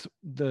that's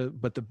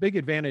but the big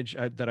advantage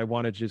that I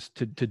wanted just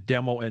to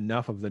demo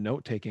enough of the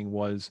note taking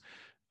was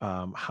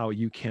how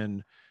you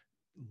can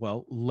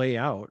lay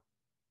out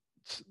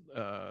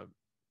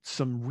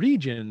some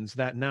regions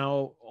that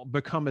now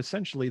become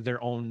essentially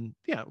their own,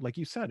 like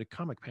you said, a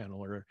comic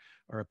panel or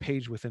a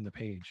page within the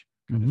page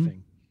kind of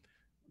thing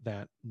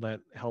that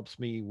helps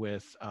me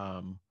with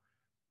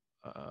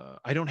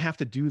I don't have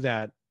to do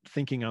that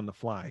thinking on the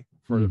fly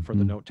for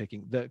the note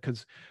taking.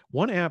 Because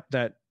one app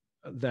that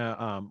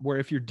where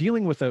if you're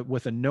dealing with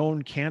a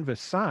known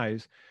canvas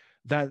size,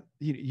 that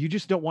you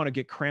just don't want to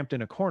get cramped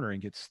in a corner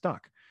and get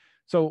stuck.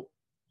 So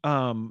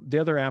the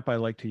other app I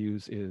like to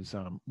use is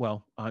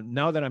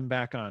now that I'm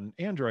back on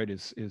Android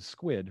is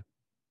Squid.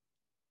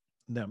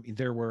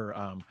 There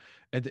were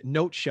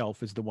Note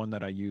Shelf is the one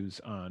that I use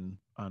on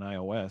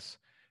iOS,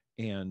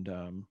 and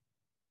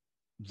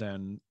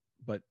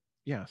but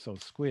yeah, so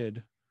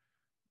Squid.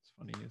 It's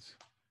funny is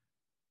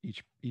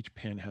each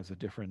pen has a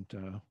different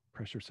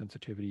pressure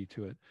sensitivity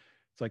to it.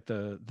 It's like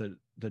the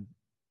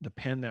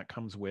pen that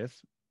comes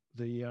with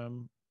the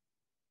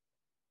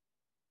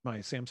my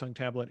Samsung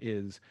tablet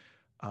is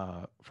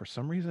for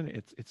some reason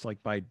it's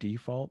like by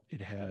default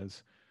it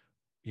has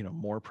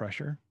more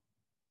pressure.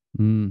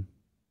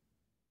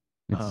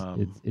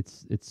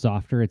 It's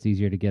softer. It's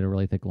easier to get a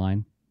really thick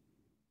line.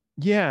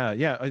 Yeah,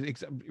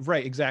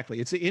 right, exactly.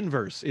 It's the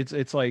inverse.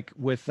 It's like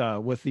with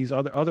these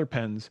other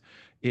pens,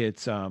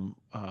 it's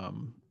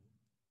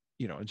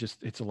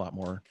it's a lot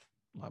more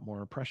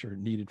pressure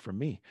needed from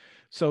me.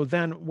 So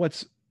then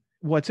what's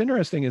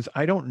interesting is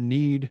I don't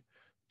need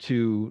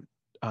to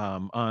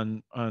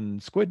on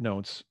Squid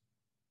Notes,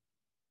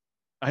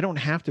 I don't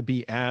have to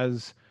be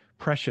as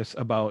precious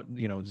about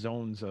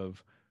zones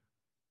of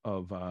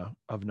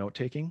note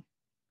taking,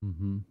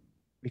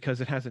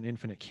 because it has an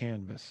infinite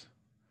canvas,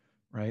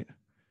 right?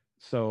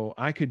 So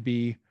I could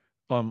be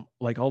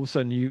like all of a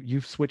sudden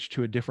you've switched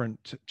to a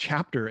different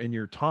chapter in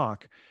your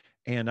talk,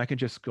 and I can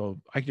just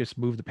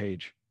move the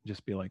page,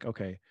 just be like,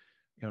 okay,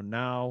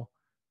 now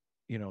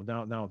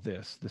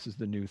this is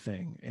the new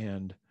thing,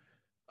 and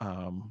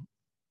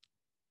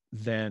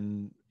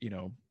then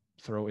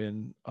throw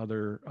in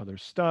other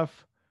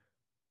stuff.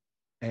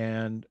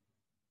 And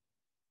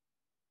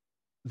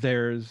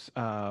there's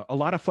a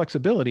lot of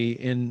flexibility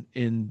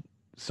in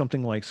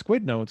something like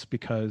Squid Notes,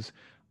 because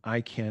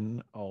I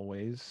can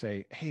always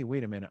say, hey,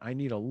 wait a minute, I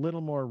need a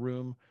little more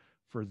room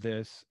for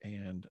this.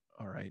 And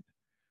all right.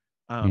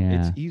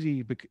 It's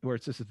easy where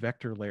it's this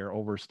vector layer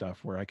over stuff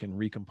where I can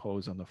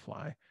recompose on the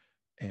fly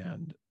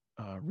and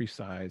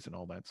resize and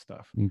all that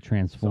stuff. You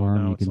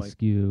transform, so you can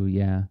skew,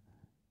 yeah.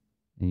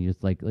 And you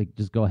just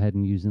just go ahead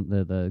and use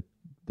the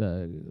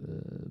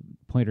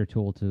pointer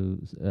tool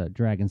to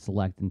drag and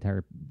select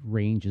entire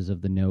ranges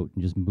of the note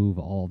and just move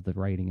all of the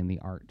writing and the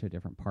art to a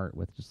different part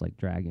with just like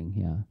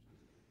dragging.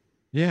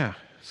 Yeah.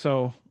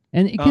 So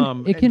and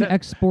it can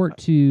export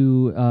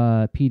to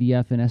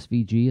PDF and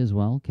SVG as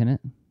well, can it?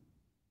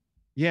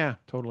 Yeah,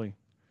 totally.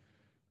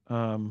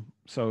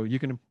 So you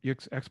can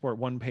export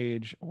one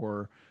page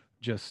or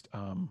just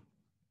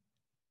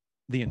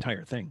the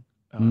entire thing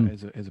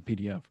as a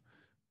PDF.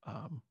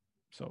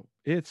 So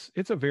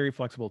it's a very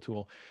flexible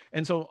tool.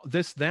 And so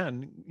this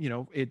then,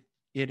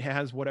 it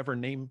has whatever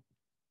name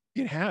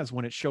it has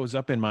when it shows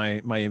up in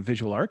my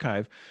visual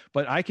archive,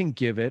 but I can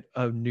give it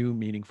a new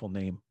meaningful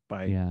name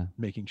by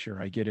making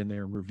sure I get in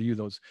there and review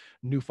those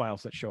new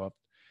files that show up,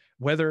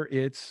 whether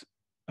it's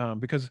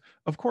because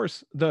of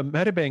course the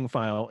metabang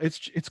file,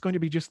 it's going to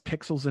be just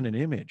pixels in an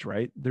image,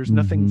 right? There's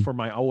nothing for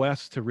my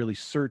OS to really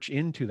search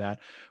into that,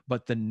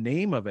 but the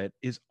name of it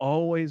is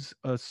always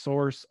a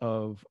source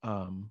of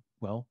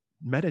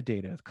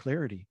metadata,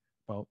 clarity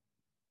about,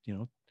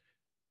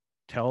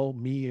 tell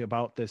me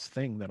about this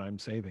thing that I'm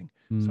saving.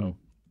 So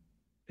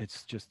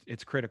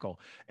it's critical,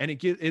 and it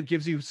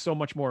gives you so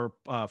much more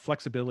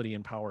flexibility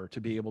and power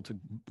to be able to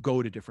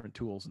go to different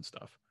tools and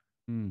stuff.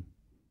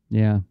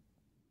 Yeah.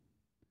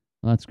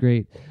 Well, that's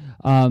great.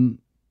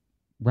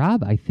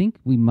 Rob, I think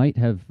we might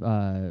have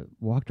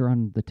walked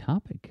around the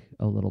topic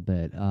a little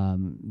bit.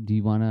 Do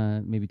you want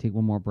to maybe take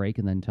one more break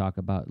and then talk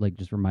about,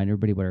 just remind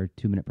everybody what our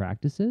 2-minute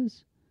practice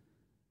is?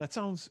 That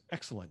sounds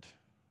excellent.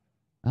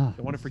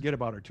 Don't want to forget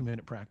about our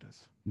 2-minute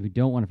practice. We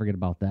don't want to forget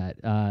about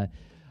that.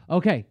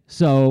 Okay,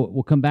 so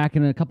we'll come back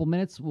in a couple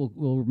minutes. We'll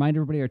remind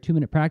everybody our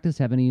 2-minute practice.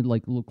 Have any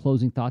little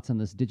closing thoughts on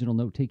this digital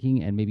note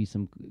taking, and maybe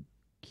some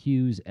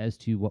cues as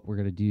to what we're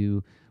going to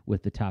do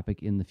with the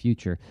topic in the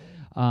future.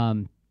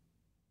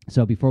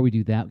 So before we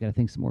do that, we've got to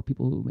thank some more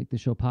people who make the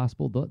show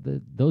possible.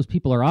 Those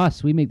people are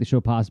us. We make the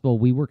show possible.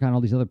 We work on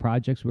all these other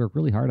projects. We work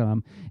really hard on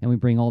them, and we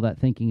bring all that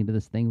thinking into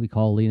this thing we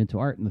call Lean Into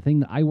Art. And the thing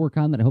that I work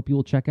on that I hope you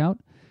will check out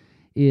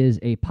is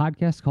a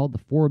podcast called the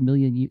 4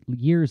 Million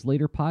Years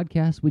Later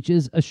podcast, which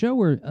is a show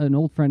where an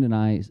old friend and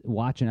I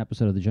watch an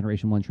episode of the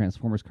Generation 1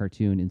 Transformers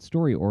cartoon in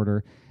story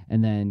order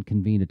and then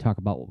convene to talk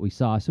about what we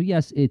saw. So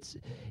yes, it's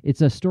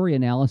a story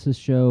analysis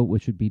show,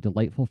 which would be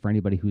delightful for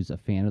anybody who's a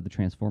fan of the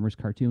Transformers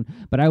cartoon.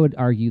 But I would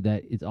argue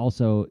that it's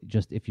also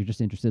just, if you're just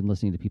interested in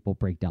listening to people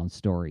break down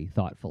story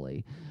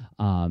thoughtfully,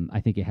 I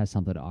think it has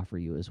something to offer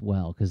you as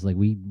well. Because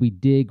we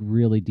dig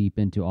really deep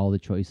into all the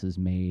choices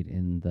made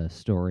in the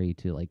story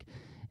to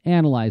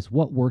analyze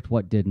what worked,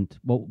 what didn't,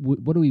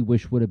 what do we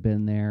wish would have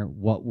been there,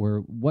 what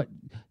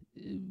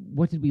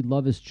did we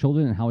love as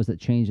children, and how has that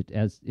changed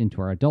as into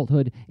our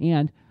adulthood,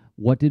 and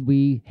what did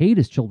we hate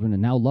as children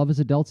and now love as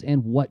adults,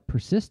 and what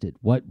persisted,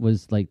 what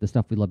was the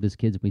stuff we loved as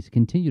kids and we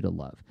continue to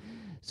love.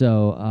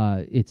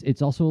 So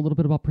it's also a little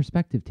bit about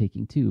perspective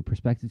taking too.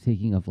 Perspective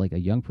taking of like a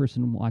young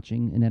person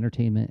watching an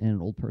entertainment and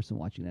an old person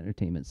watching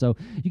entertainment. So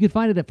you can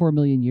find it at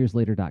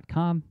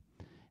 4millionyearslater.com.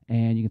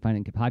 And you can find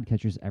it in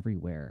podcatchers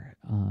everywhere.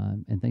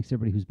 And thanks to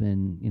everybody who's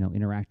been,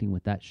 interacting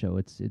with that show.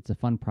 It's a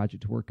fun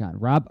project to work on.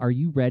 Rob, are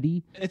you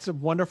ready? It's a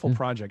wonderful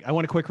project. I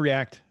want a quick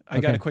react. I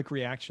got a quick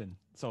reaction.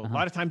 So a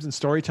lot of times in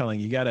storytelling,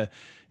 you gotta.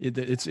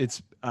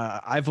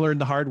 I've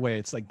learned the hard way.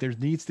 It's like there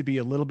needs to be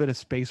a little bit of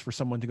space for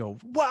someone to go,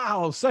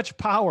 "Wow, such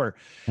power!"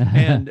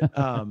 And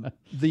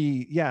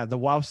the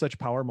 "Wow, such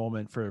power"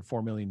 moment for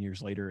 4 million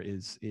years later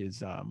is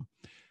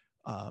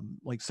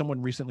like someone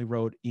recently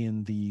wrote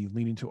in the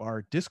Leaning to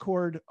Art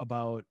Discord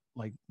about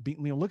like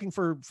being, looking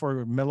for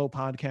mellow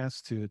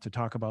podcasts to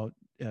talk about,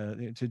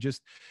 to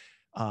just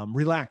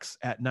relax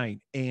at night.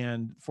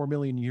 And 4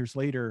 million years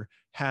later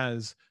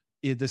has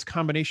this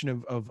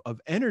combination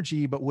of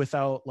energy, but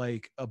without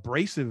like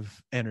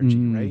abrasive energy,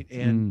 right?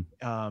 And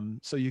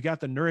so you got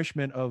the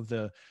nourishment of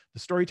the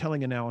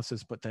storytelling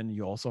analysis, but then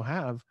you also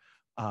have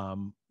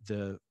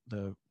the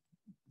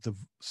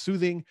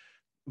soothing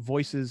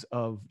voices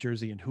of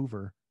Jersey and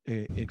Hoover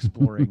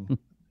exploring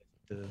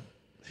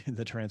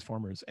the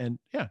Transformers. And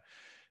yeah,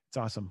 it's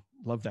awesome.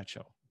 Love that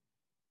show.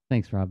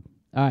 Thanks, Rob.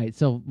 All right,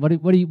 so what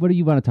do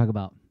you want to talk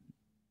about?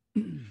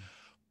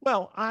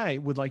 Well, I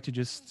would like to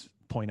just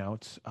point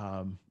out,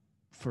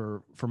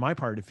 for my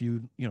part, if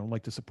you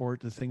like to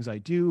support the things I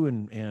do,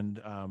 and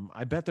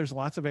I bet there's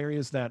lots of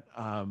areas that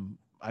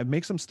I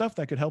make some stuff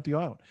that could help you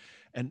out.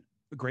 And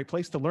a great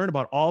place to learn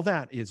about all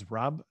that is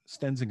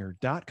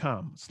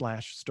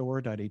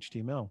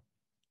robstenzinger.com/store.html.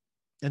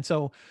 And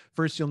so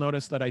first, you'll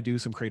notice that I do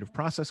some creative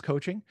process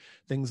coaching,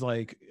 things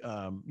like,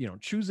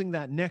 choosing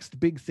that next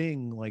big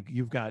thing. Like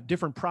you've got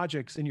different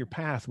projects in your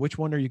path. Which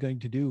one are you going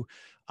to do?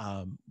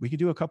 We can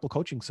do a couple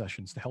coaching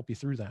sessions to help you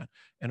through that.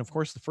 And of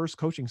course, the first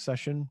coaching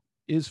session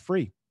is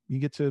free. You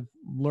get to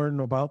learn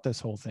about this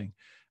whole thing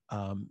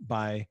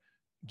by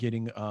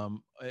getting a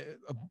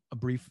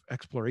brief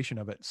exploration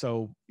of it.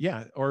 So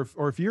yeah, or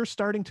if you're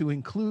starting to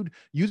include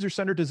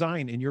user-centered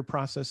design in your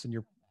process and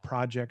your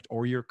project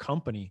or your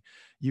company,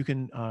 you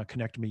can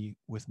connect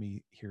with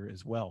me here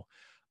as well.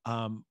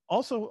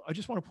 Also, I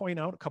just want to point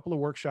out a couple of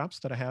workshops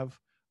that I have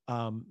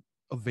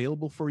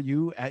available for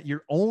you at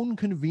your own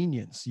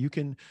convenience. You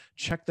can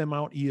check them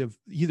out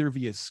either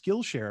via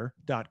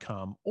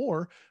Skillshare.com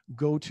or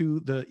go to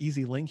the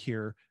easy link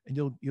here, and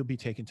you'll be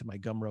taken to my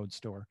Gumroad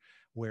store,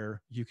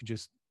 where you can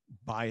just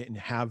buy it and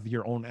have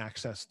your own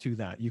access to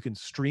that. You can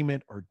stream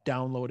it or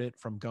download it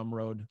from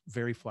Gumroad.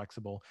 Very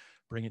flexible.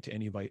 Bring it to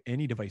any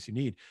device you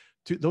need.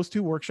 Those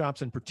two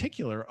workshops in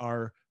particular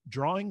are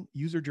drawing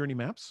user journey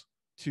maps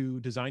to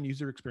design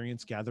user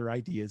experience, gather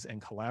ideas, and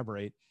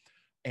collaborate.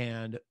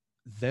 And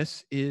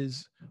this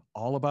is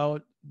all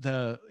about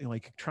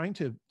trying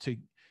to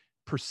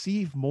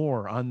perceive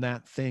more on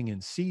that thing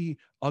and see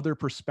other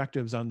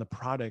perspectives on the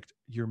product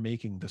you're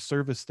making, the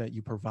service that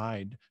you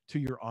provide to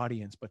your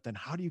audience. But then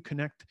how do you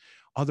connect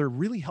other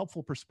really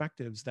helpful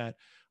perspectives that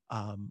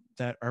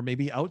are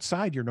maybe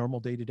outside your normal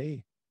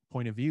day-to-day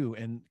point of view,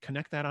 and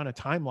connect that on a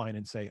timeline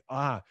and say,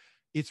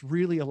 it's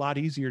really a lot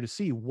easier to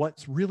see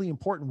what's really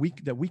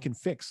important that we can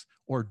fix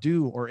or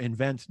do or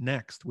invent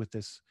next with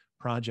this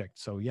project.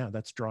 So yeah,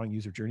 that's drawing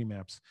user journey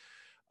maps.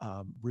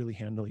 Really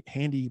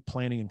handy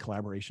planning and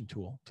collaboration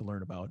tool to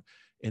learn about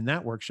in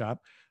that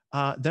workshop.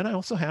 Then I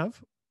also have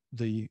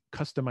the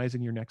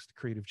Customizing Your Next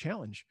Creative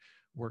Challenge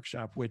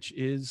workshop, which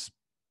it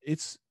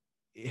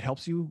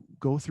helps you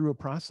go through a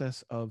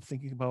process of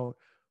thinking about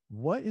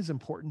what is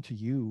important to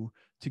you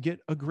to get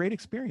a great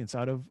experience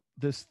out of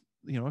this,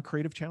 a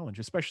creative challenge,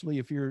 especially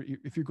if you're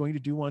going to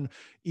do one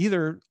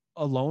either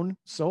alone,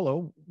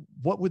 solo.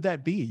 What would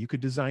that be? You could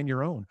design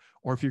your own,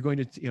 or if you're going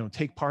to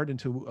take part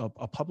into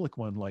a public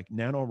one like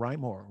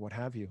NaNoWriMo or what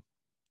have you.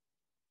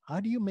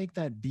 How do you make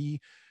that be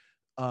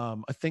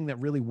a thing that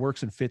really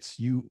works and fits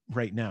you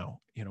right now?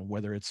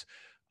 Whether it's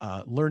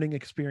learning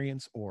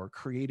experience or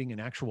creating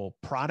an actual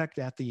product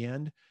at the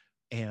end,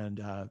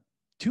 and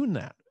tune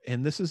that.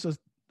 And this is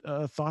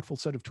a thoughtful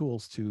set of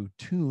tools to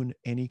tune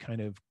any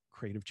kind of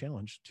creative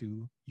challenge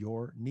to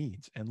your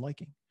needs and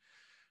liking.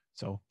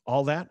 So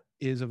all that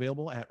is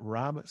available at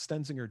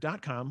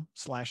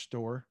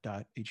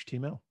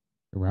robstenzinger.com/store.html.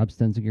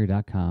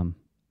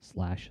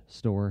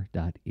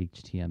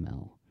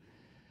 robstenzinger.com/store.html.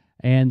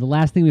 And the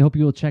last thing we hope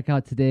you will check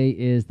out today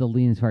is the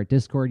Leaning to Art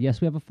Discord.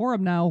 Yes, we have a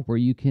forum now where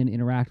you can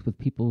interact with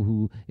people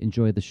who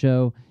enjoy the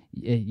show.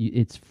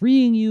 It's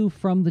freeing you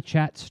from the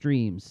chat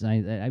streams.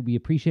 We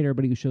appreciate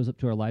everybody who shows up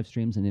to our live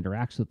streams and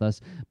interacts with us,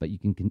 but you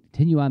can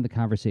continue on the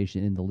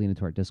conversation in the Leaning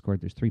to Art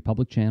Discord. There's 3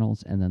 public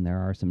channels, and then there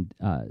are some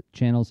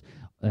channels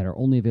that are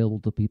only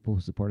available to people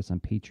who support us on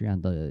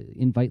Patreon. The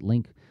invite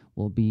link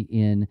will be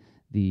in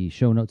the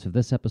show notes of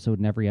this episode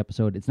and every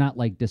episode. It's not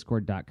like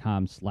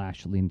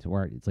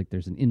discord.com/leaningtoart. It's like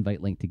there's an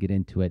invite link to get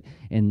into it.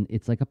 And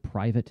it's like a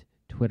private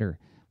Twitter,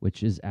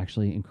 which is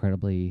actually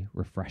incredibly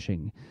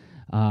refreshing.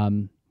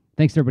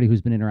 Thanks to everybody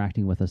who's been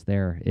interacting with us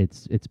there.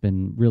 It's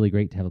been really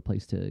great to have a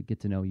place to get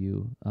to know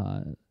you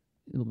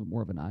little bit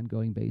more of an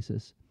ongoing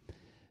basis.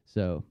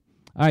 So,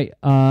 all right,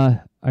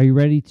 are you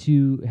ready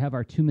to have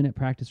our 2-minute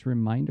practice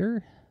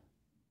reminder?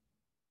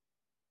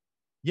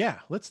 Yeah,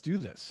 let's do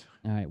this.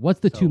 All right, what's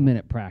the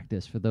 2-minute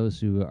practice for those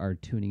who are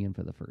tuning in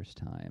for the first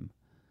time?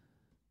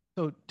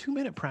 So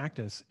 2-minute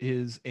practice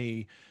is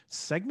a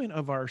segment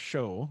of our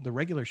show, the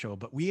regular show,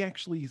 but we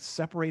actually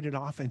separate it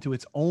off into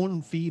its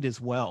own feed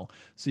as well.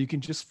 So you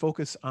can just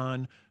focus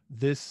on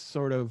this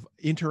sort of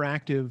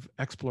interactive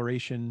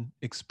exploration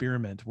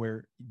experiment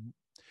where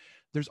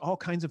there's all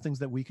kinds of things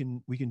that we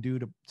can do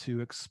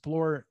to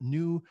explore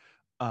new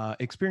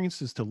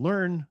experiences, to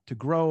learn, to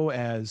grow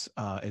as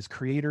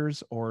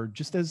creators, or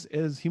just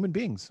as human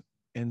beings.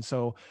 And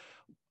so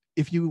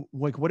if you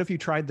like, what if you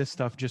tried this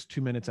stuff just 2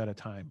 minutes at a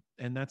time?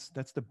 And that's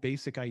the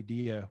basic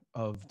idea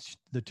of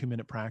the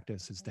 2-minute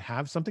practice, is to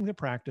have something to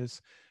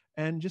practice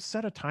and just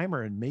set a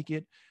timer and make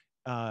it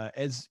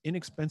as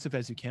inexpensive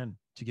as you can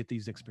to get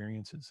these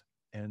experiences.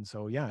 And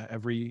so, yeah,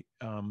 every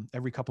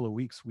couple of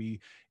weeks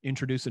we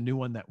introduce a new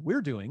one that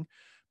we're doing.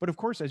 But of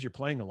course, as you're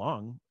playing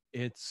along,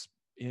 it's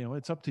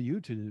up to you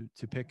to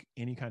pick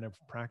any kind of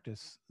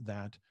practice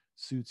that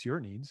suits your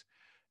needs.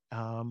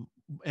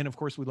 And of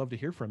course, we'd love to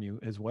hear from you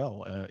as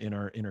well in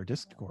our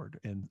Discord,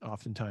 and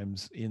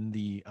oftentimes in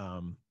the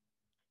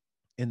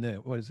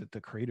what is it, the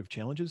Creative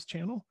Challenges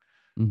channel?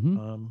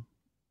 Mm-hmm.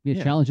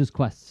 Challenges,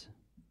 quests.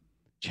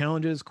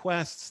 Challenges,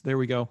 quests. There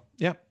we go.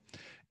 Yep.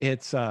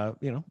 It's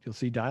you'll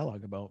see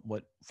dialogue about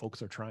what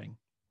folks are trying,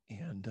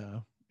 and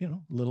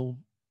little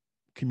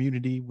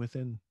community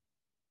within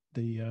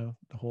the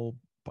whole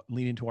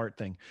Lean Into Art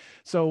thing.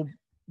 So,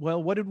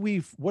 well, what are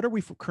we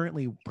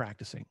currently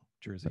practicing,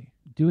 Jersey?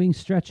 Doing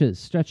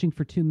stretching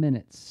for 2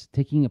 minutes,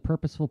 taking a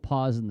purposeful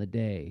pause in the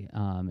day.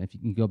 If you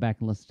can go back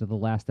and listen to the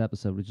last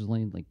episode, which is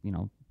only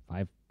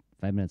 5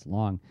 minutes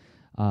long,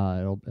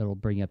 it'll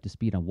bring you up to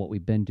speed on what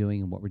we've been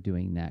doing and what we're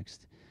doing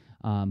next.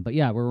 But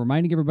yeah, we're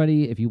reminding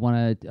everybody, if you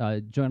want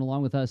to join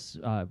along with us,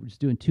 we're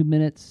just doing 2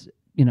 minutes,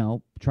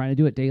 trying to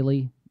do it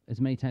daily as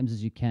many times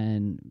as you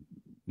can,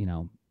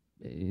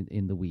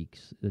 in the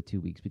weeks, the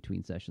 2 weeks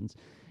between sessions,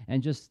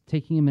 and just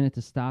taking a minute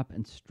to stop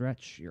and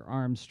stretch your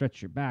arms,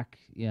 stretch your back,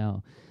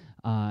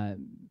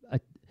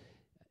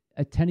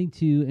 attending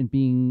to and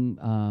being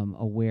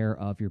aware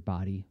of your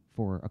body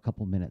for a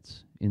couple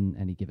minutes in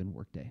any given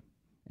workday.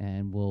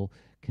 And we'll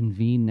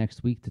convene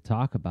next week to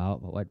talk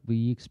about what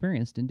we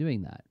experienced in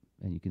doing that.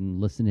 And you can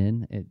listen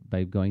in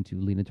by going to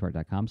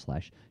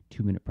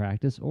leanintoart.com/2-minute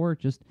practice, or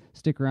just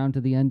stick around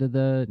to the end of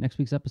the next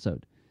week's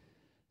episode.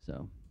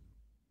 So,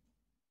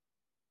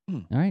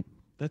 all right.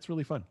 That's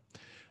really fun.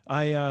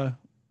 I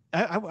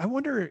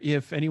wonder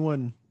if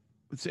anyone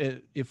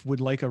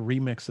would like a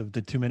remix of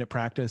the 2-minute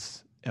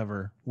practice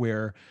ever,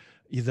 where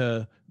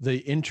the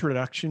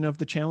introduction of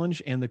the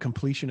challenge and the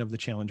completion of the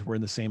challenge were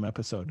in the same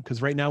episode.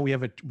 Because right now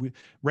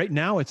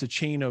it's a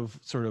chain of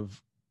sort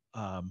of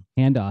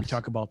handoffs. We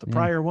talk about the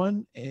prior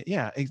one.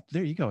 Yeah,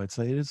 there you go. It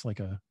is like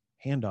a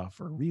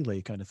handoff or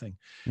relay kind of thing.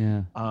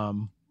 Yeah.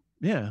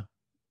 Yeah.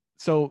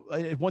 So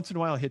once in a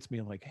while it hits me,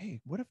 I'm like, hey,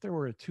 what if there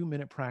were a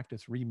 2-minute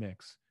practice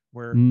remix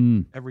where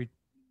every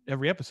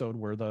episode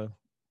were the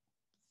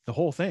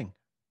whole thing,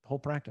 the whole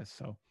practice.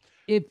 So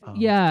I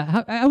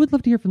would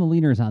love to hear from the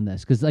leaners on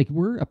this, because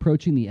we're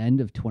approaching the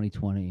end of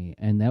 2020,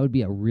 and that would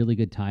be a really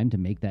good time to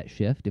make that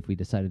shift if we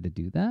decided to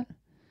do that.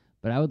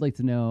 But I would like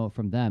to know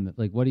from them,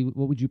 what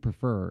would you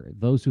prefer?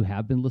 Those who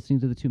have been listening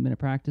to the 2-minute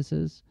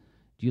practices,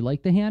 do you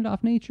like the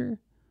handoff nature,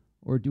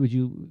 or would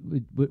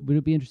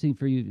it be interesting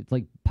for you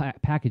to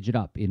package it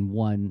up in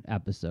one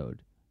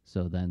episode,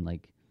 so then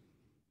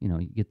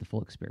you get the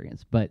full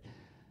experience? But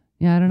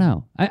yeah, I don't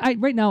know. I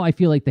right now I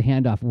feel like the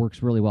handoff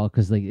works really well,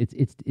 because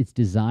it's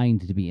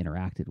designed to be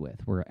interacted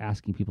with. We're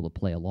asking people to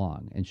play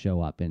along and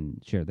show up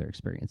and share their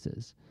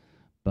experiences.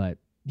 But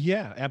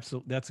yeah,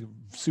 absolutely, that's a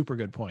super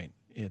good point.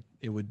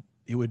 It would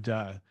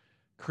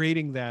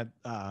creating that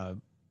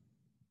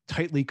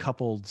tightly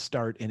coupled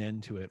start and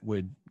end to it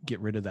would get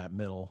rid of that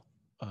middle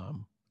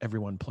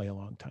everyone play a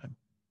long time.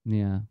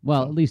 Yeah,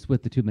 well, at least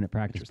with the 2-minute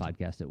practice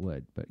podcast it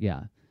would. But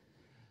yeah,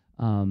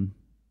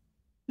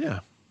 yeah,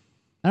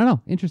 I don't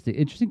know.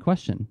 Interesting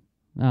question.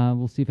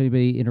 We'll see if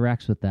anybody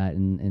interacts with that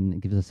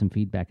and gives us some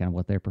feedback on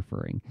what they're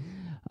preferring.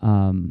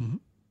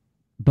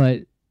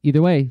 But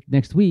either way,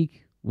 next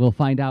week we'll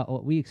find out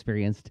what we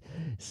experienced.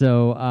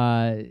 So,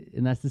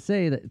 and that's to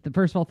say that,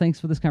 first of all, thanks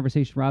for this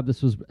conversation, Rob.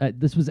 This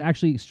was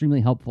actually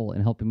extremely helpful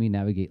in helping me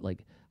navigate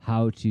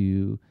how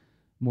to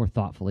more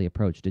thoughtfully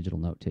approach digital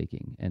note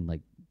taking, and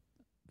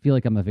feel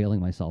like I'm availing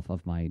myself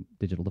of my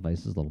digital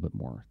devices a little bit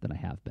more than I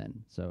have been.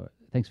 So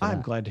thanks for that.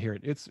 I'm glad to hear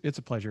it. It's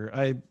a pleasure.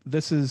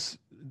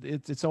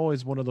 It's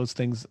always one of those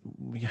things,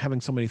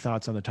 having so many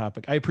thoughts on the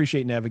topic. I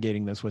appreciate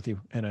navigating this with you,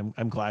 and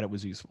I'm glad it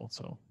was useful.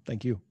 So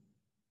thank you.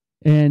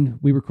 And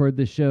we record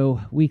this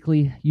show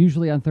weekly,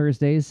 usually on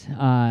Thursdays.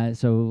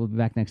 So we'll be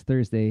back next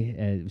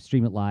Thursday.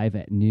 Stream it live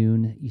at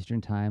noon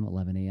Eastern Time,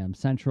 11 a.m.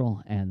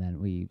 Central. And then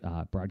we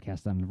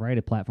broadcast on a variety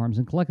of platforms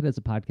and collect it as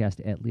a podcast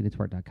at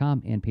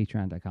leanintoart.com and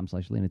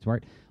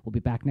patreon.com/leanintoart. We'll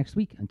be back next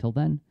week. Until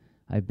then,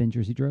 I've been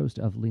Jersey Drozd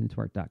of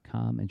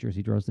leanintoart.com and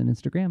Jersey Drozd on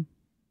Instagram.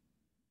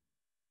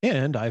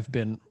 And I've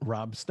been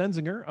Rob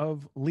Stenzinger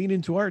of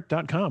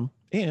leanintoart.com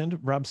and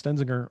Rob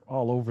Stenzinger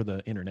all over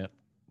the internet.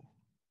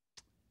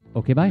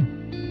 Okay, bye.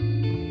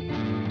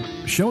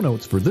 Show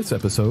notes for this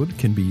episode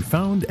can be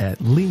found at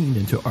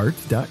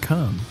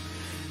leanintoart.com.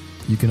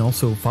 You can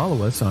also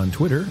follow us on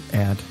Twitter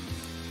at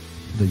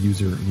the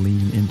user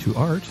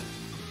leanintoart,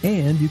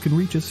 and you can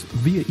reach us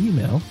via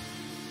email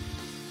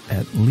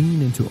at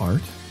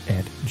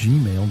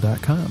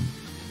leanintoart@gmail.com.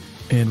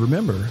 And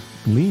remember,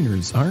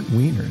 leaners aren't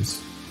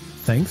wieners.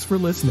 Thanks for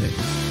listening.